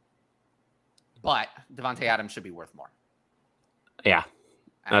 But Devontae Adams should be worth more. Yeah,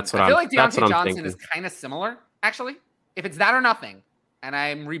 that's what I feel like that's Deontay what Johnson thinking. is kind of similar, actually. If it's that or nothing, and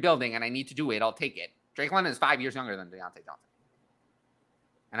I'm rebuilding and I need to do it, I'll take it. Drake London is 5 years younger than Deontay Johnson.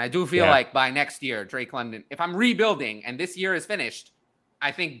 And I do feel like by next year, Drake London, if I'm rebuilding and this year is finished,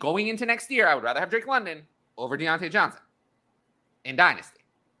 I think going into next year, I would rather have Drake London over Deontay Johnson in Dynasty.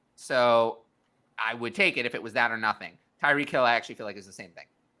 So I would take it if it was that or nothing. Tyreek Hill, I actually feel like is the same thing.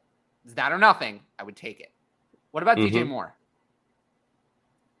 It's that or nothing, I would take it. What about DJ Moore?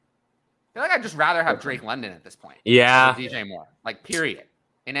 I feel like I'd just rather have Drake London at this point. Yeah. DJ Moore, period,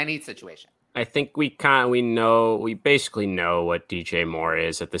 in any situation. I think we basically know what DJ Moore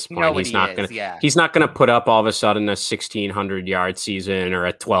is at this point. He's not gonna put up all of a sudden a 1,600-yard season or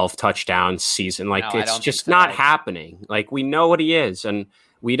a 12 touchdown season. It's just not happening. We know what he is, and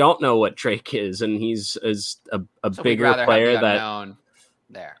we don't know what Drake is, and he's a bigger player that.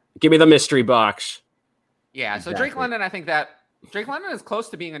 There. Give me the mystery box. Yeah. So Drake London, I think that Drake London is close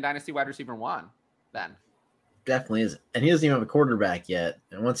to being a dynasty wide receiver 1. Then. Definitely is. And he doesn't even have a quarterback yet.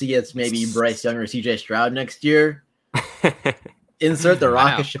 And once he gets maybe Bryce Young or CJ Stroud next year, insert the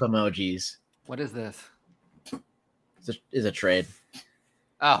rocket ship emojis. What is this? It's a trade.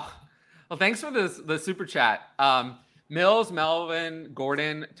 Oh, well, thanks for the super chat. Mills, Melvin,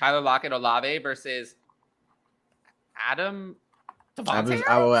 Gordon, Tyler Lockett, Olave versus Adam Devontae.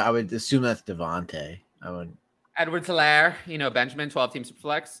 I would assume that's Devontae. Edwards-Helaire, Benjamin, 12-team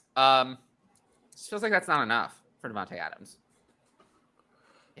Superflex. It feels like that's not enough for Devontae Adams.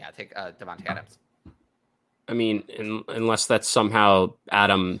 Yeah, take Devontae Adams. I mean, unless that's somehow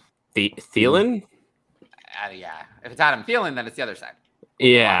Adam Thielen? Yeah. If it's Adam Thielen, then it's the other side.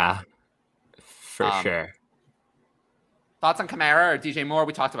 Yeah, for sure. Thoughts on Kamara or DJ Moore?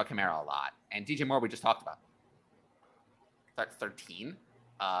 We talked about Kamara a lot. And DJ Moore we just talked about. Start 13.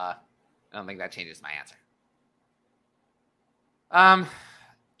 I don't think that changes my answer.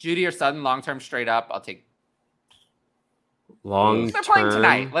 Judy or Sutton, long-term straight up. I'll take long-term. They're playing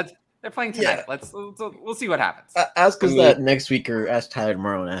tonight. They're playing tonight. Yeah. We'll see what happens. Ask us that next week, or ask Tyler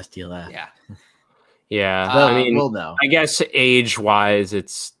tomorrow and ask TLF. Yeah. Yeah. We'll know. I guess age-wise,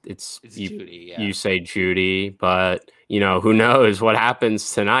 it's Judy. Yeah. You say Judy, but who knows what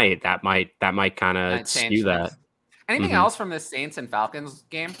happens tonight? That might kind of skew that. Anything else from this Saints and Falcons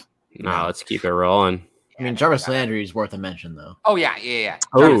game? No, let's keep it rolling. I mean, Jarvis Landry is worth a mention, though. Oh, yeah.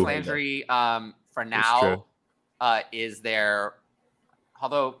 Jarvis Landry, for now, is there.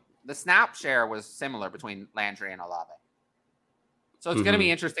 Although the snap share was similar between Landry and Olave. So it's going to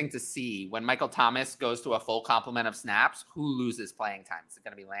be interesting to see when Michael Thomas goes to a full complement of snaps, who loses playing time. Is it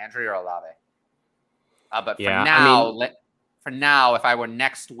going to be Landry or Olave? But for now, if I were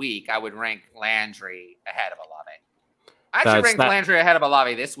next week, I would rank Landry ahead of Olave. I actually ranked Landry ahead of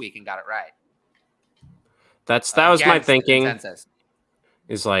Olave this week and got it right. That was my thinking.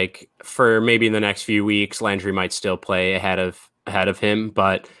 Is for maybe in the next few weeks, Landry might still play ahead of him,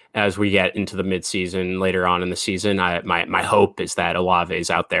 but as we get into the midseason later on in the season, my hope is that Olave is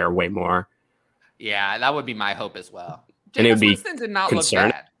out there way more. Yeah, that would be my hope as well. And it would be Winston did not concerning.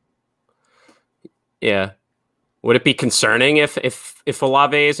 look bad. Yeah, would it be concerning if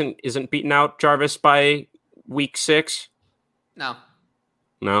Olave isn't beating out Jarvis by week 6? No.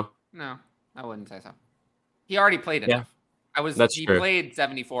 I wouldn't say so. He already played enough. He played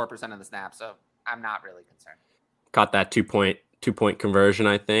 74% of the snaps, so I'm not really concerned. Got that 2-point conversion,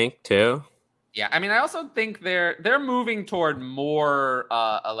 I think, too. Yeah, I mean, I also think they're moving toward more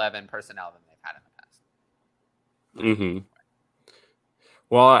 11 personnel than they've had in the past. Mm-hmm.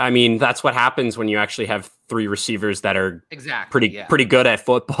 Well, I mean, that's what happens when you actually have 3 receivers that are pretty good at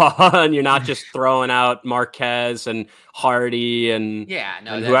football, and you're not just throwing out Marquez and Hardy and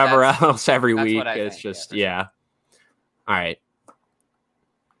whoever else every week. It's just Sure. All right.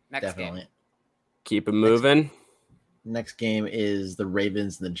 Next game. Keep it moving. Next game is the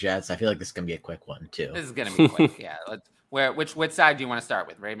Ravens and the Jets. I feel like this is gonna be a quick one too. This is gonna be quick. Yeah. Which side do you want to start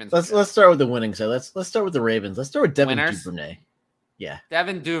with? Ravens. Let's start with the winning side. Let's start with the Ravens. Let's start with Devin Duvernay. Yeah.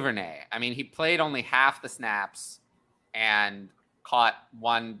 Devin Duvernay. I mean, he played only half the snaps and caught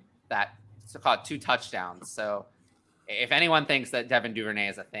 2 touchdowns. So if anyone thinks that Devin Duvernay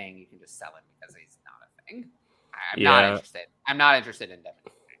is a thing, you can just sell it because he's not a thing. I'm not interested. I'm not interested in Devin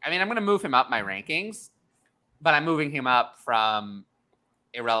Duvernay. I mean, I'm going to move him up my rankings, but I'm moving him up from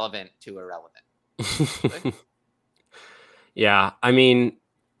irrelevant to irrelevant. Yeah. I mean,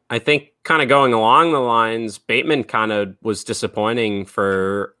 I think kind of going along the lines, Bateman kind of was disappointing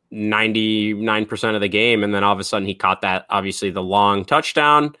for 99% of the game. And then all of a sudden he caught that, obviously the long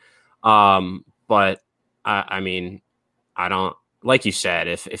touchdown. But I mean, I don't, like you said,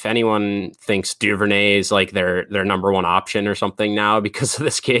 if anyone thinks Duvernay is like their number one option or something now because of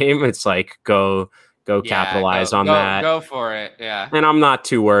this game, it's like, go capitalize on that. Go for it. Yeah. And I'm not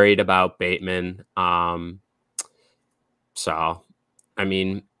too worried about Bateman. So, I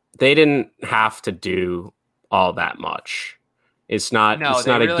mean, they didn't have to do all that much. It's not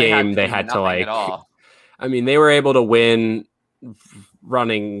a game they had to like. I mean, they were able to win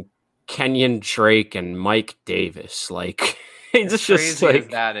running Kenyon Drake and Mike Davis. Like, it's just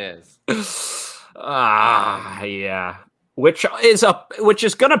like that is. Yeah. Which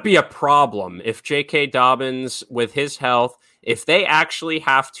is going to be a problem if J.K. Dobbins, with his health, if they actually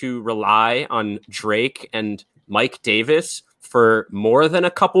have to rely on Drake and Mike Davis for more than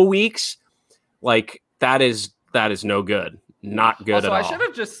a couple weeks, like that is no good. Not good at all. I should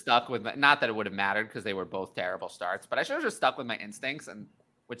have just stuck with not that it would have mattered because they were both terrible starts, but I should have just stuck with my instincts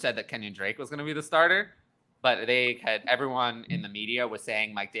which said that Kenyon Drake was going to be the starter. But everyone in the media was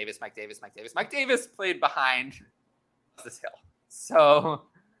saying Mike Davis. Mike Davis played behind this hill. So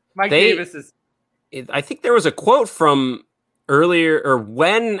Davis is. I think there was a quote from earlier, or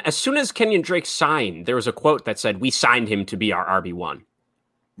as soon as Kenyon Drake signed, there was a quote that said, "We signed him to be our RB1."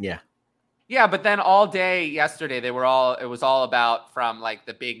 Yeah. Yeah, but then all day yesterday, it was all about, from like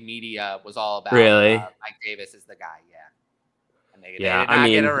the big media was all about really Mike Davis is the guy. Yeah. And they did not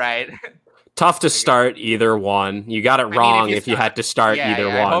get it right. Tough to start either one. You got it wrong if you had to start either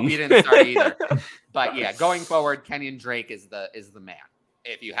one. I hope you didn't start either. But yeah, going forward, Kenyon Drake is the man.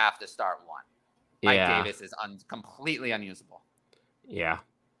 If you have to start one, Mike Davis is completely unusable. Yeah.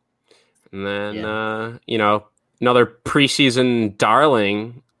 And then another preseason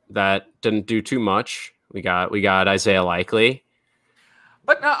darling that didn't do too much. We got Isaiah Likely.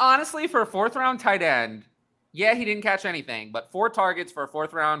 But no, honestly, for a 4th round tight end, yeah, he didn't catch anything, but 4 targets for a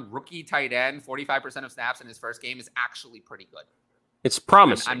 4th round rookie tight end, 45% of snaps in his first game is actually pretty good. It's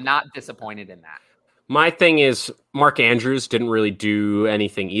promising. I'm not disappointed in that. My thing is Mark Andrews didn't really do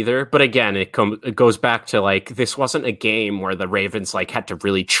anything either. But again, it goes back to like, this wasn't a game where the Ravens like had to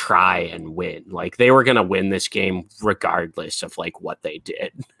really try and win. Like they were going to win this game regardless of like what they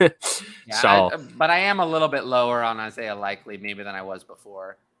did. But I am a little bit lower on Isaiah Likely maybe than I was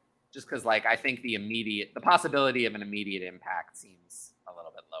before. Just because like, I think the possibility of an immediate impact seems a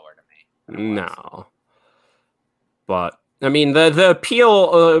little bit lower to me. No. But I mean, the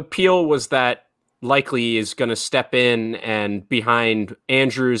appeal was that Likely is going to step in, and behind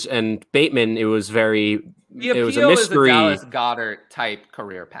Andrews and Bateman, it was a mystery. Is a Dallas Goedert type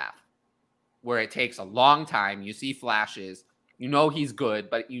career path where it takes a long time. You see flashes, he's good,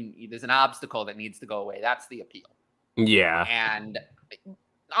 but there's an obstacle that needs to go away. That's the appeal. Yeah. And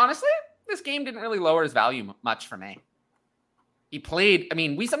honestly, this game didn't really lower his value much for me. He played. I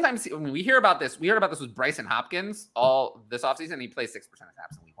mean, when we hear about this with Bryson Hopkins all this offseason. He plays 6% of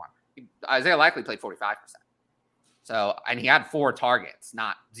snaps in week 1. Isaiah Likely played 45%. So, and he had 4 targets,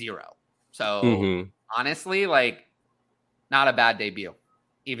 not 0. So honestly, like, not a bad debut,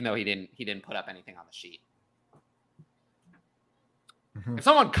 even though he didn't put up anything on the sheet. Mm-hmm. If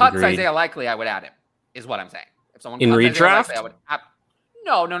someone cuts Isaiah Likely, I would add him, is what I'm saying. If someone cuts redraft, Likely, I would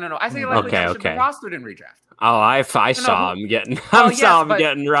no. Isaiah Likely should be rostered in redraft. Oh, I saw him getting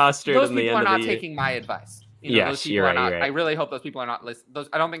rostered. Those in the people end are of not the taking my advice. Those people you're are right. not. You're right. I really hope those people are not listening.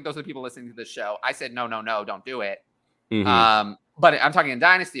 I don't think those are the people listening to the show. I said no, don't do it. Mhm. But I'm talking in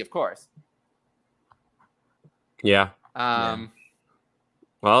Dynasty, of course. Yeah.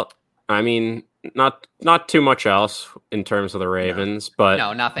 Well, I mean, not too much else in terms of the Ravens, but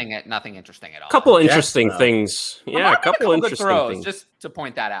no, nothing interesting at all. A couple Jets, interesting though. things. Yeah, a couple good interesting throws, things. just to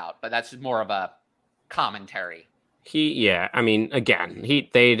point that out. But that's just more of a commentary. I mean, again,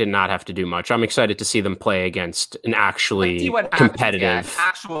 they did not have to do much. I'm excited to see them play against an actually competitive,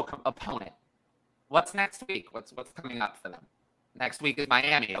 actual opponent. What's next week? What's coming up for them? Next week is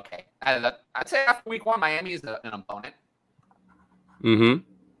Miami. Okay, I'd say after week 1, Miami is an opponent. Mm-hmm.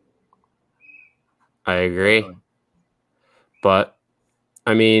 I agree, but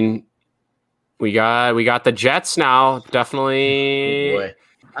I mean, we got the Jets now. Definitely, Oh boy.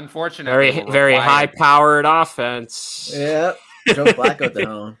 Unfortunately, very high-powered offense. Yeah, Joe Flacco at the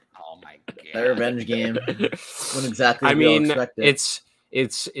helm. Oh my god, that revenge game. When exactly I mean, expected.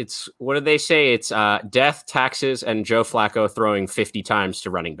 it's what did they say? It's death, taxes, and Joe Flacco throwing 50 times to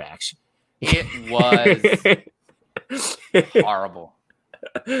running backs. It was horrible.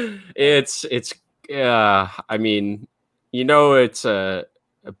 It's I mean, it's a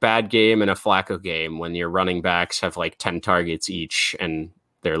bad game and a Flacco game when your running backs have like 10 targets each and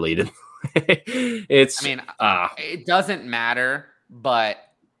they're leading. It doesn't matter, but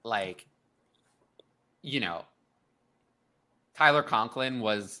like, Tyler Conklin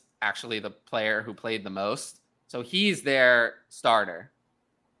was actually the player who played the most. So he's their starter.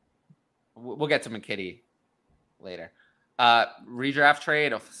 We'll get to McKitty later. Redraft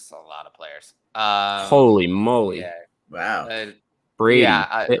trade. Oh, a lot of players. Holy moly. Yeah. Wow. Brady,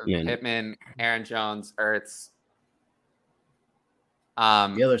 Pittman, Aaron Jones, Ertz.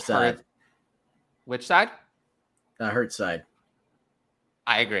 The other side. Which side? Hurts side.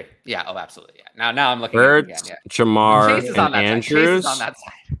 I agree. Yeah. Oh, absolutely. Yeah. Now I'm looking Ertz, at it again. Yeah. Jamar, Chase is and on that Andrews. Side. Chase is on that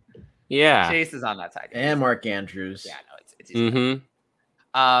side. Yeah. Chase is on that side. And Mark Andrews. Yeah. No, it's easy.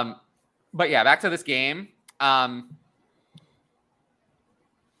 But yeah, back to this game. Yeah.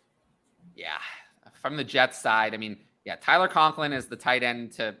 From the Jets side, I mean, yeah, Tyler Conklin is the tight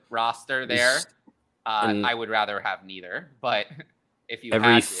end to roster there. I would rather have neither, but if you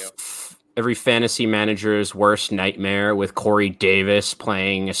had to. Every fantasy manager's worst nightmare with Corey Davis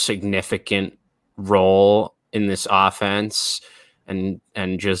playing a significant role in this offense and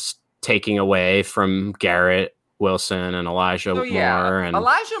just taking away from Garrett Wilson and Elijah Moore. And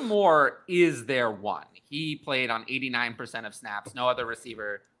Elijah Moore is their one. He played on 89% of snaps. No other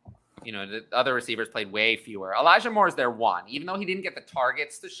receiver. The other receivers played way fewer. Elijah Moore is their one. Even though he didn't get the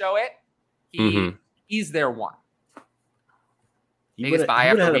targets to show it, he's their one. Biggest buy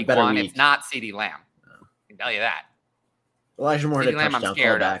after week 1, it's not CeeDee Lamb. I can tell you that. Elijah Moore had a touchdown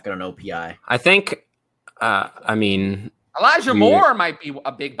callback on an OPI. I think, Elijah Moore might be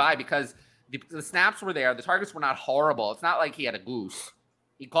a big buy because the snaps were there. The targets were not horrible. It's not like he had a goose.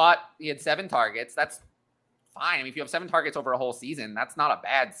 He had 7 targets. That's fine. I mean, if you have 7 targets over a whole season, that's not a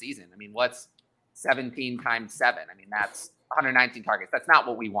bad season. I mean, what's 17 times 7? I mean, that's 119 targets. That's not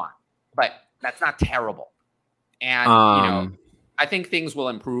what we want, but that's not terrible. And, I think things will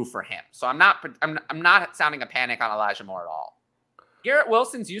improve for him. So I'm not sounding a panic on Elijah Moore at all. Garrett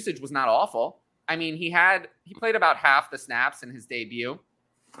Wilson's usage was not awful. I mean, he played about half the snaps in his debut.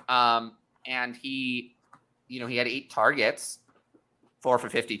 And he had 8 targets, 4 for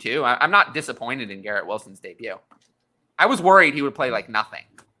 52. I'm not disappointed in Garrett Wilson's debut. I was worried he would play like nothing.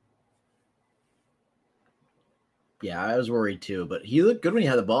 Yeah, I was worried too, but he looked good when he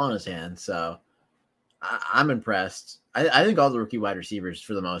had the ball in his hand. So I'm impressed. I think all the rookie wide receivers,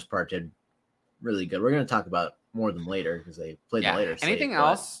 for the most part, did really good. We're going to talk about more of them later because they played the later. Anything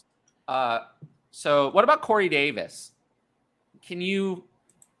else? So what about Corey Davis? Are you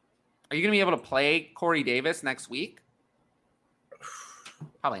going to be able to play Corey Davis next week?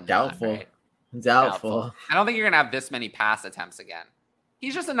 Probably not. Doubtful. Right? Doubtful. I don't think you're going to have this many pass attempts again.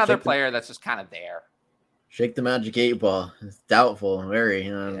 He's just another player that's just kind of there. Shake the magic 8 ball. It's doubtful. Very.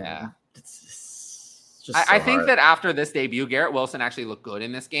 Yeah. It's just I think that after this debut, Garrett Wilson actually looked good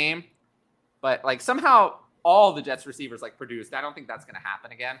in this game. But like somehow all the Jets receivers produced. I don't think that's going to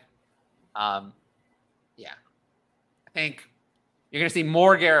happen again. Yeah. I think you're going to see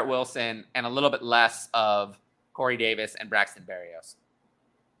more Garrett Wilson and a little bit less of Corey Davis and Braxton Berrios.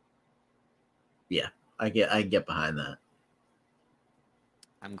 Yeah, I get behind that.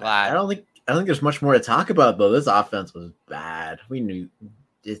 I'm glad. I don't think there's much more to talk about though. This offense was bad. We knew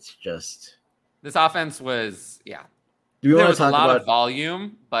it's just this offense was Do we there want was to talk a lot about of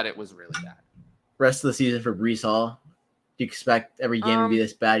volume, but it was really bad. Rest of the season for Breece Hall? Do Do you expect every game to be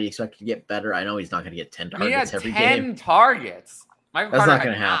this bad? Do you expect it to get better? I know he's not going to get 10 targets every 10 game. targets. Michael That's Carter not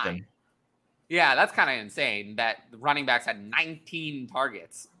going to had 9. happen. Yeah, that's kind of insane that the running backs had 19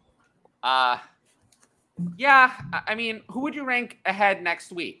 targets. Yeah, I mean, who would you rank ahead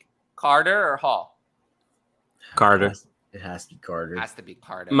next week? Carter or Hall? Carter. It has to be Carter. It has to be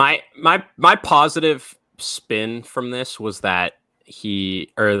Carter. My positive spin from this was that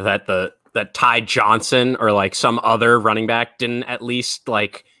that Ty Johnson or like some other running back didn't at least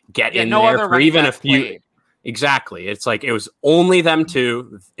like get in there for even a few. Played. Exactly. It's like it was only them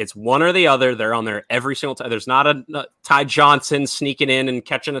two. It's one or the other. They're on there every single time. There's not a Ty Johnson sneaking in and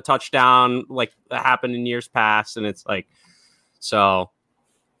catching a touchdown like that happened in years past. And it's like, so,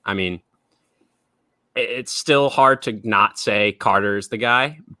 I mean, it's still hard to not say Carter's the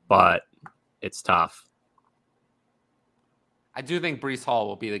guy, but it's tough. I do think Breece Hall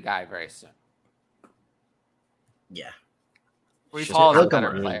will be the guy very soon. Yeah. Breece Hall is a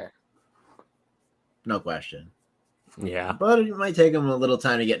better player. No question. Yeah. But it might take him a little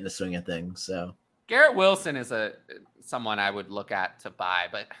time to get in the swing of things. So Garrett Wilson is someone I would look at to buy,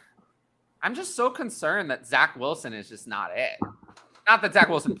 but I'm just so concerned that Zach Wilson is just not it. Not that Zach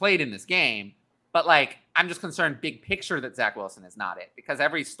Wilson played in this game, but like I'm just concerned big picture that Zach Wilson is not it, because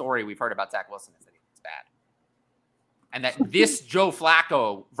every story we've heard about Zach Wilson is that he's bad. And that this Joe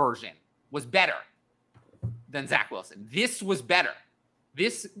Flacco version was better than Zach Wilson. This was better.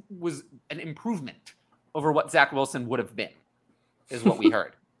 This was an improvement over what Zach Wilson would have been, is what we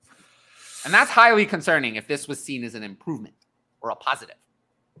heard. And that's highly concerning if this was seen as an improvement or a positive.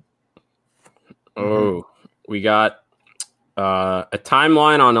 Oh, we got a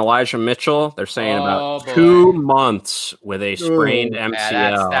timeline on Elijah Mitchell. They're saying about 2 months with a sprained MCL.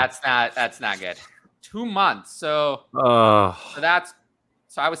 Yeah, that's not good. 2 months. So I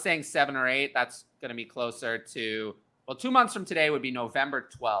was saying 7 or 8. That's going to be closer to, well, 2 months from today would be November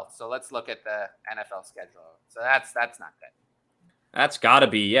 12th. So let's look at the NFL schedule. So that's not good. That's got to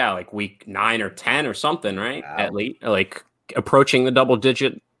be, like week 9 or 10 or something, right? Wow. At least, like approaching the double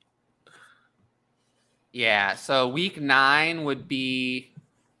digit. Yeah. So week 9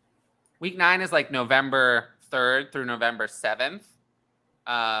 is like November 3rd through November 7th.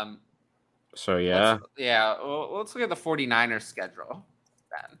 So yeah. Let's look at the 49ers schedule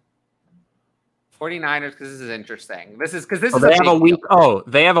then. 49ers, because this is interesting. They have a week. Oh,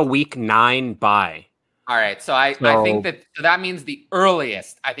 they have a week 9 bye. All right, so I think that means the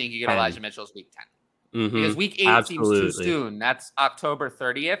earliest I think you get Elijah Mitchell is week 10, because week 8 seems too soon. That's October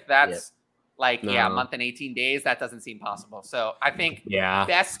 30th. That's a month and 18 days. That doesn't seem possible. So I think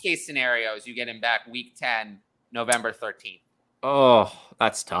best case scenario is you get him back week 10, November 13th. Oh,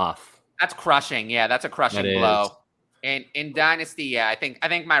 that's tough. That's crushing. Yeah, that's a crushing blow. And in Dynasty, I think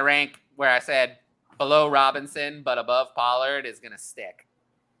my rank where I said below Robinson but above Pollard is going to stick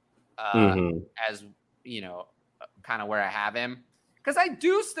as, kind of where I have him. Because I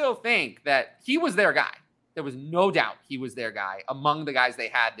do still think that he was their guy. There was no doubt he was their guy among the guys they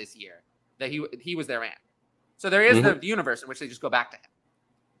had this year, that he was their man. So there is the universe in which they just go back to him.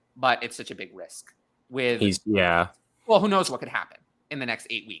 But it's such a big risk. Well, who knows what could happen in the next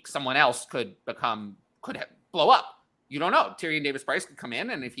 8 weeks? Someone else could blow up. You don't know. Tyrion Davis-Price could come in,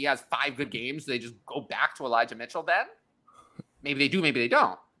 and if he has 5 good games, they just go back to Elijah Mitchell then? Maybe they do, maybe they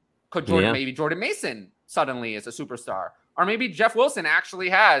don't. Could maybe Jordan Mason suddenly is a superstar. Or maybe Jeff Wilson actually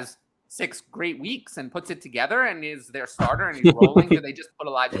has 6 great weeks and puts it together and is their starter and he's rolling. Do they just put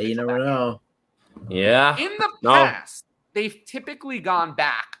Elijah Mitchell you never back know. Yeah. In the past, they've typically gone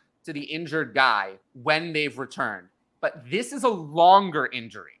back to the injured guy when they've returned. But this is a longer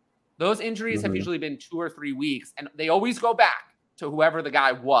injury. Those injuries have usually been 2 or 3 weeks, and they always go back to whoever the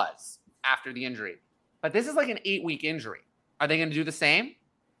guy was after the injury. But this is like an 8-week injury. Are they going to do the same?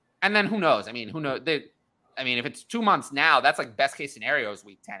 And then who knows? I mean, who knows? If it's 2 months now, that's like best case scenario is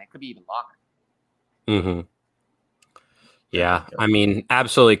week 10. It could be even longer. Yeah, I mean,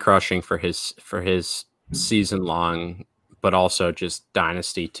 absolutely crushing for his season long, but also just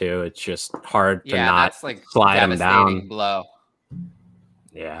dynasty too. It's just hard to not slide him down. Blow.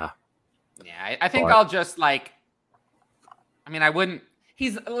 Yeah. Yeah, I think I'll just I wouldn't.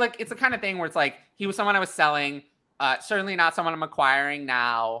 He's like, it's the kind of thing where it's like he was someone I was selling. Certainly not someone I'm acquiring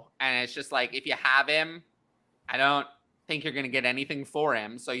now. And it's just like, if you have him, I don't think you're going to get anything for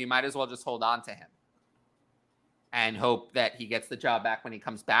him. So you might as well just hold on to him and hope that he gets the job back when he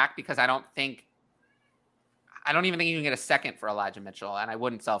comes back, because I don't even think you can get a second for Elijah Mitchell, and I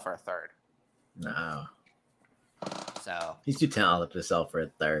wouldn't sell for a third. No. So he's too talented to sell for a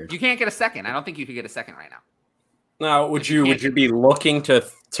third. You can't get a second. I don't think you could get a second right now. Now, would you be looking to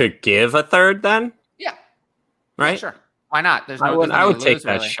give a third then? Yeah. Right? Yeah, sure. Why not? There's I no. would There's nothing to take lose,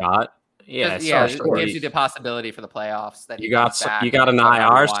 that really. shot. Yeah, Yeah, so it short. gives you the possibility for the playoffs that you got back you got and an it's like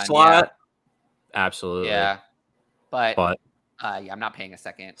IR 1-1, slot. Absolutely. Yeah, but But yeah, I'm not paying a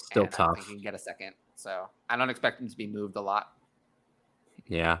second. Still and I don't think tough. he can get a second, so I don't expect him to be moved a lot.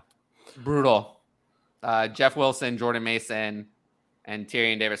 yeah. Brutal. Jeff Wilson, Jordan Mason, and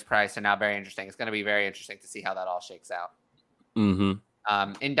Tyrion Davis-Price are now very interesting. It's going to be very interesting to see how that all shakes out.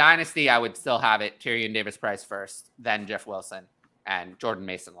 Mm-hmm. In Dynasty, I would still have it Tyrion Davis-Price first, then Jeff Wilson, and Jordan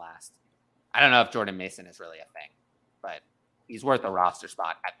Mason last. I don't know if Jordan Mason is really a thing, but he's worth a roster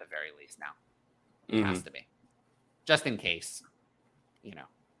spot at the very least now. He has to be. Just in case,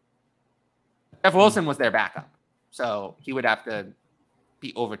 Jeff Wilson was their backup, so he would have to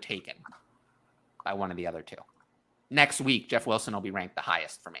be overtaken by one of the other two. Next week, Jeff Wilson will be ranked the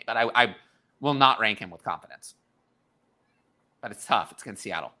highest for me, but I will not rank him with confidence. But it's tough. It's against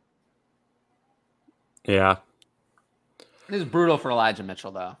Seattle. Yeah. This is brutal for Elijah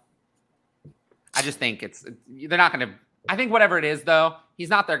Mitchell, though. I just think they're not going to. I think whatever it is, though, he's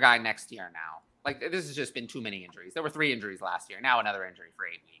not their guy next year now. Like, this has just been too many injuries. There were 3 injuries last year. Now another injury for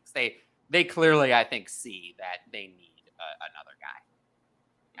 8 weeks. They clearly, I think, see that they need another guy.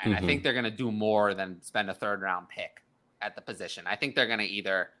 And I think they're going to do more than spend a 3rd-round pick at the position. I think they're going to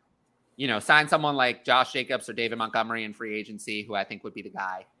either, sign someone like Josh Jacobs or David Montgomery in free agency, who I think would be the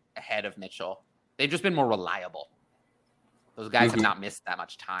guy ahead of Mitchell. They've just been more reliable. Those guys have not missed that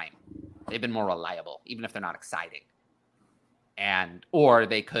much time. They've been more reliable, even if they're not exciting. Or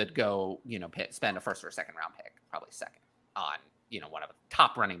they could go, spend a 1st or a 2nd-round pick, probably 2nd, on, one of the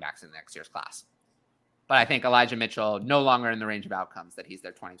top running backs in next year's class. But I think Elijah Mitchell no longer in the range of outcomes that he's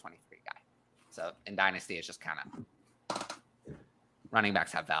their 2023 guy. So in Dynasty, it's just kind of running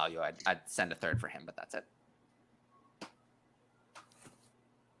backs have value. I'd send a 3rd for him, but that's it.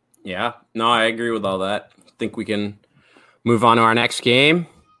 Yeah. No, I agree with all that. I think we can move on to our next game.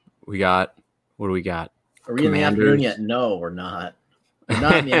 What do we got? Are we in the afternoon yet? No, we're not. We're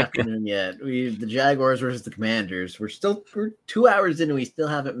not in the afternoon yet. The Jaguars versus the Commanders. We're 2 hours in and we still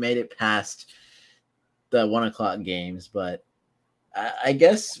haven't made it past the 1 o'clock games, but I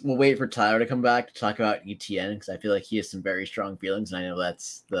guess we'll wait for Tyler to come back to talk about ETN because I feel like he has some very strong feelings, and I know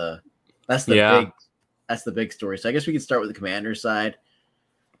that's the big story. So I guess we could start with the Commanders side.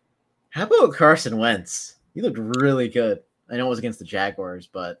 How about Carson Wentz? He looked really good. I know it was against the Jaguars,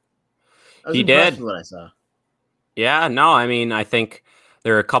 but I was impressed with what I saw. Yeah, no, I mean, I think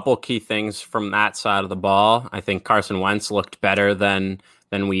there are a couple key things from that side of the ball. I think Carson Wentz looked better than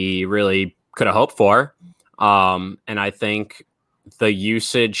we really could have hoped for. And I think the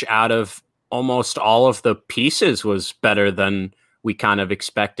usage out of almost all of the pieces was better than we kind of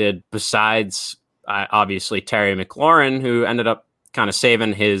expected, besides obviously Terry McLaurin, who ended up kind of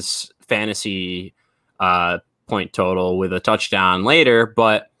saving his fantasy point total with a touchdown later.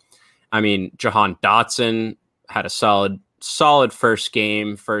 But I mean, Jahan Dotson had a solid first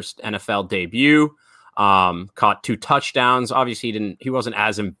NFL debut, caught 2 touchdowns. Obviously he wasn't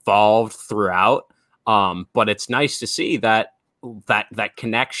as involved throughout. But it's nice to see that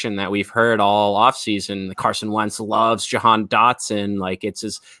connection that we've heard all offseason. Carson Wentz loves Jahan Dotson. Like, it's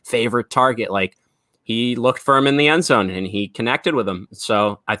his favorite target. Like, he looked for him in the end zone and he connected with him.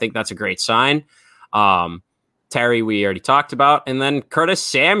 So I think that's a great sign. Terry, we already talked about. And then Curtis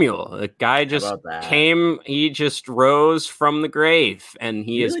Samuel, the guy just came, he just rose from the grave and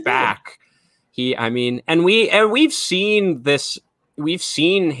he is back. We've seen this. We've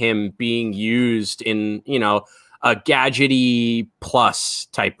seen him being used in, a gadgety plus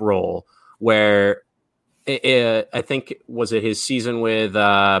type role where I think was it his season with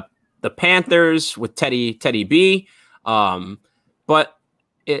the Panthers with Teddy B. But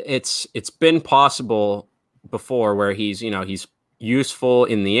it's been possible before where he's useful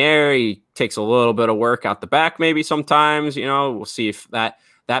in the air. He takes a little bit of work out the back, maybe sometimes, we'll see if that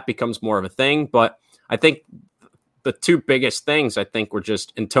becomes more of a thing. But I think the 2 biggest things I think were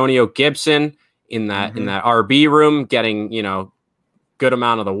just Antonio Gibson in that RB room, getting, good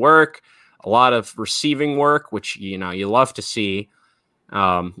amount of the work, a lot of receiving work, which, you love to see.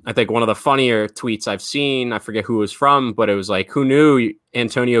 I think one of the funnier tweets I've seen, I forget who it was from, but it was like, who knew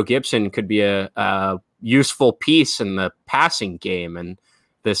Antonio Gibson could be a useful piece in the passing game? And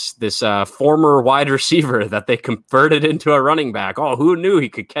this former wide receiver that they converted into a running back. Oh, who knew he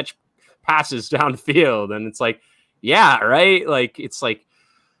could catch passes downfield? And it's like, yeah, right. Like, it's like,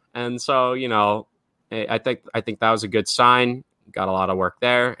 and so, I think that was a good sign. Got a lot of work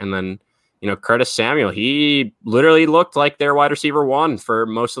there. And then, Curtis Samuel, he literally looked like their wide receiver 1 for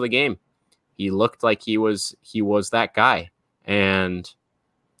most of the game. He looked like he was that guy. And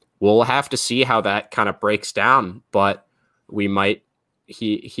we'll have to see how that kind of breaks down. But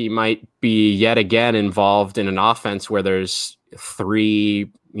he might be yet again involved in an offense where there's 3,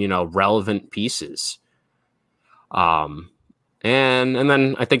 relevant pieces. And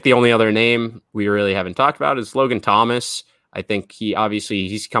then I think the only other name we really haven't talked about is Logan Thomas. I think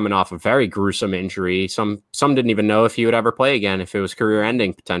he's coming off a very gruesome injury. Some didn't even know if he would ever play again, if it was career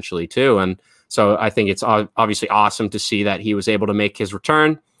ending potentially too. And so I think it's obviously awesome to see that he was able to make his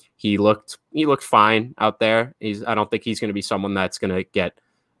return. He looked fine out there. I don't think he's going to be someone that's going to get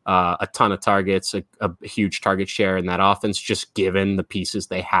a ton of targets, a huge target share in that offense, just given the pieces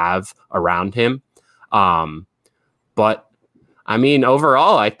they have around him. But I mean,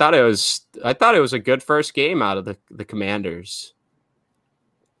 overall, I thought it was a good first game out of the Commanders.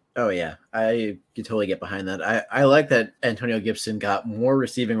 Oh yeah, I could totally get behind that. I like that Antonio Gibson got more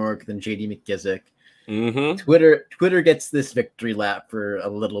receiving work than J.D. McKissic. Mm-hmm. Twitter gets this victory lap for a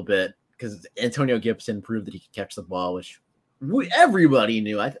little bit because Antonio Gibson proved that he could catch the ball, which everybody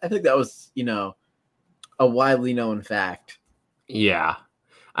knew. I think that was a widely known fact. Yeah,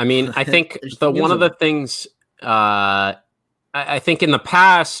 I mean, I think one of the things I think in the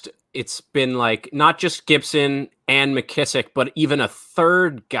past it's been like not just Gibson and McKissic, but even a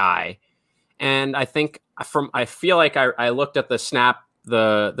third guy. And I think I feel like I looked at the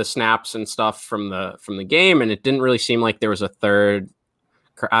snaps and stuff from the game, and it didn't really seem like there was a third.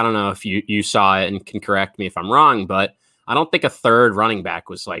 I don't know if you saw it and can correct me if I'm wrong, but I don't think a third running back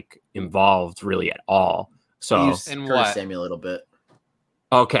was like involved really at all. So and Curtis Samuel a little bit.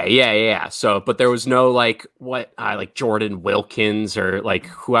 Okay, yeah. So, but there was no like Jordan Wilkins or like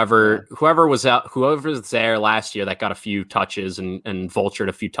whoever was there last year that got a few touches and vultured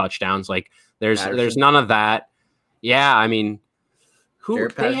a few touchdowns. Like there's none of that. Yeah, I mean,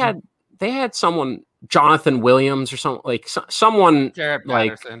 they had someone, Jonathan Williams or something, like someone Jared like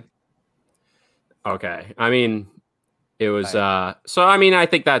Patterson. Okay, I mean, it was so I mean, I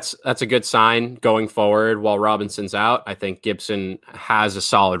think that's a good sign going forward while Robinson's out. I think Gibson has a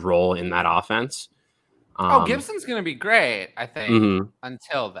solid role in that offense. Gibson's going to be great, I think,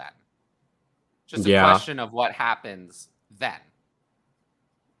 until then. Just a question of what happens then.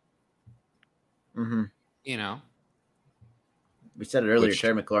 Mm-hmm. We said it earlier,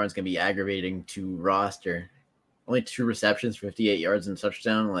 Terry McLaurin's going to be aggravating to roster. Only 2 receptions, 58 yards and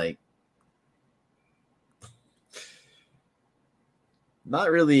touchdown. Like,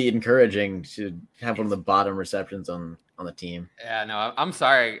 not really encouraging to have one of the bottom receptions on the team. Yeah, no, I'm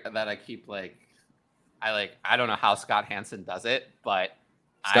sorry that I keep I don't know how Scott Hansen does it, but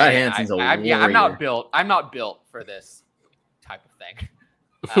Scott Hansen's a warrior. I'm not built for this type of thing.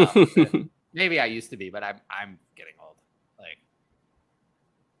 Maybe I used to be, but I'm getting old. Like,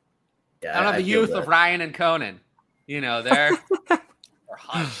 I don't have the youth of Ryan and Conan. They're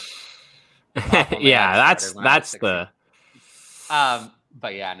hot. Yeah, that's the.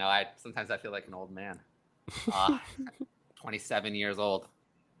 But yeah, no, sometimes I feel like an old man. 27 years old.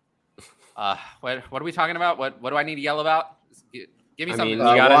 What are we talking about? What do I need to yell about? Give me something. You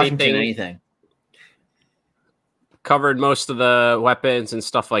got anything? Covered most of the weapons and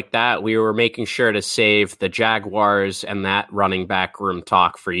stuff like that. We were making sure to save the Jaguars and that running back room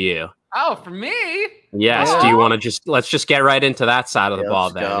talk for you. Oh, for me? Yes. Oh. Do you want to let's just get right into that side of the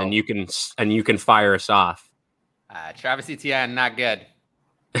ball then, and you can fire us off. Travis Etienne, not good.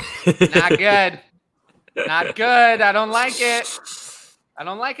 Not good. Not good. I don't like it. I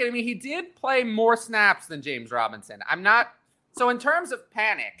mean, he did play more snaps than James Robinson. So in terms of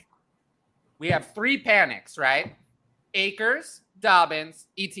panic, we have 3 panics, right? Akers, Dobbins,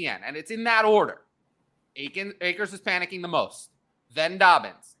 Etienne. And it's in that order. Akers is panicking the most. Then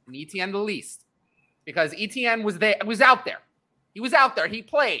Dobbins. And Etienne the least. Because Etienne was out there. He was out there. He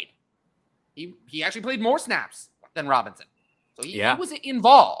played. He actually played more snaps than Robinson. So he was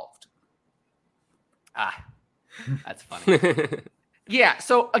involved. That's funny. Yeah,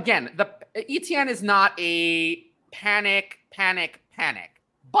 so again, the Etienne is not a panic.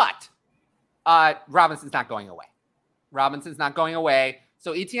 But Robinson's not going away.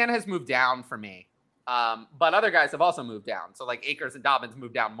 So Etienne has moved down for me. But other guys have also moved down. So like Akers and Dobbins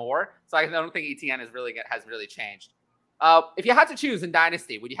moved down more. So I don't think Etienne has really changed. If you had to choose in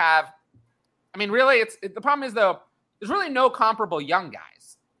Dynasty, would you have? I mean, really, the problem is though, there's really no comparable young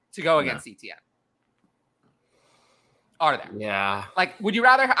guys to go against Etienne. Are there? Yeah. Like, would you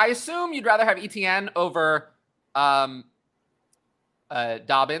rather? I assume you'd rather have Etienne over Dobbins.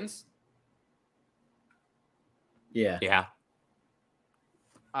 Yeah. Yeah.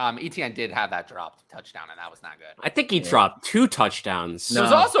 Etienne did have that dropped touchdown, and that was not good. I think he dropped 2 touchdowns. No.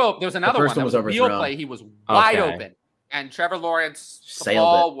 There was another one that was a real play. He was wide open, and Trevor Lawrence, the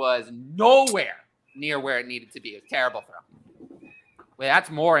ball was nowhere near where it needed to be. It was a terrible throw. Well,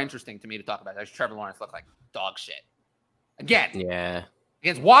 that's more interesting to me to talk about. There's Trevor Lawrence looked like dog shit again. Yeah,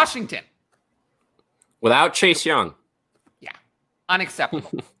 against Washington without Chase Young. Yeah,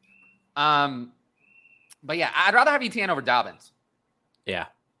 unacceptable. But yeah, I'd rather have Etienne over Dobbins. Yeah,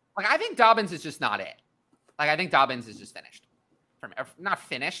 like I think Dobbins is just not it. Like I think Dobbins is just finished. Not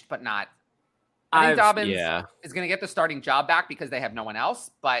finished, but not. I think Dobbins is going to get the starting job back because they have no one else.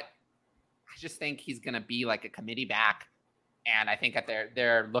 But I just think he's going to be like a committee back, and I think that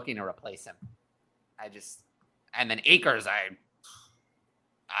they're looking to replace him. And then Akers, I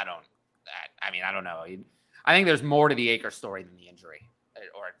don't know. I think there's more to the Akers story than the injury,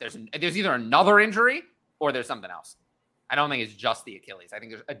 or there's either another injury or there's something else. I don't think it's just the Achilles. I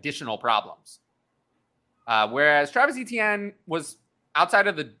think there's additional problems. Whereas Travis Etienne was outside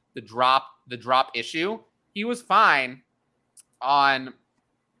of the drop issue, he was fine on,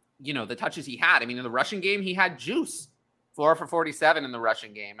 the touches he had. I mean, in the rushing game, he had juice, 4 for 47 in the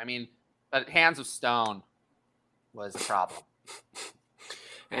rushing game. I mean, but hands of stone was a problem.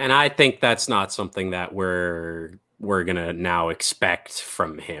 And I think that's not something that we're gonna now expect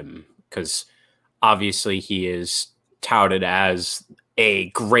from him, because obviously he is touted as a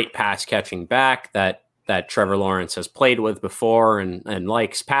great pass catching back that Trevor Lawrence has played with before and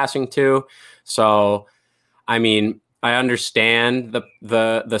likes passing to. So, I mean, I understand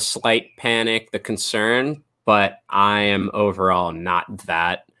the slight panic, the concern, but I am overall not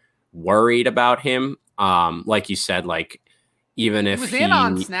that worried about him. Like you said, like even if he was in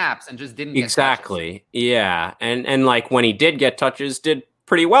on snaps and just didn't exactly, get touches. Yeah, and like when he did get touches, did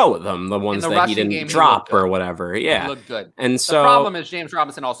pretty well with them. The ones that he didn't drop or whatever, yeah, he looked good. And so the problem is James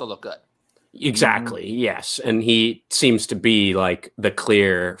Robinson also looked good. Exactly. Yes, and he seems to be like the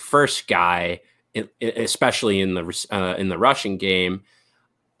clear first guy, especially in the rushing game.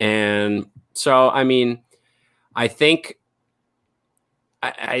 And so, I mean, I think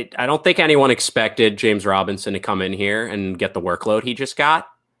I don't think anyone expected James Robinson to come in here and get the workload he just got.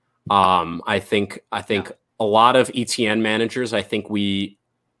 I think a lot of ETN managers, I think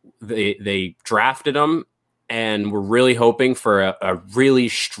they drafted him and we're really hoping for a really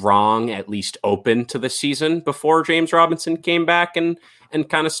strong, at least open to the season before James Robinson came back and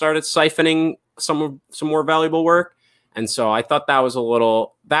kind of started siphoning some more valuable work. And so I thought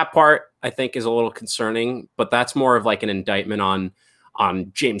that part I think is a little concerning, but that's more of like an indictment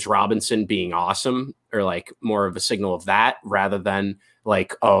on James Robinson being awesome, or like more of a signal of that rather than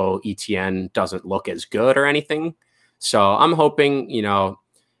like, oh, ETN doesn't look as good or anything. So I'm hoping,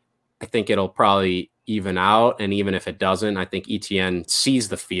 I think it'll probably even out. And even if it doesn't, I think ETN sees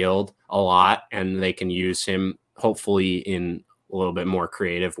the field a lot and they can use him hopefully in a little bit more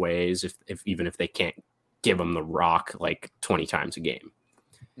creative ways, even if they can't give him the rock like 20 times a game.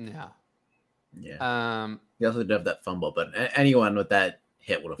 Yeah. He also did have that fumble, but anyone with that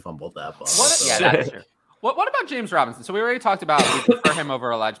hit would have fumbled that ball. What about James Robinson? So we already talked about we prefer him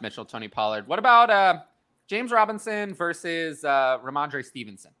over Elijah Mitchell, Tony Pollard. What about James Robinson versus Ramondre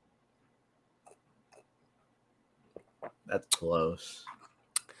Stevenson? That's close.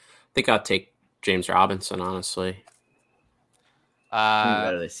 I think I'll take James Robinson, honestly.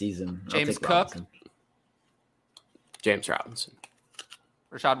 Better this season. James Cook. James Robinson.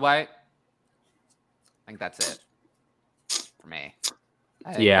 Rachaad White. I think that's it for me.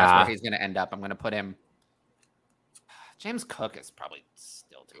 I think that's where he's going to end up. I'm going to put him. James Cook is probably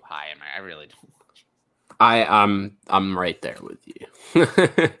still too high in my. I really don't. I'm right there with you.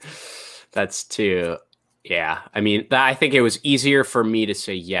 That's too. Yeah, I mean, I think it was easier for me to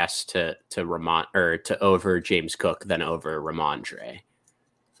say yes to Ramon or to over James Cook than over Ramondre.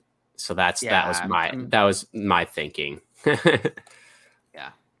 So that was my thinking.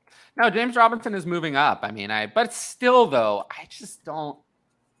 Yeah. No, James Robinson is moving up. I mean, but still though, I just don't.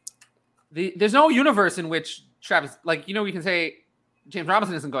 There's no universe in which Travis, we can say James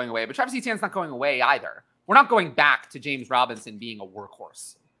Robinson isn't going away, but Travis Etienne's not going away either. We're not going back to James Robinson being a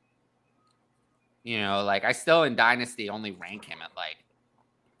workhorse. I still in Dynasty only rank him at like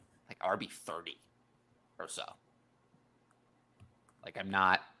RB 30 or so. Like I'm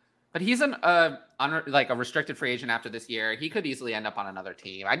not, but he's a restricted free agent after this year. He could easily end up on another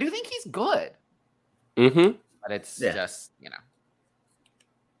team. I do think he's good. Mm-hmm. But it's just, Yeah.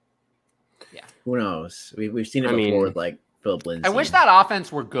 Who knows? We've seen it before with like Philip Lindsay. I wish that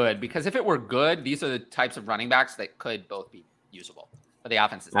offense were good, because if it were good, these are the types of running backs that could both be usable. But the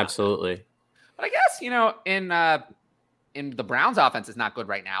offense is not absolutely good. But I guess, in the Browns offense is not good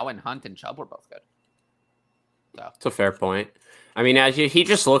right now, and Hunt and Chubb were both good. So it's a fair point. I mean, he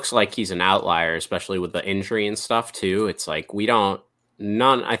just looks like he's an outlier, especially with the injury and stuff too. It's like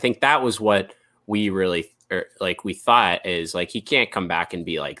I think that was what we really like we thought, is like he can't come back and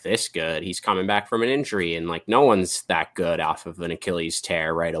be like this good. He's coming back from an injury, and like no one's that good off of an Achilles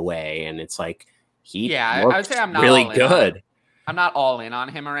tear right away. And it's like I would say I'm not really all in good. I'm not all in on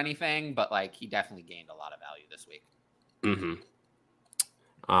him or anything, but like he definitely gained a lot of value this week.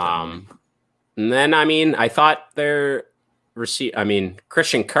 And then I thought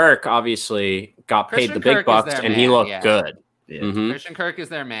Christian Kirk obviously got paid the big bucks, and he looked good. Yeah. Christian Kirk is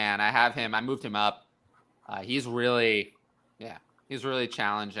their man. I moved him up. He's really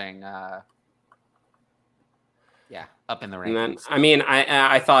challenging. Up in the rankings. And then,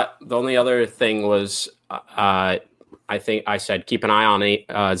 I thought the only other thing was, I think I said keep an eye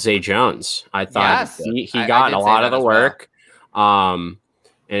on Zay Jones. I thought he got a lot of the work. And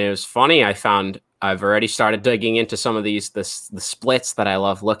it was funny. I've already started digging into some of the splits that I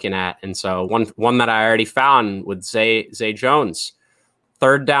love looking at. And so one that I already found with Zay Jones,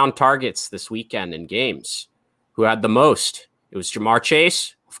 third down targets this weekend in games. Who had the most? It was Jamar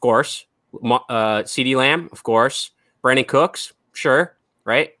Chase, of course. CeeDee Lamb, of course. Brandon Cooks, sure,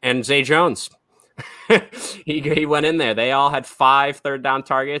 right? And Zay Jones. he went in there. They all had 5 third down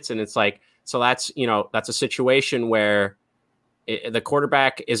targets. And it's like, so that's a situation where the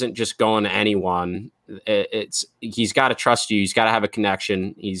quarterback isn't just going to anyone. He's got to trust you. He's got to have a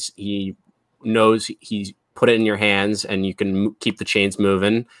connection. He knows he's put it in your hands, and you can keep the chains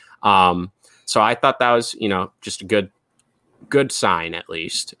moving. So I thought that was just a good sign at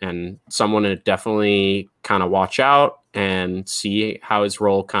least, and someone to definitely kind of watch out and see how his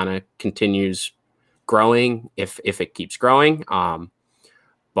role kind of continues growing if it keeps growing.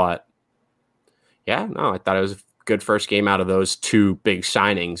 But yeah, no, I thought it was a good first game out of those 2 big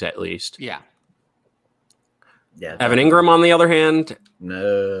signings, at least. Yeah. Evan Ingram, on the other hand,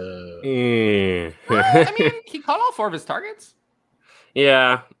 no. He caught all 4 of his targets.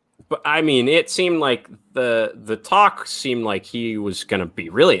 Yeah, but it seemed like the talk seemed like he was going to be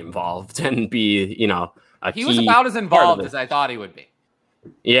really involved and be, he was about as involved as I thought he would be.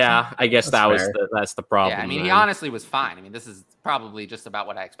 Yeah, I guess that's the problem. Yeah, he honestly was fine. This is probably just about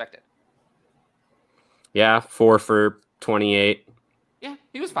what I expected. Yeah, 4 for 28. Yeah,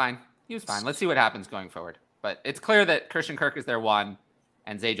 he was fine. Let's see what happens going forward. But it's clear that Christian Kirk is their 1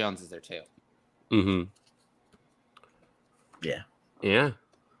 and Zay Jones is their 2. Mm-hmm. Yeah. Yeah.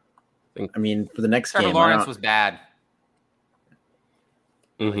 For the next Trevor game, Lawrence was bad.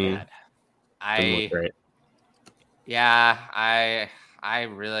 Mm-hmm. Bad. I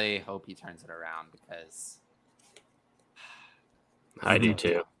really hope he turns it around because I do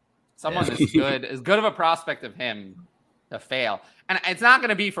too. Someone as good of a prospect of him to fail. And it's not going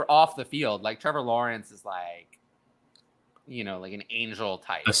to be for off the field. Like Trevor Lawrence is like an angel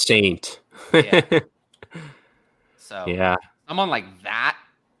type. A saint. Yeah. So yeah. Someone like that,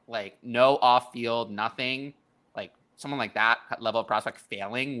 like no off field, nothing, like someone like that level of prospect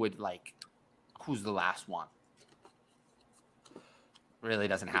failing would who's the last one? Really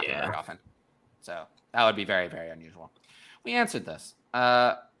doesn't happen very often. So that would be very, very unusual. We answered this.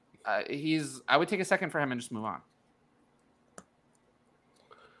 I would take a second for him and just move on.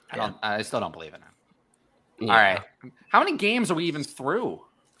 I still don't believe in him. Yeah. All right. How many games are we even through?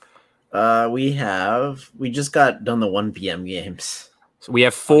 We just got done the 1 p.m. games. So we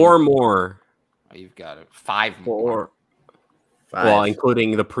have 4 more. Oh, you've got 5 more. 5. Well,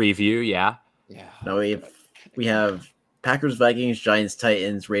 including the preview, yeah. Yeah. No, we have Packers, Vikings, Giants,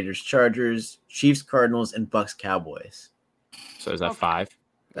 Titans, Raiders, Chargers, Chiefs, Cardinals, and Bucks, Cowboys. So is that 5?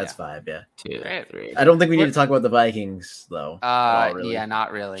 That's 5, yeah. 2, 3. I don't think we need to talk about the Vikings, though. Really. Yeah,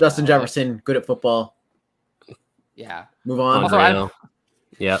 not really. Justin Jefferson, good at football. Yeah. Move on. Also,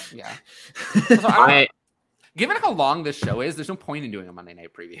 yep. Yeah. Also, given how long this show is, there's no point in doing a Monday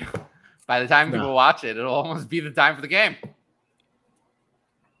night preview. By the time people watch it, it'll almost be the time for the game.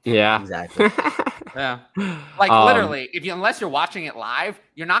 Yeah. Exactly. Yeah. Literally, unless you're watching it live,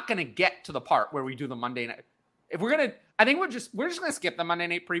 you're not going to get to the part where we do the Monday night. I think we're just going to skip the Monday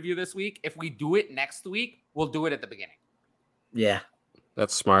night preview this week. If we do it next week, we'll do it at the beginning. Yeah.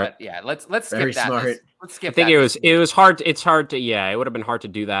 That's smart. But yeah, let's skip Very that. Smart. Let's skip. I think it was hard. It's hard to it would have been hard to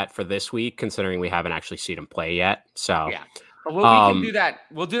do that for this week, considering we haven't actually seen him play yet. So yeah, but we can do that.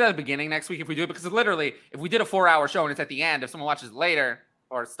 We'll do that at the beginning next week if we do it, because literally, if we did a 4-hour show and it's at the end, if someone watches it later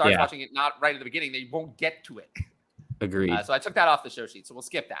or starts watching it not right at the beginning, they won't get to it. Agreed. So I took that off the show sheet, so we'll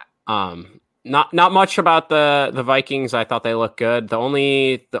skip that. Not much about the Vikings. I thought they looked good.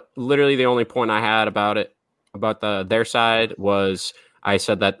 Literally the only point I had about their side was I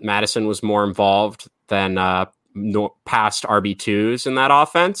said that Madison was more involved than past RB2s in that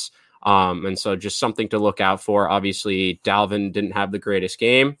offense. And so just something to look out for. Obviously, Dalvin didn't have the greatest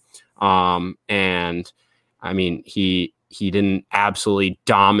game. And I mean, he didn't absolutely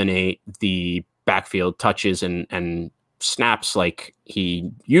dominate the backfield touches and snaps like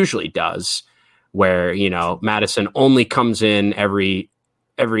he usually does, where, you know, Madison only comes in every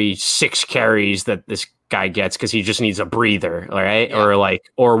 6 carries that this guy gets because he just needs a breather, right? Yeah.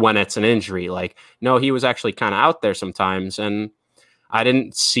 Or when it's an injury. Like, no, he was actually kind of out there sometimes, and I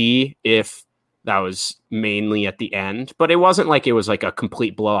didn't see if that was mainly at the end, but it wasn't like it was like a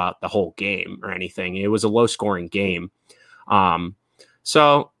complete blowout the whole game or anything. It was a low scoring game.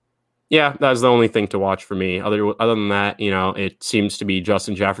 So yeah, that's the only thing to watch for me. Other than that, you know, it seems to be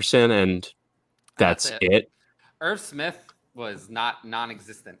Justin Jefferson, and that's it. Irv Smith was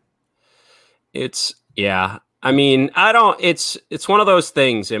non-existent. I mean, it's one of those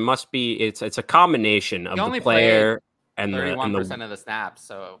things. It must be, it's a combination of the player and 31% of the snaps.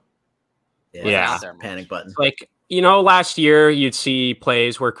 So yeah. Panic button. Like, you know, last year you'd see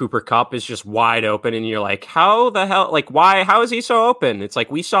plays where Cooper Kupp is just wide open and you're like, how the hell, like, why, how is he so open? It's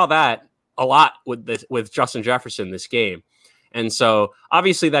like, we saw that a lot with Justin Jefferson this game. And so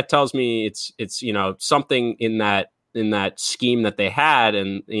obviously that tells me it's, you know, something in that scheme that they had,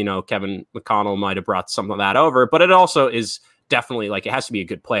 and, you know, Kevin McConnell might have brought some of that over, but it also is definitely like, it has to be a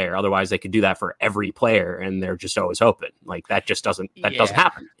good player. Otherwise they could do that for every player and they're just always open. Like, that just doesn't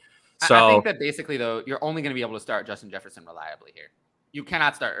happen. So I think that basically, though, you're only going to be able to start Justin Jefferson reliably here. You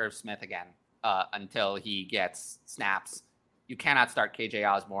cannot start Irv Smith again until he gets snaps. You cannot start KJ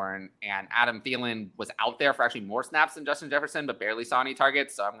Osborne, and Adam Thielen was out there for actually more snaps than Justin Jefferson, but barely saw any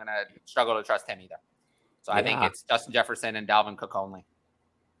targets. So I'm going to struggle to trust him either. So I think it's Justin Jefferson and Dalvin Cook only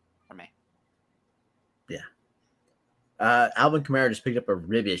for me. Yeah. Alvin Kamara just picked up a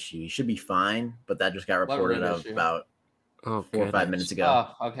rib issue. He should be fine, but that just got reported out about 4 or 5 minutes ago.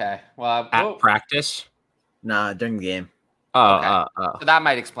 Oh, okay. Well, at practice? Nah, during the game. So that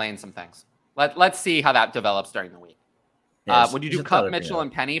might explain some things. Let's see how that develops during the week. Yeah, would you do Kupp, Mitchell,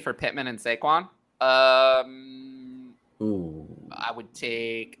 and Penny for Pittman and Saquon? Ooh. I would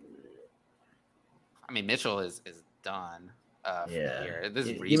take. I mean, Mitchell is done. Here. This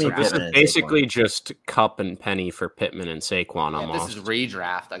is redraft. This is basically just Kupp and Penny for Pittman and Saquon. Almost. This is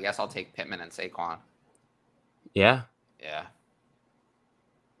redraft. I guess I'll take Pittman and Saquon. Yeah. Yeah.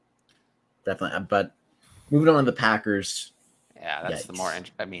 Definitely. But moving on to the Packers. Yeah, that's the more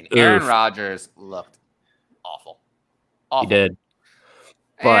interesting. I mean, Aaron Rodgers looked awful. He did.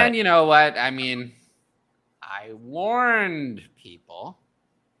 And you know what? I mean, I warned people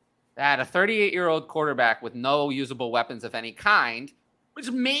that a 38-year-old quarterback with no usable weapons of any kind, which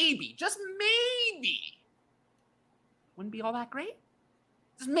maybe, just maybe, wouldn't be all that great.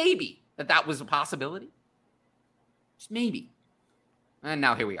 Just maybe that was a possibility. Just maybe. And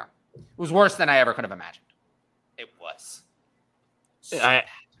now here we are. It was worse than I ever could have imagined. It was.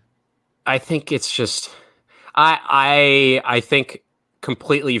 I think it's just I think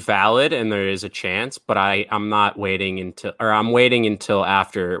completely valid, and there is a chance, but I'm waiting until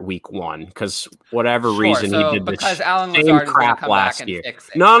after week 1, because whatever reason he did because this Alan same Lazard crap last year.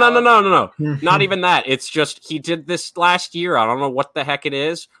 No, not even that. It's just he did this last year. I don't know what the heck it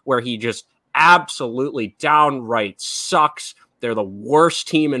is, where he just absolutely downright sucks. They're the worst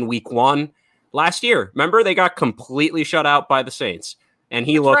team in week 1 last year. Remember, they got completely shut out by the Saints, and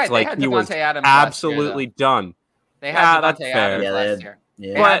he looked like he was absolutely done. They had Devontae Adams last year.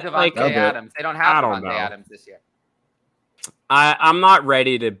 Yeah. They had Devontae Adams. They don't have Devontae Adams this year. I'm not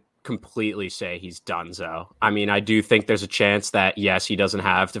ready to completely say he's donezo. I mean, I do think there's a chance that, yes, he doesn't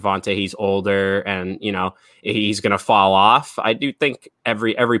have Devontae. He's older, and, you know, he's going to fall off. I do think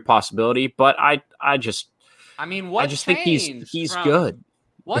every possibility, but I just think he's good.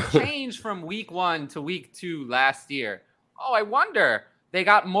 What changed from week 1 to week 2 last year? Oh, I wonder. They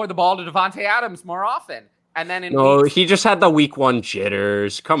got the ball to Devontae Adams more often. And then he just had the week 1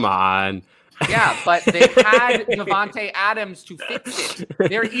 jitters. Come on. Yeah, but they had Devontae Adams to fix it.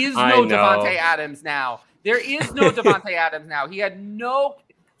 There is no Devontae Adams now.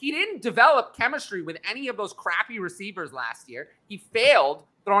 He didn't develop chemistry with any of those crappy receivers last year. He failed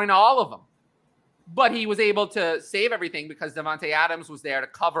throwing to all of them. But he was able to save everything because Devontae Adams was there to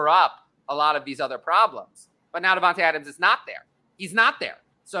cover up a lot of these other problems. But now Devontae Adams is not there. He's not there.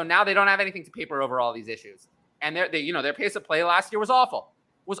 So now they don't have anything to paper over all these issues. And their pace of play last year was awful.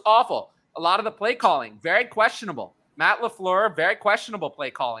 A lot of the play calling, very questionable. Matt LaFleur, very questionable play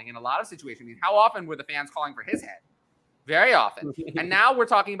calling in a lot of situations. I mean, how often were the fans calling for his head? Very often. And now we're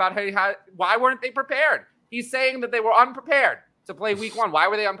talking about why weren't they prepared? He's saying that they were unprepared to play week 1. Why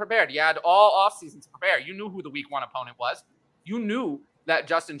were they unprepared? You had all offseason to prepare. You knew who the week 1 opponent was. You knew that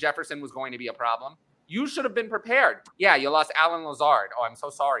Justin Jefferson was going to be a problem. You should have been prepared. Yeah, you lost Alan Lazard. Oh, I'm so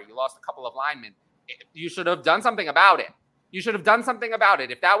sorry. You lost a couple of linemen you should have done something about it. You should have done something about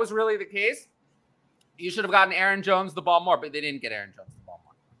it. If that was really the case, you should have gotten Aaron Jones the ball more, but they didn't get Aaron Jones the ball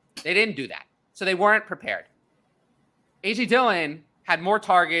more. They didn't do that. So they weren't prepared. A.J. Dillon had more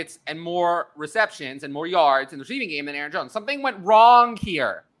targets and more receptions and more yards in the receiving game than Aaron Jones. Something went wrong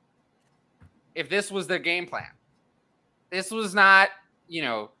here if this was their game plan. This was not,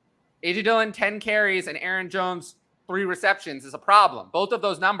 A.J. Dillon 10 carries and Aaron Jones 3 receptions is a problem. Both of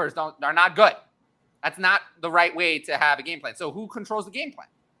those numbers are not good. That's not the right way to have a game plan. So who controls the game plan?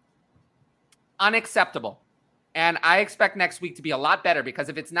 Unacceptable. And I expect next week to be a lot better, because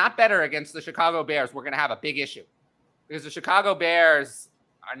if it's not better against the Chicago Bears, we're going to have a big issue, because the Chicago Bears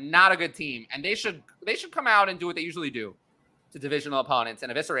are not a good team, and they should come out and do what they usually do to divisional opponents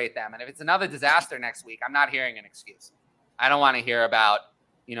and eviscerate them. And if it's another disaster next week, I'm not hearing an excuse. I don't want to hear about,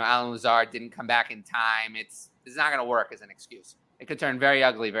 Allen Lazard didn't come back in time. It's not going to work as an excuse. It could turn very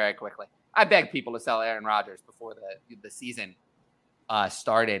ugly very quickly. I beg people to sell Aaron Rodgers before the season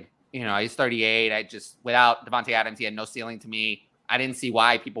started. He's 38. Without Devontae Adams, he had no ceiling to me. I didn't see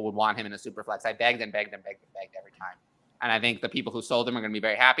why people would want him in a super flex. I begged and begged and begged and begged every time. And I think the people who sold him are going to be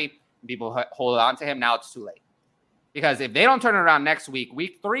very happy. People who hold on to him, now it's too late. Because if they don't turn it around next week,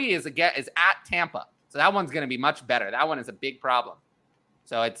 week 3 is at Tampa. So that one's going to be much better. That one is a big problem.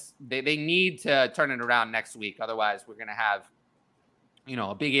 So they need to turn it around next week. Otherwise, we're going to have,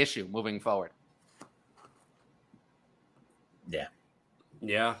 a big issue moving forward. Yeah.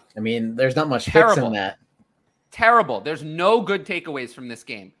 Yeah. I mean, there's not much fix in that. Terrible. There's no good takeaways from this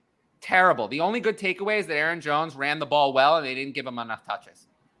game. Terrible. The only good takeaway is that Aaron Jones ran the ball well and they didn't give him enough touches.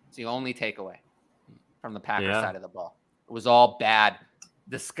 It's the only takeaway from the Packers side of the ball. It was all bad.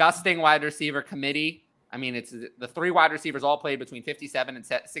 Disgusting wide receiver committee. I mean, it's the 3 wide receivers all played between 57 and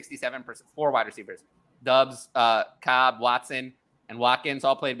 67%. 4 wide receivers. Doubs, Cobb, Watson, and Watkins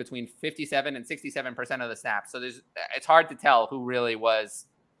all played between 57 and 67% of the snaps. So it's hard to tell who really was,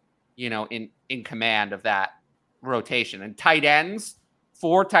 in command of that rotation. And tight ends,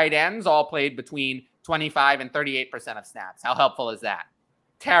 4 tight ends all played between 25 and 38% of snaps. How helpful is that?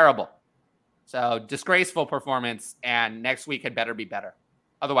 Terrible. So disgraceful performance, and next week had better be better.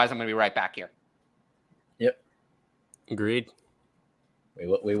 Otherwise, I'm going to be right back here. Yep. Agreed.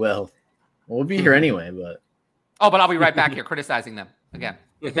 We will. We'll be here anyway, but. But I'll be right back here criticizing them again.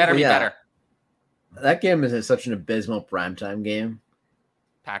 It better be better. That game is such an abysmal primetime game.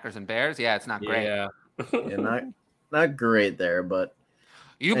 Packers and Bears? Yeah, it's not great. Yeah. Not great there, but.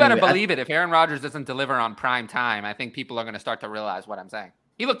 You better believe it. If Aaron Rodgers doesn't deliver on prime time, I think people are going to start to realize what I'm saying.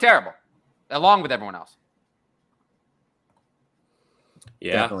 He looked terrible, along with everyone else.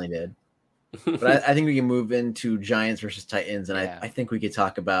 Yeah. Definitely did. But I think we can move into Giants versus Titans, and I think we could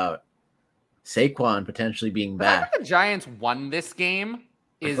talk about Saquon potentially being back. The fact that the Giants won this game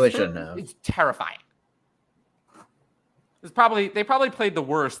is terrifying. They probably played the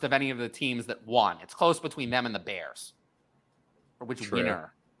worst of any of the teams that won. It's close between them and the Bears, for which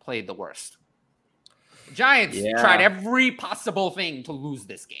winner played the worst. The Giants tried every possible thing to lose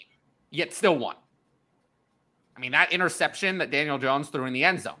this game, yet still won. I mean, that interception that Daniel Jones threw in the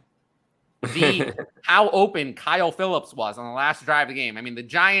end zone. How open Kyle Phillips was on the last drive of the game. I mean, the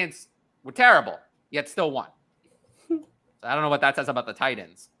Giants were terrible, yet still won. So I don't know what that says about the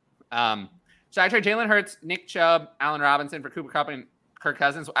Titans. Should I trade Jalen Hurts, Nick Chubb, Allen Robinson for Cooper Kupp and Kirk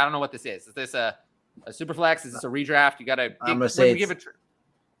Cousins? I don't know what this is. Is this a super flex? Is this a redraft? You got to give it. I'm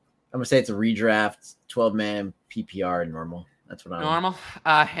gonna say it's a redraft, 12-man PPR normal. That's what I'm normal.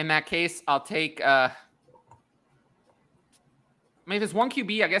 In that case, I'll take. I mean, if it's 1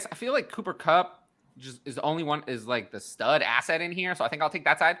 QB, I guess I feel like Cooper Kupp just is the only one is like the stud asset in here, so I think I'll take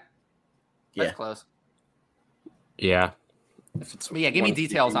that side. That's close. Yeah. Give me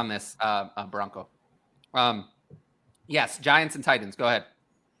details on this, Bronco. Yes, Giants and Titans. Go ahead.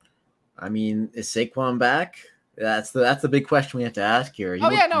 I mean, is Saquon back? That's the big question we have to ask here. He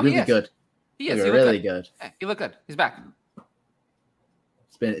is good. He is. He really good. Yeah, he looked good. He's back.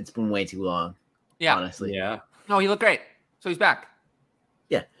 It's been way too long. Yeah. Honestly. Yeah. No, he looked great. So he's back.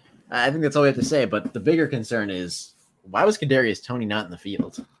 Yeah. I think that's all we have to say. But the bigger concern is, why was Kadarius Toney not in the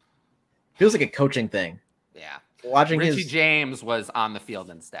field? Feels like a coaching thing. Yeah. Watching Richie James was on the field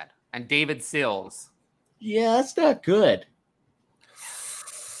instead. And David Sills. Yeah, that's not good.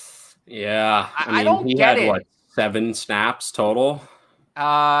 Yeah. I don't get it. What, 7 snaps total?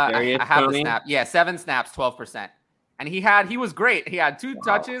 I have the snap. Yeah, 7 snaps, 12%. And he was great. He had 2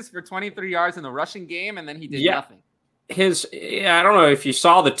 touches for 23 yards in the rushing game, and then he did nothing. I don't know if you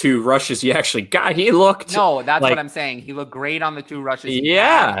saw the 2 rushes he actually got. He looked. No, that's what I'm saying. He looked great on the 2 rushes.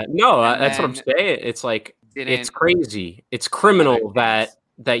 That's what I'm saying. It's like, it's crazy. It's criminal that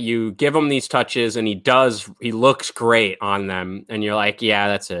that you give him these touches and he looks great on them, and you're like, yeah,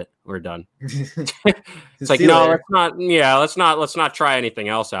 that's it, we're done. It's like, no, let's not try anything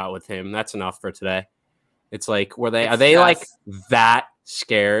else out with him. That's enough for today. It's like, are they like that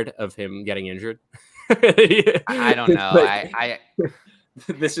scared of him getting injured? I don't know.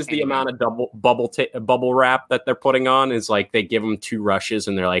 This is the amount of bubble wrap that they're putting on. Is like they give him 2 rushes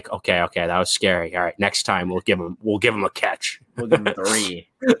and they're like, okay, that was scary. All right, next time we'll give him a catch. We'll give him 3.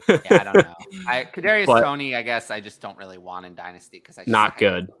 Yeah, I don't know. Kadarius Toney, I guess I just don't really want in Dynasty because I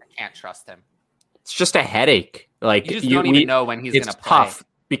can't trust him. It's just a headache. Like you just don't even know when he's going to play. It's tough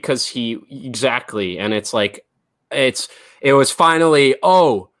because and it's like it was finally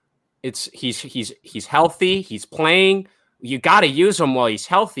he's healthy, he's playing. You got to use him while he's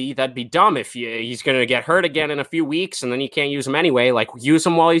healthy. That'd be dumb if he's going to get hurt again in a few weeks and then you can't use him anyway. Like, use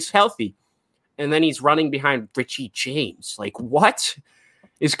him while he's healthy. And then he's running behind Richie James. Like, what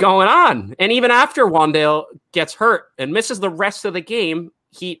is going on? And even after Wan'Dale gets hurt and misses the rest of the game,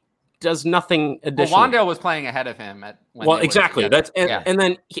 he does nothing additional. Well, Wan'Dale was playing ahead of him. Exactly. And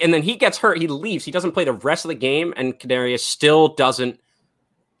then he gets hurt. He leaves. He doesn't play the rest of the game. And Kadarius still doesn't,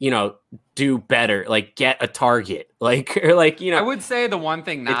 do better, like get a target, I would say the one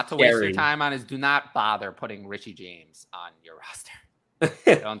thing not to waste your time on is do not bother putting Richie James on your roster.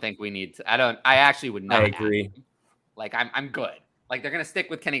 I don't think we need to. I actually would not. I agree. Like I'm good. Like they're going to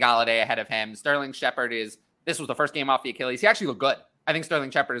stick with Kenny Golladay ahead of him. Sterling Shepard this was the first game off the Achilles. He actually looked good. I think Sterling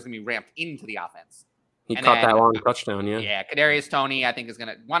Shepard is going to be ramped into the offense. He caught that long touchdown, yeah. Yeah, Kadarius Toney, I think is going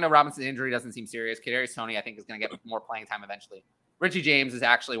to. Wan'Dale Robinson's injury doesn't seem serious. Kadarius Toney, I think, is going to get more playing time eventually. Richie James is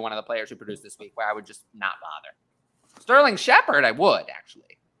actually one of the players who produced this week where I would just not bother. Sterling Shepard, I would,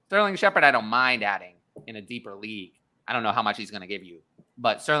 actually. Sterling Shepard, I don't mind adding in a deeper league. I don't know how much he's going to give you.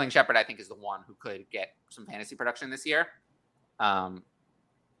 But Sterling Shepard, I think, is the one who could get some fantasy production this year.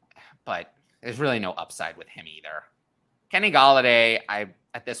 But there's really no upside with him either. Kenny Golladay,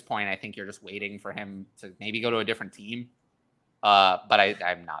 at this point, I think you're just waiting for him to maybe go to a different team. But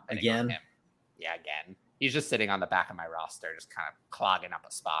I'm not betting on him. Yeah, again. He's just sitting on the back of my roster, just kind of clogging up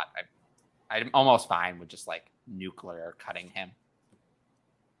a spot. I'm almost fine with just like nuclear cutting him.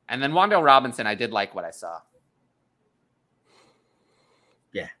 And then Wan'Dale Robinson, I did like what I saw.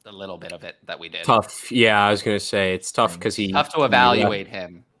 Yeah. The little bit of it that we did. Tough. Yeah, I was going to say it's tough because Tough to evaluate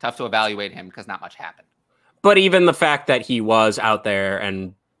him. Tough to evaluate him because not much happened. But even the fact that he was out there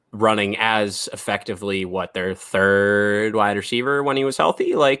and running as effectively, their 3rd wide receiver when he was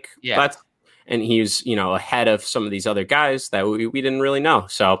healthy, and he was, ahead of some of these other guys that we didn't really know.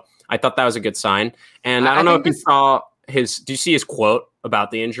 So I thought that was a good sign. And I don't know if you saw do you see his quote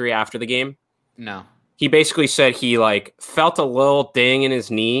about the injury after the game? No. He basically said he felt a little ding in his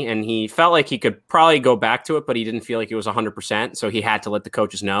knee and he felt like he could probably go back to it, but he didn't feel like he was 100%. So he had to let the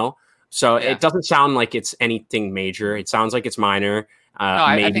coaches know. So It doesn't sound like it's anything major. It sounds like it's minor.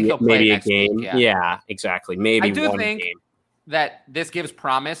 I think he'll play maybe a next game. Week, yeah, exactly. Maybe I do one think game. That this gives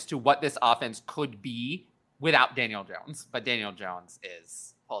promise to what this offense could be without Daniel Jones, but Daniel Jones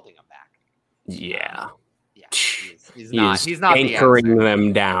is holding him back. Yeah. He's not anchoring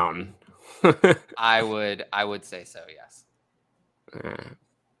them down. I would say so, yes.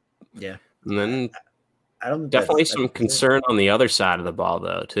 Yeah. And then I don't definitely some concern on the other side of the ball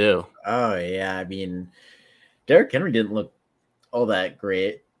though, too. Oh yeah. I mean, Derrick Henry didn't look all that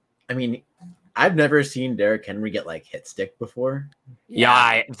great. I mean, I've never seen Derrick Henry get hit stick before.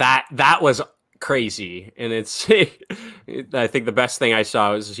 Yeah, that was crazy. And it's I think the best thing I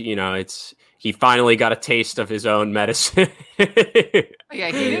saw was, he finally got a taste of his own medicine.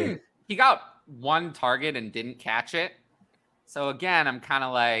 Yeah, he got one target and didn't catch it. So again, I'm kind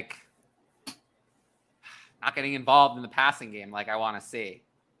of not getting involved in the passing game like I want to see.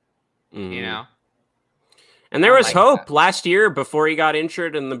 And there was hope last year before he got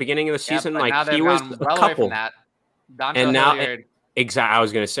injured in the beginning of the season. He was a couple. And now, I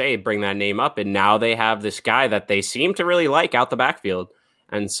was going to say, bring that name up. And now they have this guy that they seem to really like out the backfield.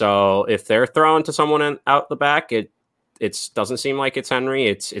 And so if they're throwing to someone out the back, it doesn't seem like it's Henry.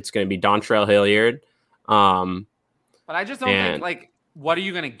 It's going to be Dontrell Hilliard. But I just don't think, what are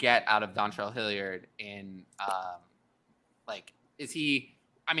you going to get out of Dontrell Hilliard in, is he...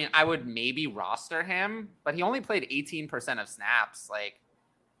 I mean, I would maybe roster him, but he only played 18% of snaps.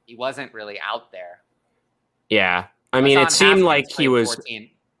 He wasn't really out there. Yeah. I mean, it seemed like he was 14.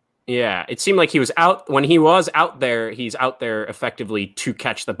 Yeah, it seemed like he was out when he was out there. He's out there effectively to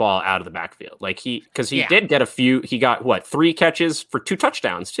catch the ball out of the backfield. Because he did get a few. He got 3 catches for 2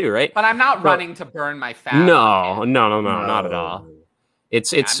 touchdowns too, right? But I'm not running to burn my fat. No, not at all.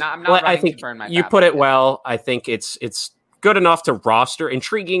 It's. I'm not I think to burn my you fat put it well. I think it's good enough to roster,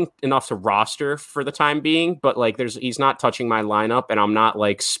 intriguing enough to roster for the time being, but like he's not touching my lineup, and I'm not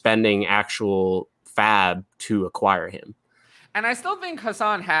like spending actual fab to acquire him. And I still think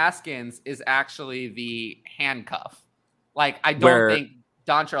Hassan Haskins is actually the handcuff. Like, I don't think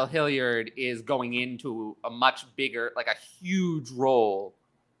Dontrell Hilliard is going into a much bigger, like a huge role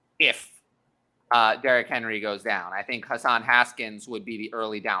if Derrick Henry goes down. I think Hassan Haskins would be the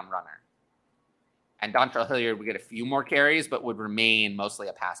early down runner. And Dontrell Hilliard would get a few more carries, but would remain mostly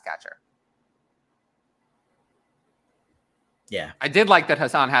a pass catcher. Yeah. I did like that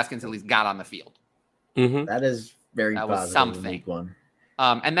Hassan Haskins at least got on the field. Mm-hmm. That is very that positive. Was something. Week one.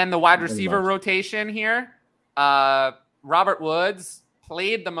 And then the wide receiver rotation here. Robert Woods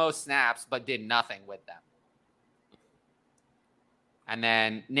played the most snaps, but did nothing with them. And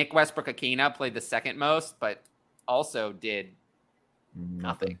then Nick Westbrook-Akina played the second most, but also did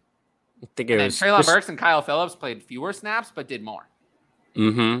nothing. I think it was Treylon Burks and Kyle Phillips played fewer snaps, but did more.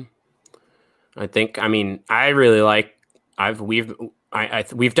 Mm-hmm. I mean, I really like. We've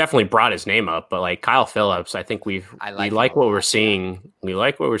definitely brought his name up, but like Kyle Phillips, I think we like what we're seeing. We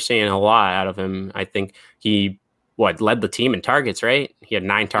like what we're seeing a lot out of him. I think he led the team in targets, right? He had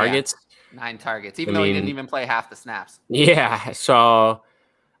 9 targets. Yeah, 9 targets, even though he didn't even play half the snaps. Yeah. So,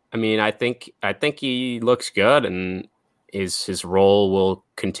 I mean, I think he looks good, and his role will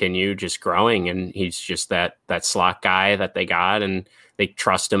continue just growing, and he's just that slot guy that they got, and they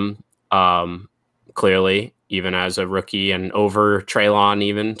trust him clearly, even as a rookie, and over Treylon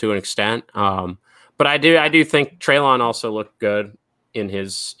even to an extent. But I do think Treylon also looked good in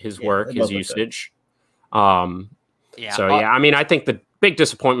his work, his usage. I mean, I think the big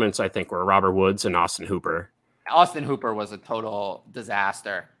disappointments were Robert Woods and Austin Hooper. Austin Hooper was a total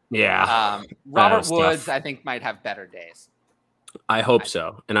disaster. Yeah. Robert Woods, tough. I think, might have better days. I hope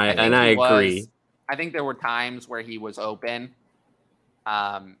so. And I agree. I think there were times where he was open,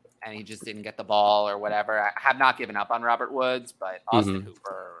 and he just didn't get the ball or whatever. I have not given up on Robert Woods, but Austin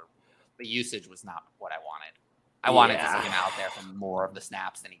Hooper, the usage was not what I wanted. I wanted to see him out there for more of the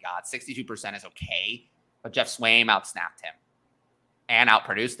snaps than he got. 62% is okay, but Jeff Swaim outsnapped him and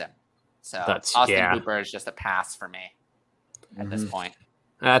outproduced him. So Austin Hooper is just a pass for me at this point.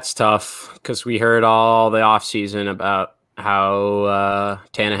 That's tough because we heard all the offseason about how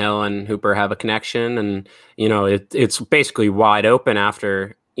Tannehill and Hooper have a connection, and it's basically wide open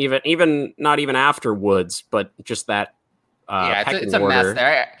after even not even after Woods, but just that. It's a mess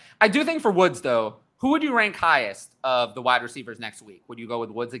there. I do think for Woods though, who would you rank highest of the wide receivers next week? Would you go with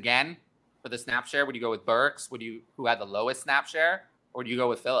Woods again for the snap share? Would you go with Burks? Who had the lowest snap share, or do you go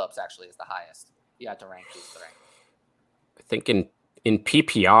with Phillips actually as the highest? You had to rank these 3. I think in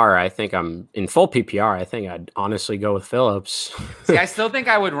PPR, I think I'm in full PPR. I think I'd honestly go with Phillips. See, I still think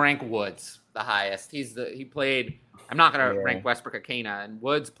I would rank Woods the highest. He played. I'm not going to rank Westbrook-Akina, and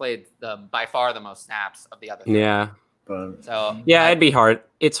Woods played by far the most snaps of the other 3. Yeah. So it'd be hard.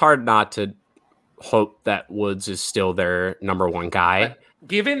 It's hard not to hope that Woods is still their number 1 guy. But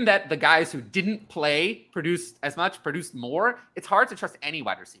given that the guys who didn't play produced more, it's hard to trust any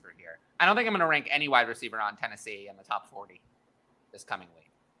wide receiver here. I don't think I'm going to rank any wide receiver on Tennessee in the top 40 this coming week.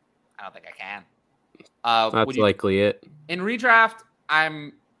 I don't think I can. That's likely it. In redraft,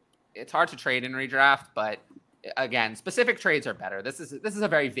 it's hard to trade in redraft, but again, specific trades are better. This is a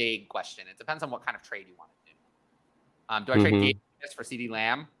very vague question. It depends on what kind of trade you want to do. Do I trade Gabe Davis for CeeDee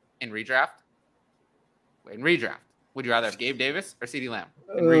Lamb in redraft? In redraft, would you rather have Gabe Davis or CeeDee Lamb?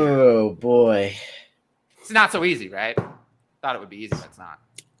 Oh boy, it's not so easy, right? Thought it would be easy, but it's not.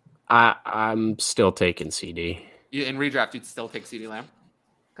 I'm still taking CD. In redraft, you'd still take CeeDee Lamb?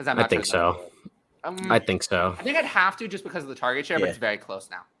 Because I think so. I think so. I think I'd have to just because of the target share, but it's very close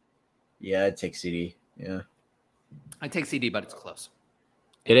now. Yeah, I'd take CD. Yeah, I'd take CD, but it's close.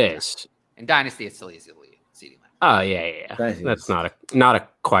 It is. In Dynasty, it's still easily CeeDee Lamb. Oh yeah. That's not a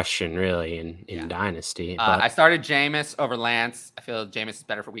question really in Dynasty. I started Jameis over Lance. I feel Jameis is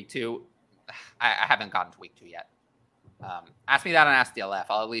better for week 2. I haven't gotten to week 2 yet. Ask me that on AskDLF.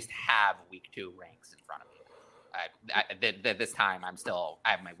 I'll at least have week 2 ranks in front of me. This time I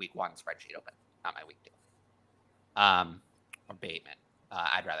have my week 1 spreadsheet open, not my week 2. Or Bateman.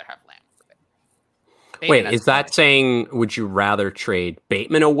 I'd rather have Lamb. Wait, is that saying would you rather trade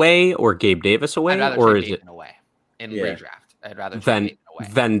Bateman away or Gabe Davis away? I'd rather trade Bateman away in redraft. I'd rather trade Bateman away.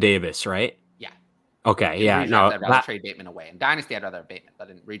 Then Davis, right? Yeah. Okay, yeah. Redraft, I'd rather trade Bateman away. In Dynasty, I'd rather have Bateman, but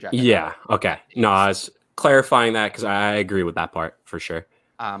in redraft, okay. No, I was clarifying that because I agree with that part for sure.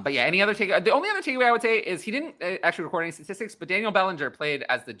 But yeah, the only other takeaway I would say is he didn't actually record any statistics, but Daniel Bellinger played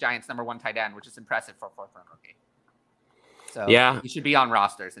as the Giants' number 1 tight end, which is impressive for a 4th-round rookie. So he should be on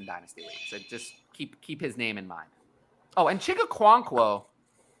rosters in Dynasty leagues. So just keep his name in mind. Oh, and Chigga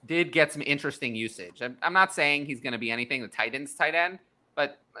did get some interesting usage. I'm not saying he's going to be anything the Titans tight end,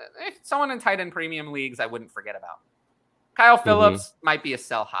 but someone in tight end premium leagues I wouldn't forget about. Kyle Phillips might be a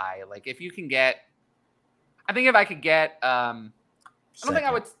sell high. Like if you can get, I think if I could get, I don't think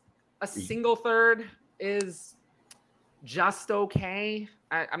I would. A single third is just okay.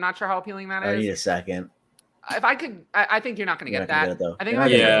 I'm not sure how appealing that is. I need a second. If I could, I think you're not going to get that. I think if I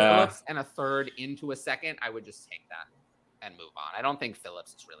could get Phillips and a third into a second, I would just take that and move on. I don't think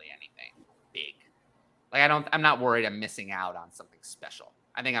Phillips is really anything big. Like I'm not worried I'm missing out on something special.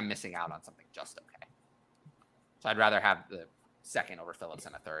 I think I'm missing out on something just okay. So I'd rather have the second over Phillips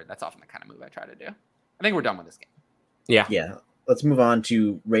and a third. That's often the kind of move I try to do. I think we're done with this game. Yeah. Yeah. Let's move on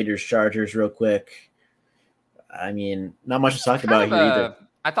to Raiders Chargers real quick. I mean, not much to talk about here either.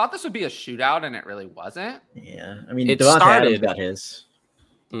 I thought this would be a shootout, and it really wasn't. Yeah. I mean, Devontae Adams got his.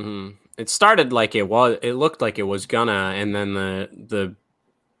 Mm-hmm. It started like it was. It looked like it was gonna, and then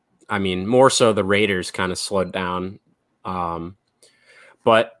I mean, more so the Raiders kind of slowed down.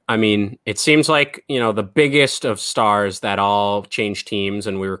 But I mean, it seems like, the biggest of stars that all changed teams,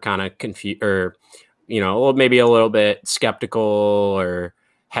 and we were kind of confused, or maybe a little bit skeptical or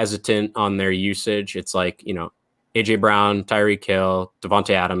hesitant on their usage. It's like, AJ Brown, Tyreek Hill, Devontae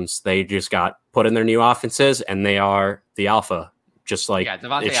Adams, they just got put in their new offenses and they are the alpha. Just like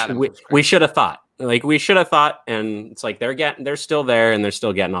Devontae Adams we should have thought. Like we should have thought, and it's like they're still there and they're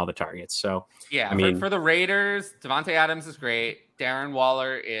still getting all the targets. So yeah, I mean, for the Raiders, Devontae Adams is great. Darren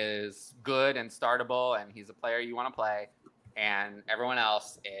Waller is good and startable, and he's a player you want to play. And everyone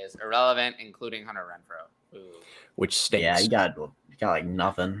else is irrelevant, including Hunter Renfrow. Which stinks. Yeah, he got like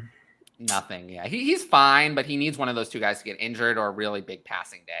nothing. Nothing. Yeah, he's fine, but he needs one of those two guys to get injured or a really big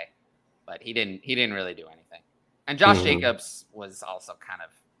passing day. But he didn't really do anything. And Josh Jacobs was also kind of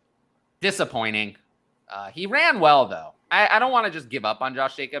disappointing. He ran well though. I don't want to just give up on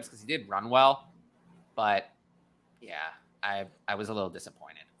Josh Jacobs because he did run well, but yeah, I was a little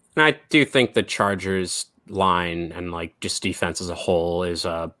disappointed. And I do think the Chargers line and like just defense as a whole is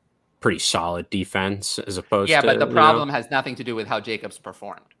a pretty solid defense as opposed to. But the problem has nothing to do with how Jacobs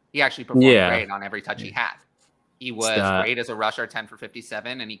performed. He actually performed great on every touch he had. He was great as a rusher, 10 for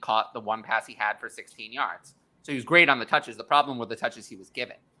 57, and he caught the one pass he had for 16 yards. So he was great on the touches. The problem with the touches he was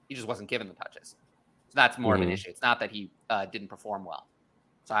given, he just wasn't given the touches. So that's more of an issue. It's not that he didn't perform well.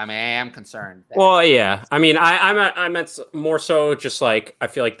 So I am concerned. Well, yeah. I mean, I meant more so just like I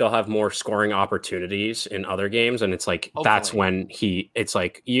feel like they'll have more scoring opportunities in other games, and it's like hopefully. That's when it's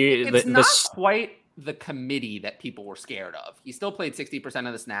like you. It's not quite the committee that people were scared of. He still played 60%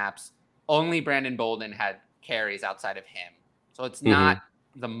 of the snaps. Only Brandon Bolden had carries outside of him, so it's not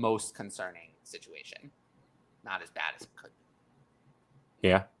the most concerning situation. Not as bad as it could be.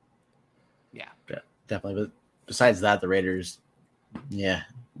 Yeah, definitely. But besides that, the Raiders,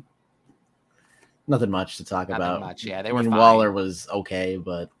 nothing much to talk about. Much, yeah. They were fine. Waller was okay,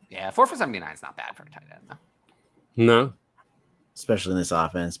 but 4 for 79 is not bad for a tight end, though. No, especially in this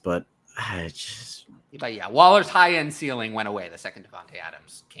offense. But Waller's high end ceiling went away the second Devontae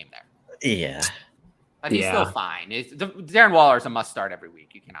Adams came there. Yeah, but he's still fine. Darren Waller is a must start every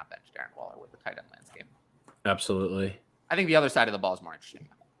week. You cannot bench Darren Waller with the tight end landscape. Absolutely. I think the other side of the ball is more interesting.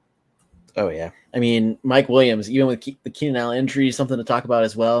 Oh, yeah. I mean, Mike Williams, even with the Keenan Allen injury, something to talk about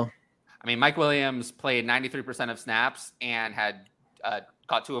as well. I mean, Mike Williams played 93% of snaps and had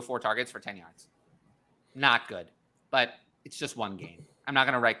caught 2 of 4 targets for 10 yards. Not good, but it's just one game. I'm not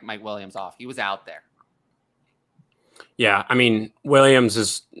going to write Mike Williams off. He was out there. Yeah, I mean, Williams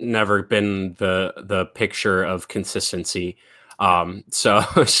has never been the picture of consistency.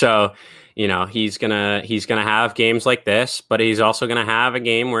 So he's gonna have games like this, but he's also gonna have a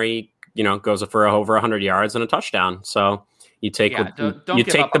game where he goes for over 100 yards and a touchdown. So you take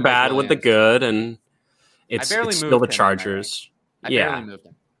the bad with the good, and it's still the Chargers. I barely moved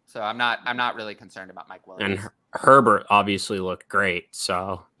him, so I'm not really concerned about Mike Williams. And Herbert obviously looked great.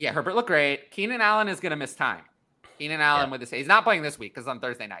 So yeah, Herbert looked great. Keenan Allen is gonna miss time. Keenan Allen with he's not playing this week because on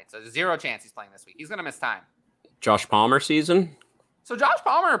Thursday night, so there's 0 chance he's playing this week. He's gonna miss time. Josh Palmer season. So Josh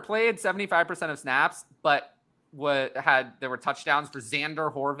Palmer played 75% of snaps, but there were touchdowns for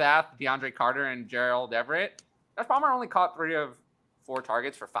Xander Horvath, DeAndre Carter, and Gerald Everett. Josh Palmer only caught 3 of 4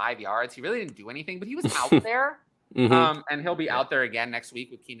 targets for 5 yards. He really didn't do anything, but he was out there. And he'll be out there again next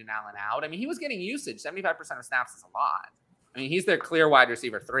week with Keenan Allen out. I mean, he was getting usage. 75% of snaps is a lot. I mean, he's their clear wide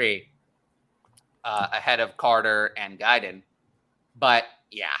receiver 3 ahead of Carter and Guyton. But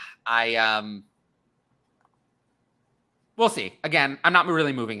yeah, we'll see. Again, I'm not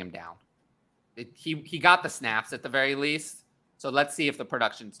really moving him down. He got the snaps at the very least. So let's see if the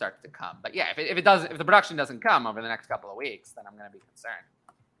production starts to come. But yeah, if the production doesn't come over the next couple of weeks, then I'm going to be concerned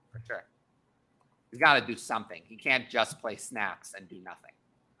for sure. He's got to do something. He can't just play snaps and do nothing.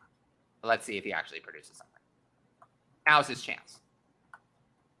 But let's see if he actually produces something. Now's his chance.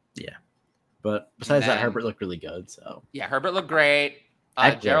 Yeah. But besides that, Herbert looked really good. So yeah, Herbert looked great.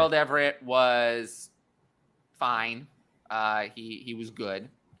 Gerald Everett was fine. He was good.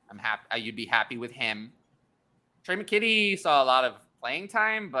 I'm happy. You'd be happy with him. Trey McKitty saw a lot of playing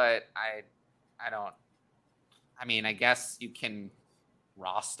time, but I don't. I mean, I guess you can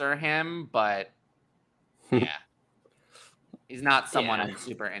roster him, but yeah, he's not someone I'm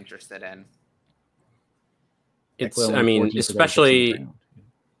super interested in. It's, I mean, especially.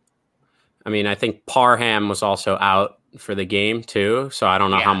 I mean, I think Parham was also out for the game too, so I don't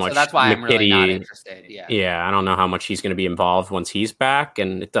know how much. So that's why I'm really not interested. Yeah, I don't know how much he's going to be involved once he's back,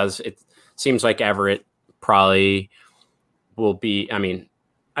 and it seems like Everett probably will be. I mean,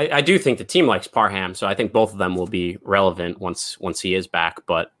 I do think the team likes Parham, so I think both of them will be relevant once he is back,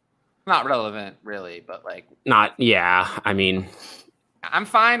 but not relevant really, but like not. Yeah, I mean, I'm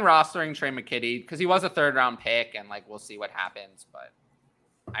fine rostering Trey McKitty because he was a 3rd round pick, and like we'll see what happens, but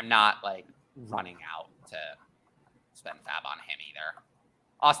I'm not like running out to spend fab on him either.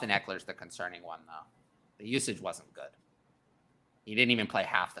 Austin Eckler's the concerning one though. The usage wasn't good. He didn't even play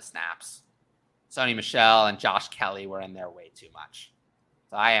half the snaps. Sony Michel and Josh Kelly were in there way too much.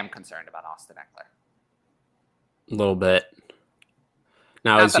 So I am concerned about Austin Eckler. A little bit.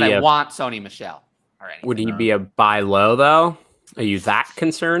 Now, not that I want Sony Michel or anything. Would he be a buy low though? Are you that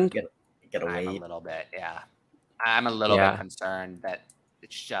concerned? I'm a little bit, yeah. I'm a little bit concerned that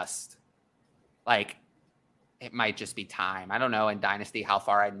it's just like it might just be time. I don't know in Dynasty how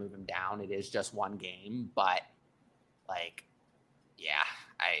far I'd move him down. It is just one game, but like, yeah,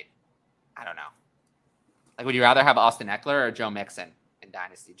 I don't know. Like, would you rather have Austin Eckler or Joe Mixon in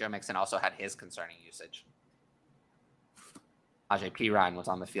Dynasty? Joe Mixon also had his concerning usage. Ajay Pirine was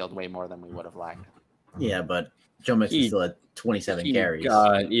on the field way more than we would have liked. Yeah, but Joe Mixon still had 27 carries.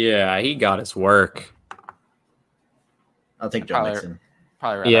 He got his work. I'll take Joe Mixon.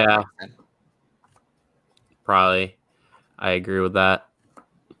 Probably. Yeah. Probably. I agree with that.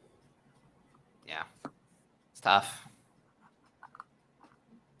 Yeah. It's tough.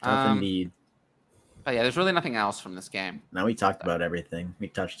 Tough indeed. But yeah, there's really nothing else from this game. Now we talked about everything. We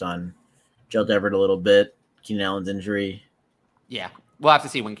touched on Gerald Everett a little bit, Keenan Allen's injury. Yeah. We'll have to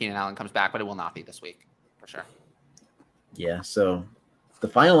see when Keenan Allen comes back, but it will not be this week for sure. Yeah, so the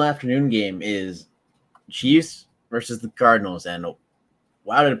final afternoon game is Chiefs versus the Cardinals, and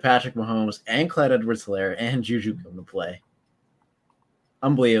wow, did Patrick Mahomes and Clyde Edwards-Helaire and Juju come to play?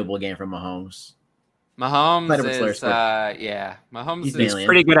 Unbelievable game from Mahomes. Mahomes is, Mahomes he's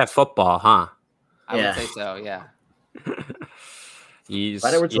pretty good at football, huh? I would say so, yeah.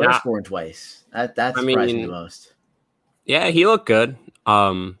 Clyde Edwards-Helaire scoring twice. That surprised me the most. Yeah, he looked good.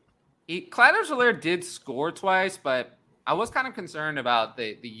 Clyde Edwards-Helaire did score twice, but I was kind of concerned about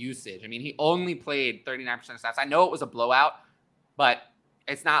the usage. I mean, he only played 39% of snaps. I know it was a blowout, but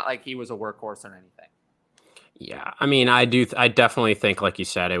it's not like he was a workhorse or anything. Yeah, I mean, I definitely think, like you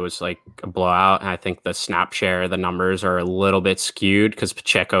said, it was like a blowout. And I think the snap share, the numbers are a little bit skewed because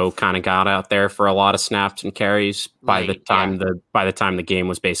Pacheco kind of got out there for a lot of snaps and carries by the time the game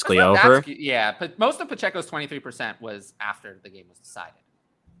was basically over. Yeah, but most of Pacheco's 23% was after the game was decided.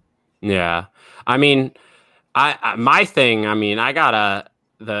 Yeah, I mean, my thing. I mean, I got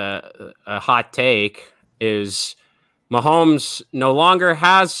a hot take is Mahomes no longer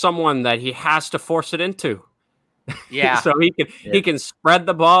has someone that he has to force it into. Yeah. So he can spread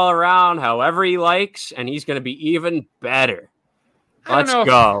the ball around however he likes, and he's going to be even better. Let's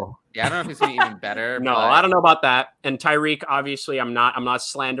go. I don't know if he's going to be even better. No, I don't know about that. And Tyreek, obviously, I'm not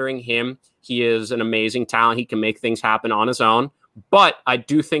slandering him. He is an amazing talent. He can make things happen on his own. But I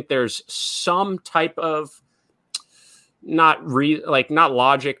do think there's some type of not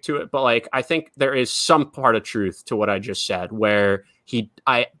logic to it, but like I think there is some part of truth to what I just said, where he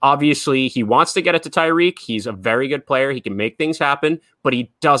wants to get it to Tyreek. He's a very good player. He can make things happen, but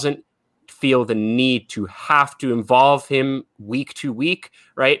he doesn't feel the need to have to involve him week to week,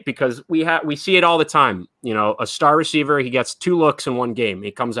 right? Because we see it all the time. You know, a star receiver, he gets 2 looks in one game.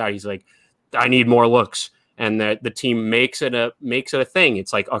 He comes out, he's like, I need more looks. And the team makes it a thing.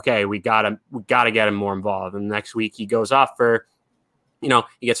 It's like, okay, we gotta get him more involved. And the next week he goes off for, he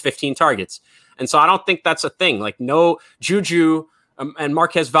gets 15 targets. And so I don't think that's a thing. Like, no, Juju and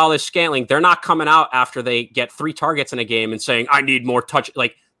Marquez Valdes-Scantling, they're not coming out after they get 3 targets in a game and saying, I need more touch.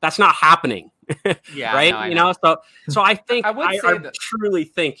 Like, that's not happening. Yeah, right. no, I you know. know, so I think I would I say that truly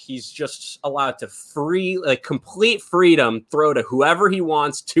think he's just allowed to complete freedom, throw to whoever he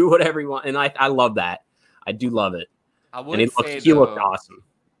wants, do whatever he wants, and I love that. I do love it. I And would say he looked though, awesome.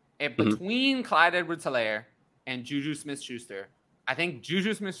 between Clyde Edwards-Helaire and Juju Smith-Schuster, I think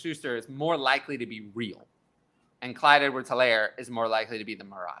Juju Smith-Schuster is more likely to be real, and Clyde Edwards-Helaire is more likely to be the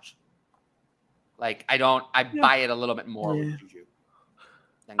mirage. Like I buy it a little bit more with Juju.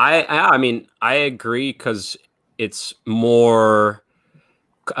 I mean, I agree because it's more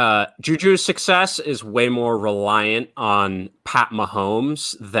Juju's success is way more reliant on Pat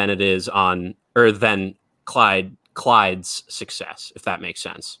Mahomes than it is than Clyde's success, if that makes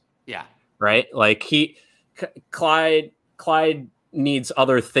sense. Yeah. Right? Like Clyde needs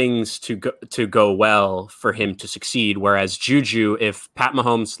other things to go well for him to succeed, whereas Juju, if Pat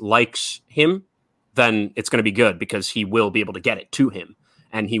Mahomes likes him, then it's going to be good because he will be able to get it to him.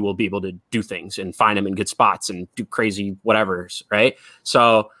 And he will be able to do things and find him in good spots and do crazy whatevers, right?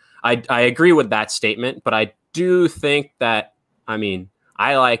 So I agree with that statement, but I do think that, I mean,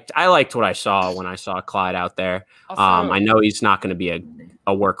 I liked what I saw when I saw Clyde out there. Also, I know he's not going to be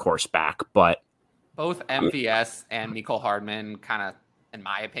a workhorse back, but both MVS and Mecole Hardman kind of, in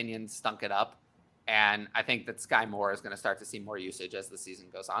my opinion, stunk it up. And I think that Sky Moore is going to start to see more usage as the season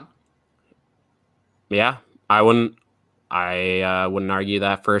goes on. Yeah, I wouldn't argue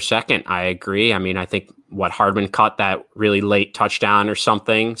that for a second. I agree. I mean, I think Hardman caught that really late touchdown or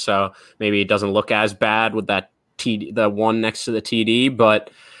something, so maybe it doesn't look as bad with that the one next to the TD, but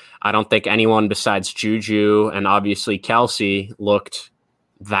I don't think anyone besides Juju and obviously Kelsey looked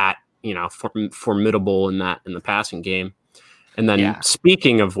that, formidable in the passing game. And then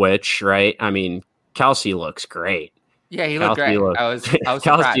speaking of which, right? I mean, Kelsey looks great. Yeah, he looked great. I was Kelsey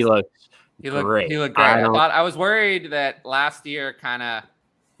surprised. He looked great. He looked great. I was worried that last year kind of,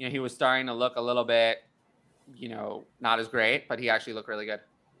 he was starting to look a little bit, not as great, but he actually looked really good.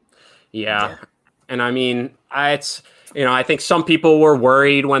 Yeah. And I mean, I think some people were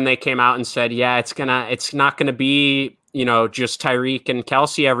worried when they came out and said, yeah, it's not going to be, just Tyreek and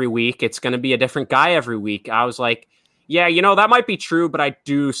Kelsey every week. It's going to be a different guy every week. I was like, yeah, that might be true, but I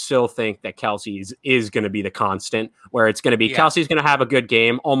do still think that Kelsey is going to be the constant, where it's going to be Kelsey's going to have a good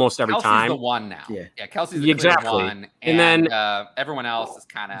game almost every time. Kelsey's the one now. Yeah, Kelsey's the exactly. clear one. And then everyone else is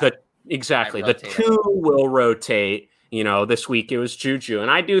kind of the two will rotate. This week it was Juju,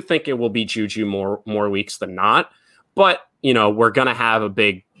 and I do think it will be Juju more weeks than not. But we're going to have a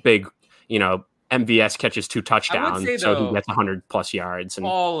big MVS catches 2 touchdowns, so he gets 100+ yards. And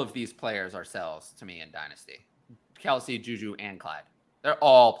all of these players are sells to me in Dynasty. Kelsey, Juju, and Clyde. They're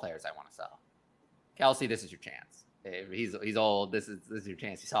all players I want to sell. Kelsey, this is your chance. He's old. This is your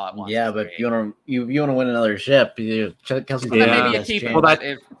chance. You saw it once. Yeah, but if you want to win another ship, Kelsey. Maybe you keep him. Well,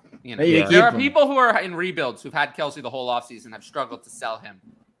 there are people who are in rebuilds who've had Kelsey the whole offseason, have struggled to sell him.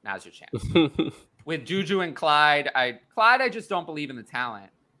 Now's your chance. With Juju and Clyde, I just don't believe in the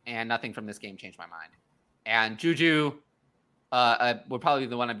talent, and nothing from this game changed my mind. And Juju would probably be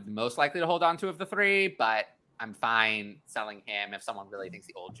the one I'd be most likely to hold on to of the three, but I'm fine selling him if someone really thinks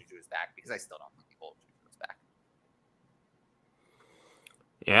the old Juju is back, because I still don't think the old Juju is back.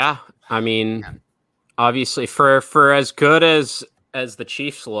 Yeah, I mean, obviously, for as good as the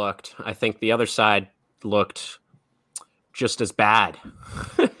Chiefs looked, I think the other side looked just as bad.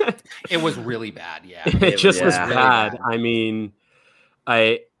 It was really bad, yeah. It just was bad. Really bad. I mean,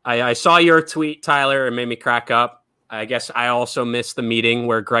 I saw your tweet, Tyler. It made me crack up. I guess I also missed the meeting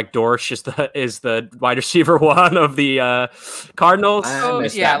where Greg Dortch is the wide receiver one of the Cardinals. Of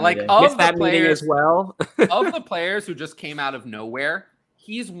the players as well. Of the players who just came out of nowhere,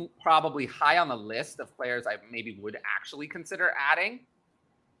 he's probably high on the list of players I maybe would actually consider adding.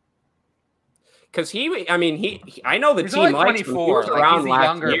 Because I know the he's team only likes 24. Him. He's a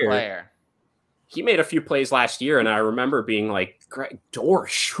younger player. He made a few plays last year, and I remember being like, Greg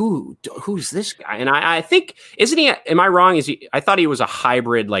Dortch, who's this guy? And I think, isn't he, am I wrong? I thought he was a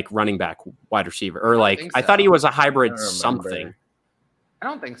hybrid, like, running back wide receiver, or I thought he was a hybrid something. I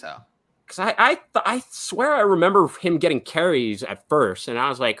don't think so. Because I swear I remember him getting carries at first, and I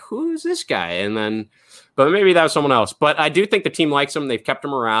was like, who's this guy? And then, but maybe that was someone else. But I do think the team likes him. They've kept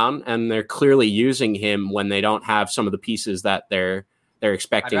him around, and they're clearly using him when they don't have some of the pieces that they're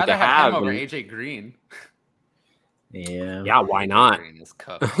expecting I'd rather to have him over AJ Green. Yeah, why not? Green is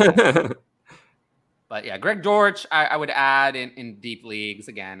cooked. But yeah, Greg Dortch, I would add in deep leagues.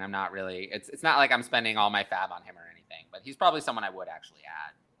 Again, I'm not really. It's not like I'm spending all my fab on him or anything, but he's probably someone I would actually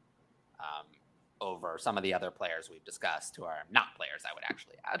add over some of the other players we've discussed who are not players I would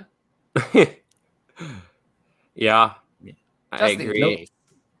actually add. Yeah, I agree.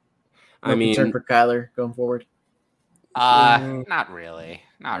 No concern for Kyler going forward. Not really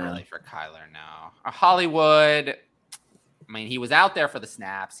for Kyler. No, Hollywood. I mean, he was out there for the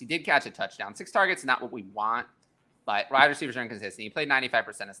snaps. He did catch a touchdown. 6 targets, not what we want, but wide receivers are inconsistent. He played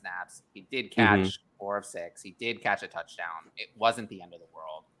 95% of snaps. He did catch 4 of 6. He did catch a touchdown. It wasn't the end of the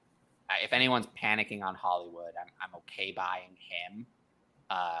world. If anyone's panicking on Hollywood, I'm okay buying him.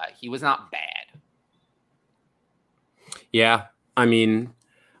 He was not bad. Yeah, I mean,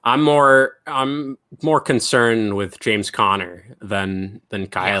 I'm more concerned with James Conner than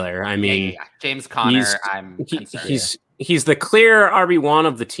Kyler. I mean, James Conner, I'm concerned. He's the clear RB1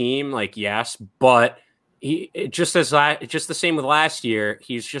 of the team, like, yes, but he just the same with last year.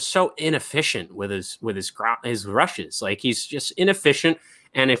 He's just so inefficient with his rushes. Like, he's just inefficient.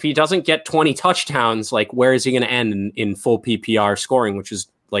 And if he doesn't get 20 touchdowns, like, where is he going to end in full PPR scoring, which is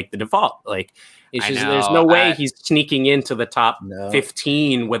like the default? Like, it's just, there's no way he's sneaking into the top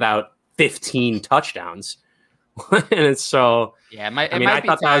 15 without 15 touchdowns. And it's so, I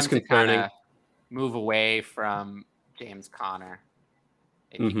thought that was concerning. Move away from James Conner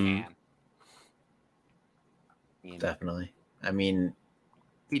if you can. Definitely. I mean,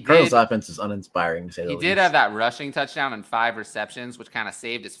 Cardinals' offense is uninspiring to say the least. He did have that rushing touchdown and 5 receptions, which kind of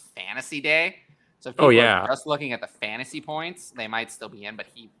saved his fantasy day. So if people are just looking at the fantasy points, they might still be in, but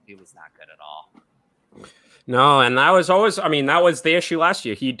he was not good at all. No, and that was always, I mean, that was the issue last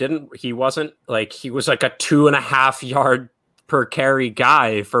year. He was like a 2.5 yard per carry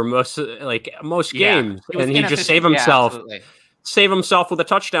guy for most games. And he just save himself with a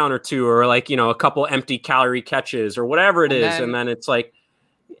touchdown or 2, or like, a couple empty calorie catches or whatever it is. And then it's like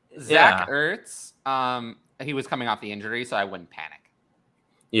Zach Ertz, he was coming off the injury, so I wouldn't panic.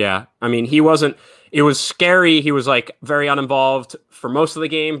 Yeah. I mean, it was scary. He was like very uninvolved for most of the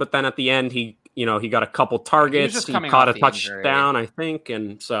game, but then at the end, he got a couple targets. He caught a touchdown, I think.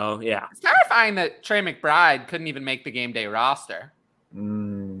 And so, yeah. It's terrifying that Trey McBride couldn't even make the game day roster.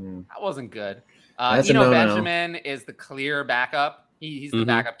 That wasn't good. Benjamin is the clear backup. He's the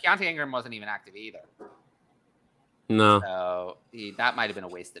backup. Keontae Ingram wasn't even active either. No. So that might have been a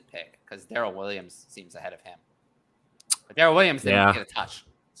wasted pick because Darrell Williams seems ahead of him. But Darrell Williams didn't get a touch.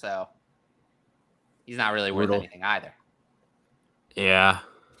 So he's not really worth anything either. Yeah.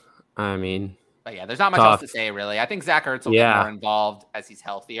 I mean, but yeah, there's not much else to say, really. I think Zach Ertz will get more involved as he's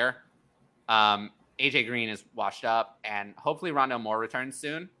healthier. AJ Green is washed up, and hopefully Rondo Moore returns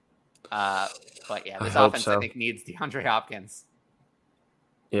soon. But yeah, this offense I think needs DeAndre Hopkins.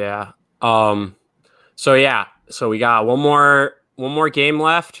 Yeah. So we got one more game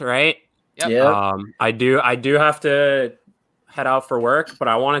left, right? Yep. Yeah. I do have to head out for work, but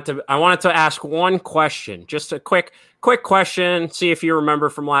I wanted to ask one question, just a quick question. See if you remember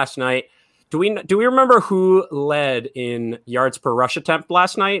from last night. Do we remember who led in yards per rush attempt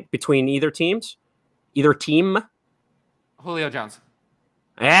last night between either team? Julio Jones.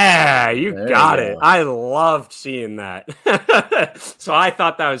 Yeah, you got it. I loved seeing that. So I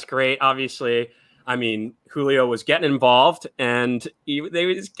thought that was great. Obviously, I mean, Julio was getting involved, and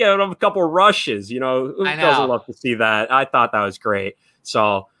they just gave him a couple of rushes. Who doesn't love to see that? I thought that was great.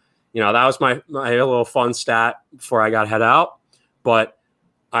 So, that was my little fun stat before I got to head out. But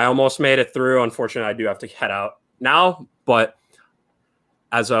I almost made it through. Unfortunately, I do have to head out now. But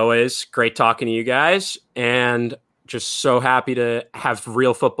as always, great talking to you guys, and just so happy to have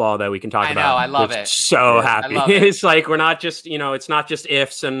real football that we can talk about. I love it. So happy. It's like we're not just, it's not just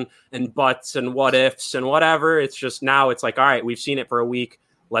ifs and buts and what ifs and whatever. It's just now it's like, all right, we've seen it for a week.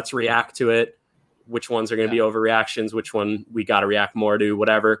 Let's react to it. Which ones are going to be overreactions? Which one we got to react more to?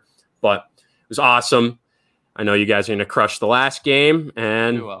 Whatever. But it was awesome. I know you guys are going to crush the last game,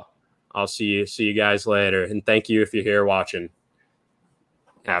 and I'll see you guys later. And thank you if you're here watching.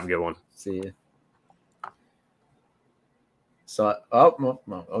 Have a good one. See you. So,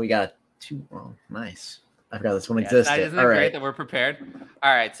 we got 2. Oh, nice. I forgot this one existed. Isn't it great that we're prepared?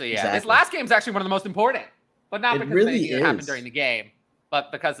 All right. So, This last game is actually one of the most important, but not because anything that happened during the game,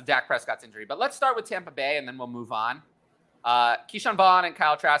 but because of Dak Prescott's injury. But let's start with Tampa Bay, and then we'll move on. Keyshawn Vaughn and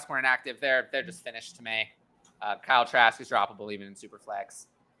Kyle Trask were inactive. They're just finished to me. Kyle Trask is droppable even in Superflex.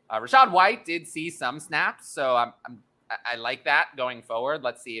 Rachaad White did see some snaps, so I like that going forward.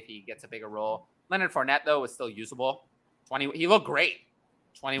 Let's see if he gets a bigger role. Leonard Fournette, though, was still usable. He looked great.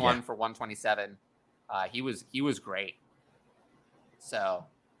 21 for 127. He was great. So,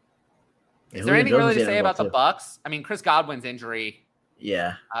 is there anything really to say about the Bucs? I mean, Chris Godwin's injury.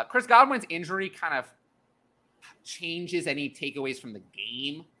 Yeah. Chris Godwin's injury kind of changes any takeaways from the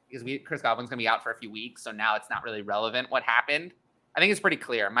game because Chris Godwin's going to be out for a few weeks. So now it's not really relevant what happened. I think it's pretty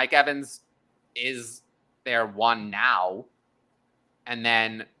clear. Mike Evans is their one now. And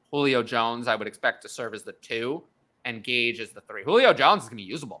then Julio Jones, I would expect to serve as the 2 and Gage as the 3. Julio Jones is going to be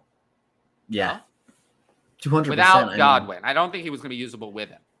usable. Yeah. 200%. Without Godwin. I don't think he was going to be usable with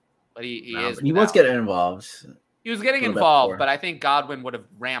him. But he is. He was getting involved. He was getting involved, but I think Godwin would have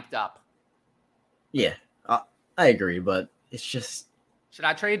ramped up. Yeah, I agree, but it's just. Should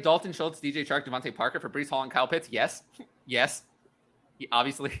I trade Dalton Schultz, DJ Chark, Devontae Parker for Breece Hall and Kyle Pitts? Yes. Yes.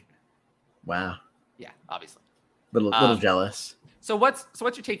 Obviously. Wow. Yeah, obviously. Little jealous. So what's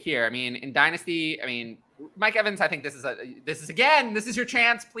your take here? I mean, in Dynasty, Mike Evans, I think this is your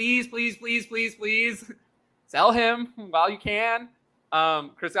chance. Please, please, please, please, please sell him while you can.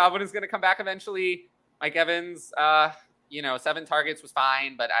 Chris Godwin is going to come back eventually. Mike Evans, 7 targets was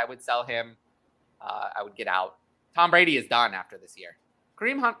fine, but I would sell him. I would get out. Tom Brady is done after this year.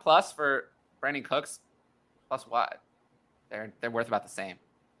 Kareem Hunt plus for Brandon Cooks, plus what? They're worth about the same.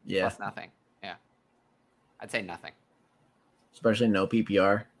 Yeah. Plus nothing. Yeah. I'd say nothing. Especially no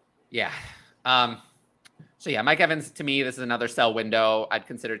PPR. Yeah. So yeah, Mike Evans, to me, this is another sell window. I'd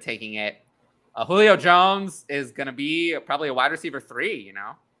consider taking it. Julio Jones is going to be probably a wide receiver 3,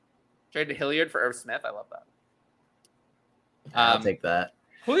 Traded Hilliard for Irv Smith. I love that. I'll take that.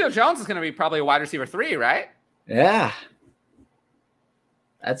 Julio Jones is going to be probably a wide receiver 3, right? Yeah.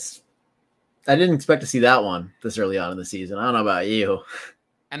 I didn't expect to see that one this early on in the season. I don't know about you.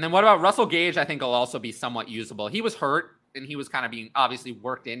 And then what about Russell Gage? I think will also be somewhat usable. He was hurt and he was kind of being obviously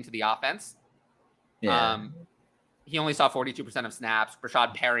worked into the offense. Yeah. He only saw 42% of snaps.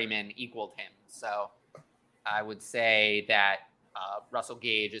 Rashad Perryman equaled him. So I would say that Russell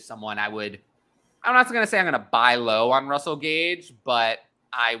Gage is someone I'm not going to say I'm going to buy low on Russell Gage, but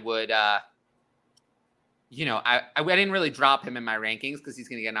I would, I didn't really drop him in my rankings because he's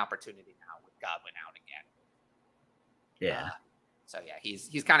going to get an opportunity now with Godwin out again. Yeah. So yeah,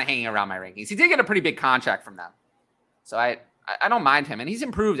 he's kind of hanging around my rankings. He did get a pretty big contract from them. So I don't mind him. And he's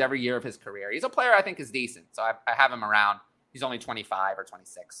improved every year of his career. He's a player I think is decent. So I have him around. He's only 25 or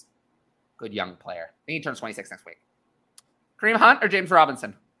 26. Good young player. I think he turns 26 next week. Kareem Hunt or James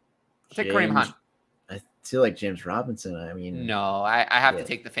Robinson? I'll take Kareem Hunt. I feel like James Robinson. No, I have to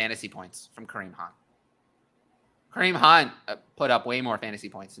take the fantasy points from Kareem Hunt. Kareem Hunt put up way more fantasy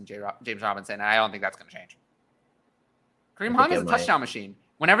points than James Robinson, and I don't think that's going to change. Kareem Hunt is a touchdown machine.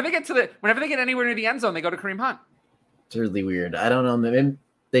 Whenever they get anywhere near the end zone, they go to Kareem Hunt. It's really weird. I don't know. Maybe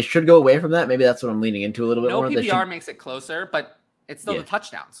they should go away from that. Maybe that's what I'm leaning into a little bit more. No PPR makes it closer, but it's still the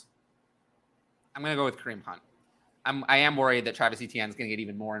touchdowns. I'm going to go with Kareem Hunt. I am worried that Travis Etienne is going to get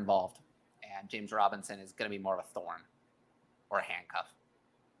even more involved, and James Robinson is going to be more of a thorn or a handcuff,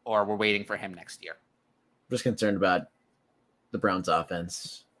 or we're waiting for him next year. I'm just concerned about the Browns'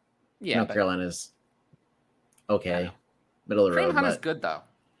 offense. Yeah, North Carolina's okay, middle of the road. Kareem Hunt is good though.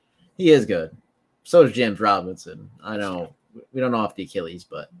 He is good. So is James Robinson. I know we don't know off the Achilles,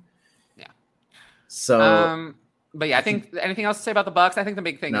 but yeah. So, but yeah, I think anything else to say about the Bucs? I think the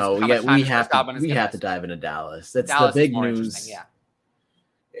big thing is we have to dive into Dallas. That's Dallas the big news. Yeah,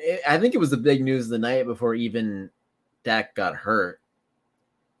 I think it was the big news the night before even Dak got hurt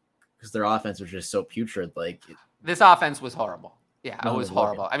because their offense was just so putrid. Like this offense was horrible. Yeah, it was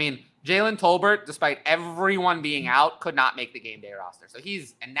horrible. I mean, Jalen Tolbert, despite everyone being out, could not make the game day roster. So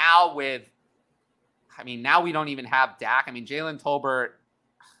now we don't even have Dak. I mean, Jalen Tolbert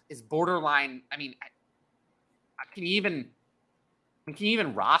is borderline. I mean, can you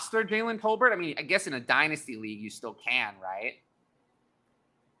even roster Jalen Tolbert? I mean, I guess in a dynasty league you still can, right?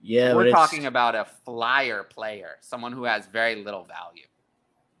 Yeah, we're talking about a flyer player, someone who has very little value.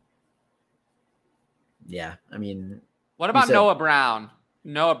 Yeah, I mean, what about Noah Brown?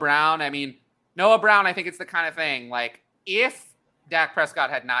 Noah Brown, I think it's the kind of thing, like, if Dak Prescott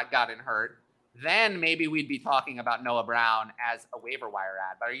had not gotten hurt, then maybe we'd be talking about Noah Brown as a waiver wire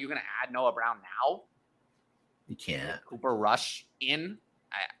ad. But are you going to add Noah Brown now? You can't. Cooper Rush in?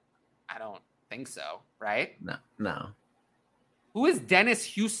 I don't think so, right? No. Who is Dennis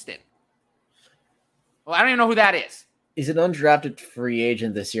Houston? Well, I don't even know who that is. He's an undrafted free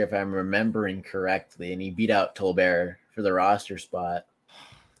agent this year, if I'm remembering correctly, and he beat out Tolbert for the roster spot.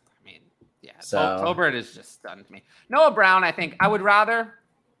 I mean, yeah, so Tolbert is just stunned to me. Noah Brown, I think I would rather,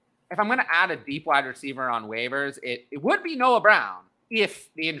 if I'm going to add a deep wide receiver on waivers, it would be Noah Brown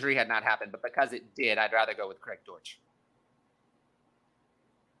if the injury had not happened. But because it did, I'd rather go with Greg Dortch.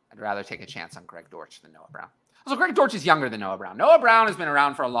 I'd rather take a chance on Greg Dortch than Noah Brown. Also, Greg Dortch is younger than Noah Brown. Noah Brown has been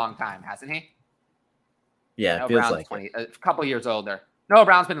around for a long time, hasn't he? Yeah, Noah feels Brown's like a couple years older. Noah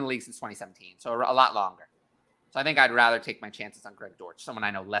Brown's been in the league since 2017, so a lot longer. So I think I'd rather take my chances on Greg Dortch, someone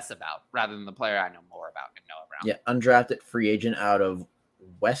I know less about, rather than the player I know more about in Noah Brown. Yeah, undrafted free agent out of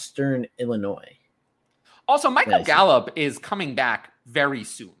Western Illinois. Also, Michael Gallup is coming back very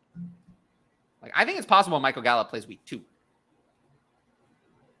soon. Like, I think it's possible Michael Gallup plays week 2.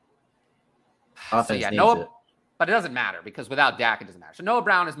 Offense needs it. But it doesn't matter because without Dak, it doesn't matter. So Noah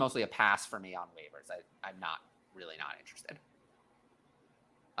Brown is mostly a pass for me on waivers. I'm not interested.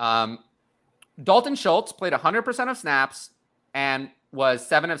 Dalton Schultz played 100% of snaps and was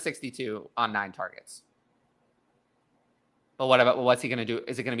 7 of 62 on 9 targets. But what's he going to do?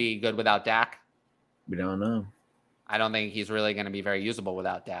 Is it going to be good without Dak? We don't know. I don't think he's really going to be very usable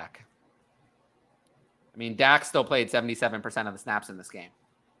without Dak. I mean, Dak still played 77% of the snaps in this game.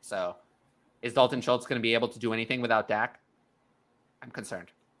 So is Dalton Schultz going to be able to do anything without Dak? I'm concerned.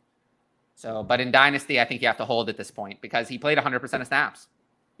 So, but in Dynasty, I think you have to hold at this point because he played 100% of snaps.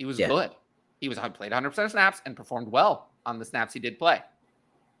 He was good. He played 100% of snaps and performed well on the snaps he did play.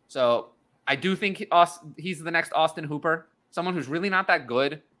 So I do think he's the next Austin Hooper. Someone who's really not that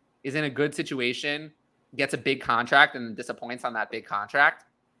good, is in a good situation, gets a big contract and disappoints on that big contract.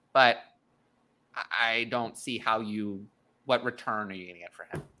 But I don't see what return are you going to get for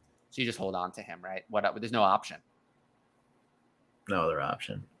him? So you just hold on to him, right? There's no option. No other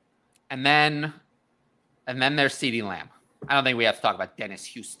option. And then there's CeeDee Lamb. I don't think we have to talk about Dennis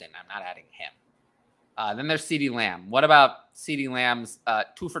Houston. I'm not adding him. Then there's CeeDee Lamb. What about CeeDee Lamb's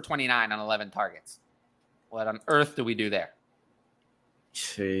 2 for 29 on 11 targets? What on earth do we do there?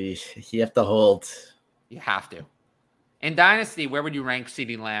 You have to hold. You have to. In Dynasty, where would you rank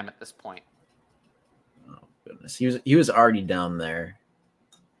CeeDee Lamb at this point? Oh, goodness. He was already down there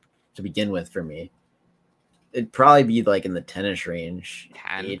to begin with for me. It'd probably be like in the 10-ish range.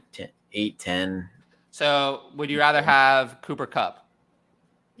 8, 10. So would you rather have Cooper Kupp?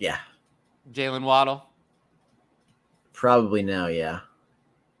 Yeah. Jalen Waddle? Probably now, yeah.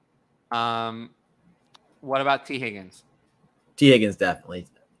 What about T. Higgins? T. Higgins, definitely.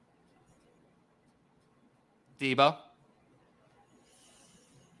 Debo?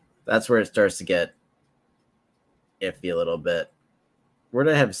 That's where it starts to get iffy a little bit. Where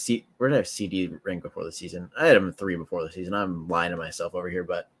did I have CD ranked before the season? I had him 3 before the season. I'm lying to myself over here,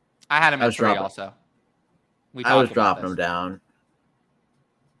 but I had him at 3 also. I was dropping him down.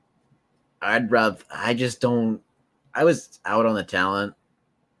 I was out on the talent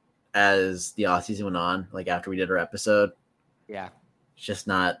as the offseason went on, like after we did our episode. Yeah. It's just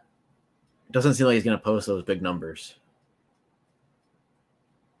not, it doesn't seem like he's going to post those big numbers.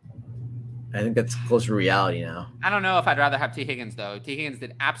 I think that's closer to reality now. I don't know if I'd rather have T. Higgins, though. T. Higgins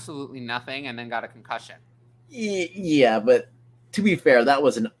did absolutely nothing and then got a concussion. Yeah, but to be fair, that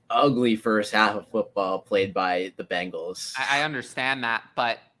was an ugly first half of football played by the Bengals. I understand that,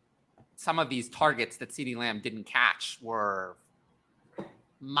 but some of these targets that CeeDee Lamb didn't catch were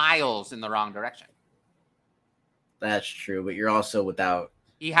miles in the wrong direction. That's true, but you're also without.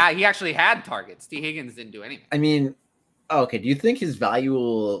 He actually had targets. T. Higgins didn't do anything. I mean, okay, do you think his value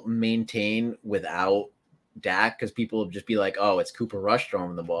will maintain without Dak? Because people will just be like, oh, it's Cooper Rush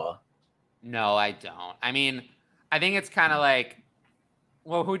throwing the ball. No, I don't. I mean, I think it's kind of like,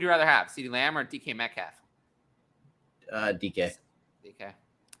 well, who would you rather have, CeeDee Lamb or DK Metcalf? DK. DK.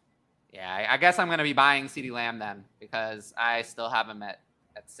 Yeah, I guess I'm going to be buying CeeDee Lamb then because I still have him at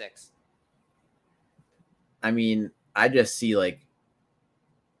 6. I mean, I just see like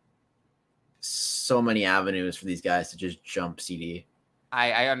so many avenues for these guys to just jump CD.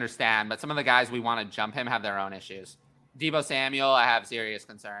 I understand, but some of the guys we want to jump him have their own issues. Debo Samuel, I have serious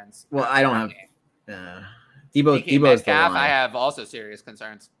concerns. Well, I don't have Debo's Metcalf, I have also serious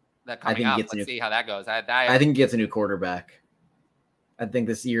concerns that coming up. Let's see how that goes. I think he gets a new quarterback. I think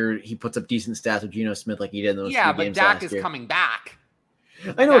this year he puts up decent stats with Geno Smith like he did in those 3 games last year. Yeah, but Dak is coming back.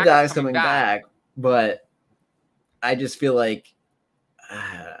 I know Dak's coming back, but I just feel like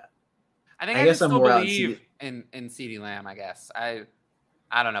I guess I still believe in CeeDee Lamb, I guess. I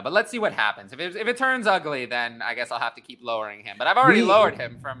don't know, but let's see what happens. If it turns ugly, then I guess I'll have to keep lowering him. But I've already lowered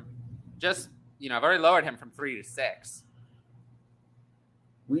him from 3 to 6.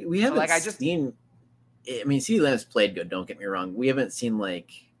 We haven't seen. I mean, CeeDee Lamb's played good. Don't get me wrong. We haven't seen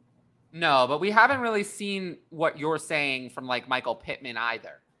no, but we haven't really seen what you're saying from like Michael Pittman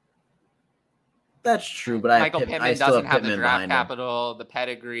either. That's true, but Michael Pittman doesn't have the draft capital, the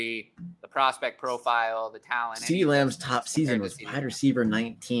pedigree, the prospect profile, the talent. CeeDee Lamb's top season was wide receiver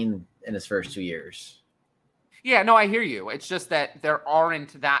 19 in his first 2 years. Yeah, no, I hear you. It's just that there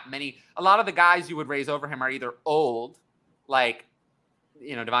aren't that many. A lot of the guys you would raise over him are either old, like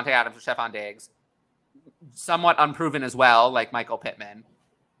Devontae Adams or Stephon Diggs, somewhat unproven as well, like Michael Pittman,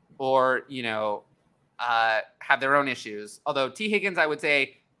 or have their own issues. Although T. Higgins, I would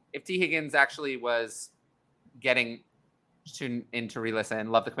say, if T. Higgins actually was getting into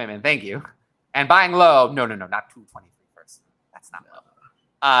re-listen, love the commitment, thank you, and buying low, no, not 223 first. That's not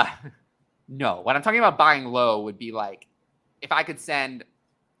low. No, what I'm talking about buying low would be like if I could send.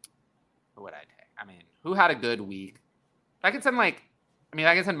 Who would I take? I mean, who had a good week? If I could send if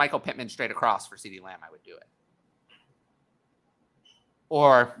I could send Michael Pittman straight across for CeeDee Lamb, I would do it.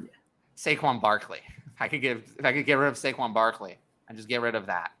 Or Saquon Barkley. If I could get rid of Saquon Barkley and just get rid of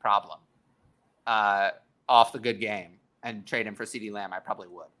that problem off the good game and trade him for CeeDee Lamb, I probably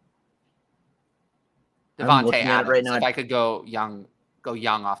would. Devontae Adams. Right now, if I could go young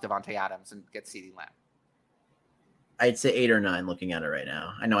off Devontae Adams and get CeeDee Lamb. I'd say 8 or 9 looking at it right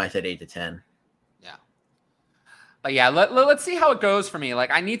now. I know I said 8 to 10. Yeah. But yeah, let's see how it goes for me.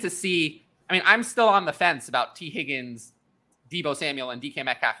 Like I need to see. I mean, I'm still on the fence about T. Higgins, Deebo Samuel, and DK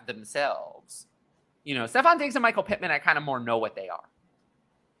Metcalf themselves. You know, Stephon Diggs and Michael Pittman, I kind of more know what they are.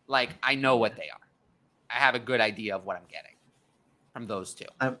 Like, I know what they are. I have a good idea of what I'm getting from those two.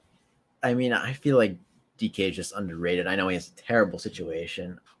 I mean, I feel like DK is just underrated. I know he has a terrible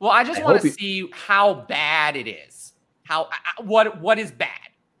situation. Well, I just want to see how bad it is. What is bad?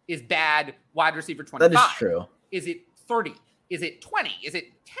 Is bad wide receiver 25? That is true. Is it 30? Is it 20? Is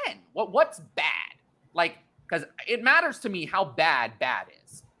it 10? What's bad? Like, because it matters to me how bad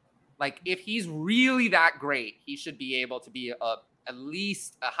is. Like, if he's really that great, he should be able to be at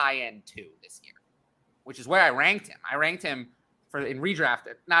least a high-end 2 this year, which is where I ranked him. I ranked him in redraft,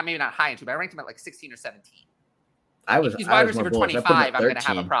 maybe not high-end 2, but I ranked him at like 16 or 17. If he's wide receiver 25, I'm going to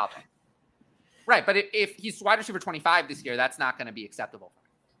have a problem. Right, but if he's wide receiver 25 this year, that's not going to be acceptable for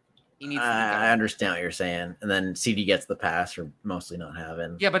him. He needs to I understand what you're saying. And then CD gets the pass for mostly not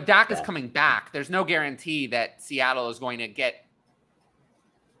having. Yeah, but Dak is coming back. There's no guarantee that Seattle is going to get.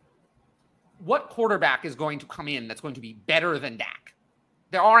 What quarterback is going to come in that's going to be better than Dak?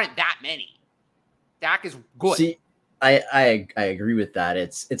 There aren't that many. Dak is good. See, I agree with that.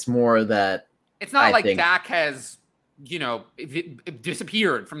 It's more that it's not like Dak has,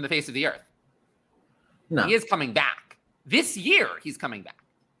 disappeared from the face of the earth. No. He is coming back. This year, he's coming back.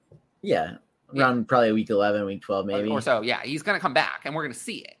 Yeah. Around probably week 11, week 12, maybe. Or so, yeah. He's going to come back, and we're going to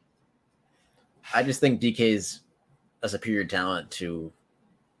see it. I just think DK's a superior talent to...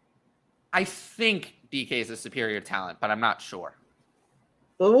 I think DK is a superior talent, but I'm not sure.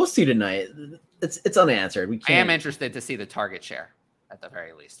 Well, we'll see tonight. It's unanswered. I am interested to see the target share, at the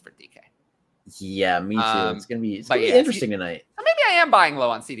very least, for DK. Yeah, me too. It's going to be interesting tonight. Maybe I am buying low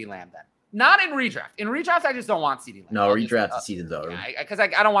on CeeDee Lamb then. Not in redraft. In redraft, I just don't want CeeDee Lamb. No, redraft, the season's over. Because I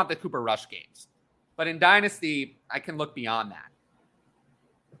don't want the Cooper Rush games. But in Dynasty, I can look beyond that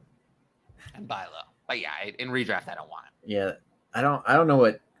and buy low. But yeah, in redraft, I don't want it. Yeah, I don't know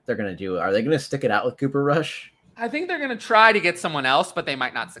what they're going to do. Are they going to stick it out with Cooper Rush? I think they're going to try to get someone else, but they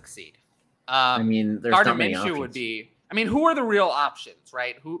might not succeed. I mean, there's Gardner not many Minshew options. would be. I mean, who are the real options,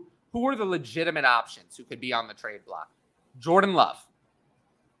 right? Who are the legitimate options who could be on the trade block? Jordan Love.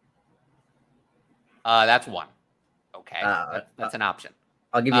 That's one. Okay, that's an option.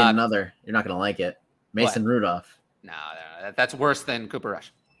 I'll give you another. You're not going to like it. Mason Rudolph. No, that's worse than Cooper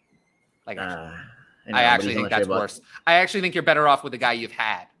Rush. I actually think that's worse. I actually think you're better off with the guy you've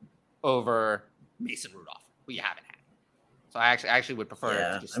had over Mason Rudolph, who you haven't had. So I actually would prefer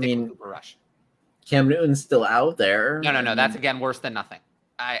to just stick with Cooper Rush. Cam Newton's still out there. No. That's again worse than nothing.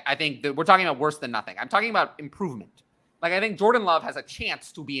 I think that we're talking about worse than nothing. I'm talking about improvement. Like I think Jordan Love has a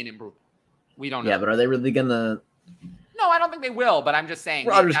chance to be an improvement. We don't know. Yeah, but are they really gonna? No, I don't think they will. But I'm just saying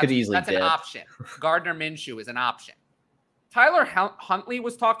Rodgers could easily. That's an option. Gardner Minshew is an option. Tyler Huntley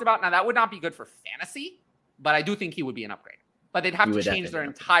was talked about. Now that would not be good for fantasy, but I do think he would be an upgrade. But they'd have to change their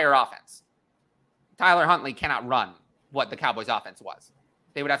entire offense. Tyler Huntley cannot run what the Cowboys' offense was.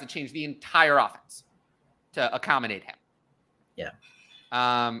 They would have to change the entire offense to accommodate him. Yeah.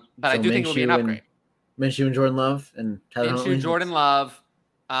 But I do think it would be an upgrade. Minshew and Jordan Love and Tyler Huntley. Jordan Love.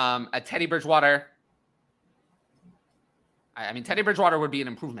 A Teddy Bridgewater. I mean, Teddy Bridgewater would be an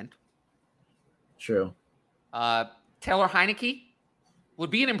improvement. True. Taylor Heineke would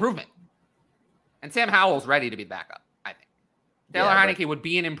be an improvement. And Sam Howell's ready to be backup, I think. Taylor Heineke would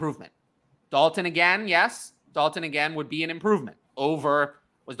be an improvement. Dalton again, yes. Dalton again would be an improvement.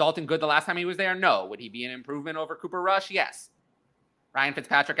 Was Dalton good the last time he was there? No. Would he be an improvement over Cooper Rush? Yes. Ryan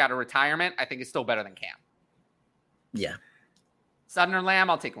Fitzpatrick out of retirement, I think is still better than Cam. Yeah. Sutton or Lamb,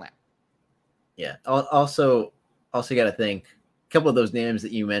 I'll take Lamb. Yeah. Also got to think a couple of those names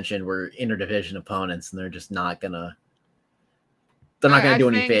that you mentioned were interdivision opponents, and they're just not gonna. They're not gonna do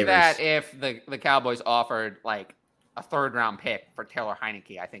any favors. That if the Cowboys offered like a 3rd round pick for Taylor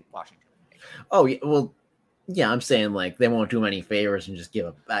Heineke, I think Washington would take it. Oh yeah, well, yeah, I'm saying like they won't do them any favors and just give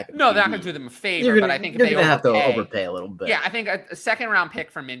it back. No, they're not gonna do them a favor, but I think if they have to overpay a little bit. Yeah, I think a 2nd round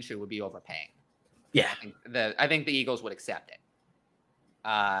pick for Minshew would be overpaying. Yeah, I think the Eagles would accept it.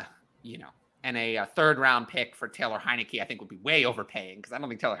 and a third round pick for Taylor Heineke, I think would be way overpaying because I don't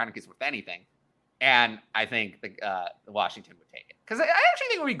think Taylor Heineke is worth anything. And I think the Washington would take it because I actually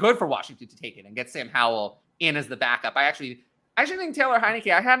think it would be good for Washington to take it and get Sam Howell in as the backup. I actually think Taylor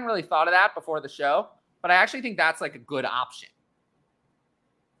Heineke, I hadn't really thought of that before the show, but I actually think that's like a good option.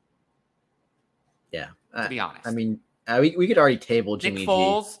 Yeah. To be honest. I mean, we could already table Jimmy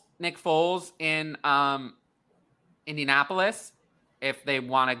G. Nick Foles in Indianapolis, if they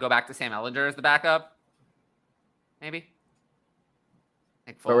want to go back to Sam Ehlinger as the backup, maybe.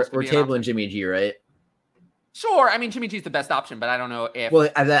 Nick Foles We're tabling Jimmy G, right? Sure. I mean, Jimmy G's the best option, but I don't know if. Well,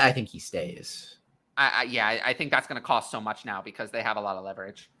 I think he stays. I think that's going to cost so much now because they have a lot of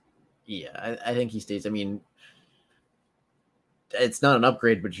leverage. Yeah, I think he stays. I mean, it's not an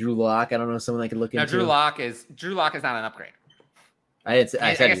upgrade, but Drew Lock, I don't know, someone I could look into. Drew Lock is not an upgrade. I guess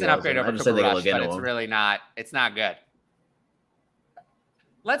an upgrade over Cooper Rush, but it's really not. It's not good.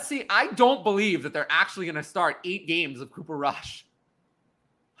 Let's see. I don't believe that they're actually going to start 8 games of Cooper Rush.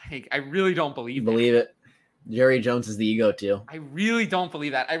 Like, I really don't believe it. Jerry Jones is the ego too. I really don't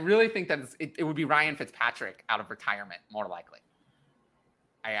believe that. I really think that it would be Ryan Fitzpatrick out of retirement, more likely.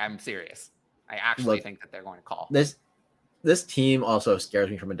 I'm serious. I actually think that they're going to call. This team also scares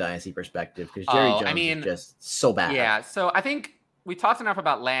me from a dynasty perspective because Jerry Jones is just so bad. Yeah, so I think we talked enough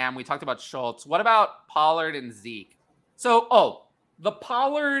about Lamb. We talked about Schultz. What about Pollard and Zeke? So, the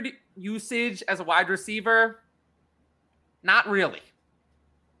Pollard usage as a wide receiver, not really.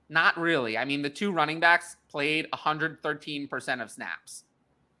 Not really. I mean, the 2 running backs played 113% of snaps.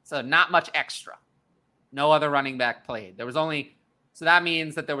 So not much extra. No other running back played. So that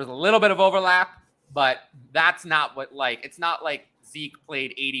means that there was a little bit of overlap, but that's not it's not like Zeke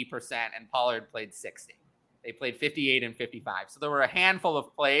played 80% and Pollard played 60. They played 58 and 55. So there were a handful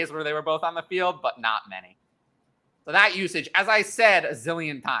of plays where they were both on the field, but not many. So that usage, as I said a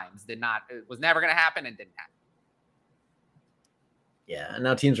zillion times, it was never going to happen and didn't happen. Yeah, and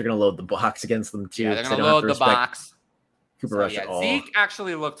now teams are going to load the box against them too. Yeah, they're going to load the box. Cooper Rush at all. Zeke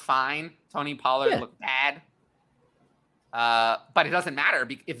actually looked fine. Tony Pollard looked bad. But it doesn't matter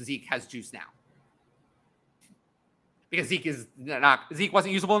if Zeke has juice now. Because Zeke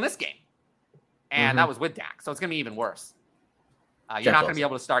wasn't usable in this game. And that was with Dak. So it's going to be even worse. You're not going to be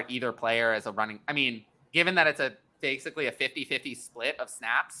able to start either player as a running. I mean, given that it's basically a 50-50 split of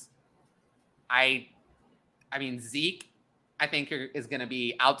snaps, I mean, Zeke, I think is going to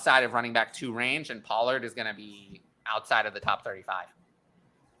be outside of running back 2 range, and Pollard is going to be outside of the top 35.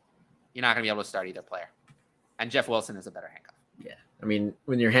 You're not going to be able to start either player. And Jeff Wilson is a better handcuff. Yeah. I mean,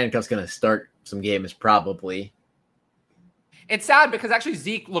 when your handcuff's going to start some games, probably. It's sad because actually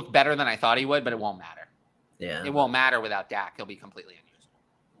Zeke looked better than I thought he would, but it won't matter. Yeah. It won't matter without Dak. He'll be completely unusable.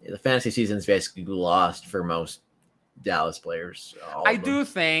 Yeah, the fantasy season is basically lost for most Dallas players. I do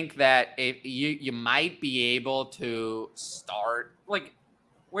think that if you might be able to start, like,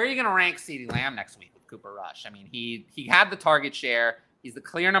 where are you going to rank CeeDee Lamb next week with Cooper Rush? I mean, he had the target share. He's the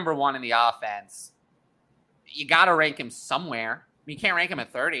clear number 1 in the offense. You got to rank him somewhere. I mean, you can't rank him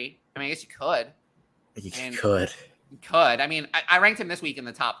at 30. I mean, I guess you could. You could. You could. I mean, I ranked him this week in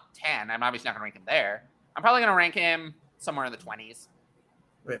the top 10. I'm obviously not going to rank him there. I'm probably going to rank him somewhere in the 20s.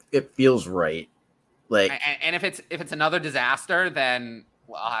 It feels right. Like, and if it's another disaster, then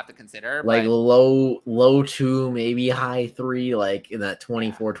I'll have to consider. Like low 2, maybe high 3, like in that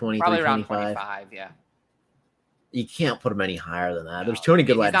 24, 23, probably around 25. 25, yeah. You can't put him any higher than that. There's too many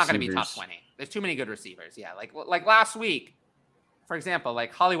good wide receivers. He's not going to be top 20. There's too many good receivers, yeah. Like last week, for example,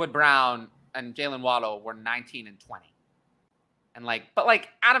 like Hollywood Brown and Jalen Waddle were 19 and 20. And but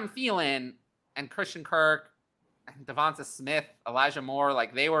Adam Thielen and Christian Kirk and Devonta Smith, Elijah Moore,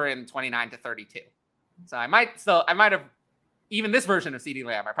 like they were in 29 to 32. So I might have, even this version of CeeDee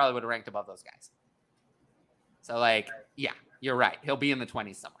Lamb, I probably would have ranked above those guys. So yeah, you're right. He'll be in the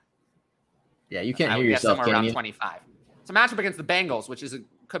 20s somewhere. Yeah, you can't hear yourself, somewhere can around you? 25. It's a matchup against the Bengals, which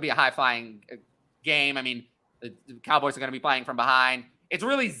could be a high-flying game. I mean, the Cowboys are going to be playing from behind. It's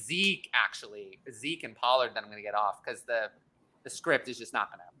really Zeke and Pollard that I'm going to get off because the script is just not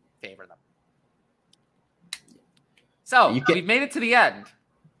going to favor them. So we've made it to the end.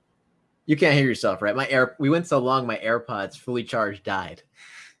 You can't hear yourself, right? We went so long, my AirPods fully charged died.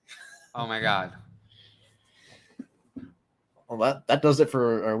 Oh my God. Well, that does it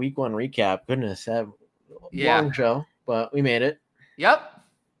for our week 1 recap. Goodness, long show, but we made it. Yep.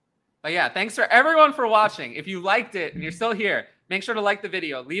 But yeah, thanks for everyone for watching. If you liked it and you're still here, make sure to like the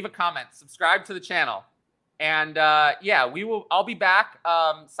video, leave a comment, subscribe to the channel. And I'll be back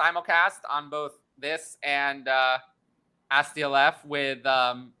simulcast on both this and Ask DLF with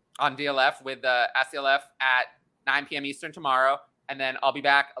on DLF with Ask DLF at 9 p.m. Eastern tomorrow. And then I'll be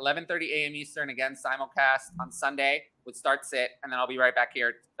back 11:30 a.m. Eastern again, simulcast on Sunday with Start Sit. And then I'll be right back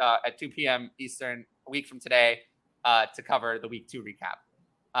here at 2 p.m. Eastern a week from today to cover the week 2 recap.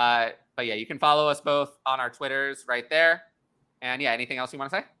 But yeah, you can follow us both on our Twitters right there. And yeah, anything else you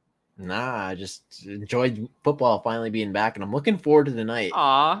want to say? Nah, I just enjoyed football finally being back, and I'm looking forward to the night.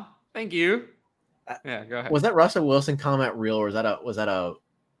 Aw, thank you. Yeah, go ahead. Was that Russell Wilson comment real, or was that a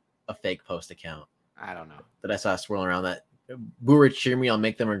fake post account I don't know. that I saw swirling around? That Boo Rich cheer me, I'll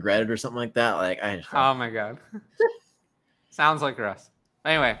make them regret it, or something like that. Like Oh my god. Sounds like Russ.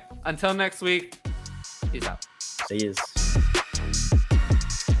 Anyway, until next week, peace out. See yous.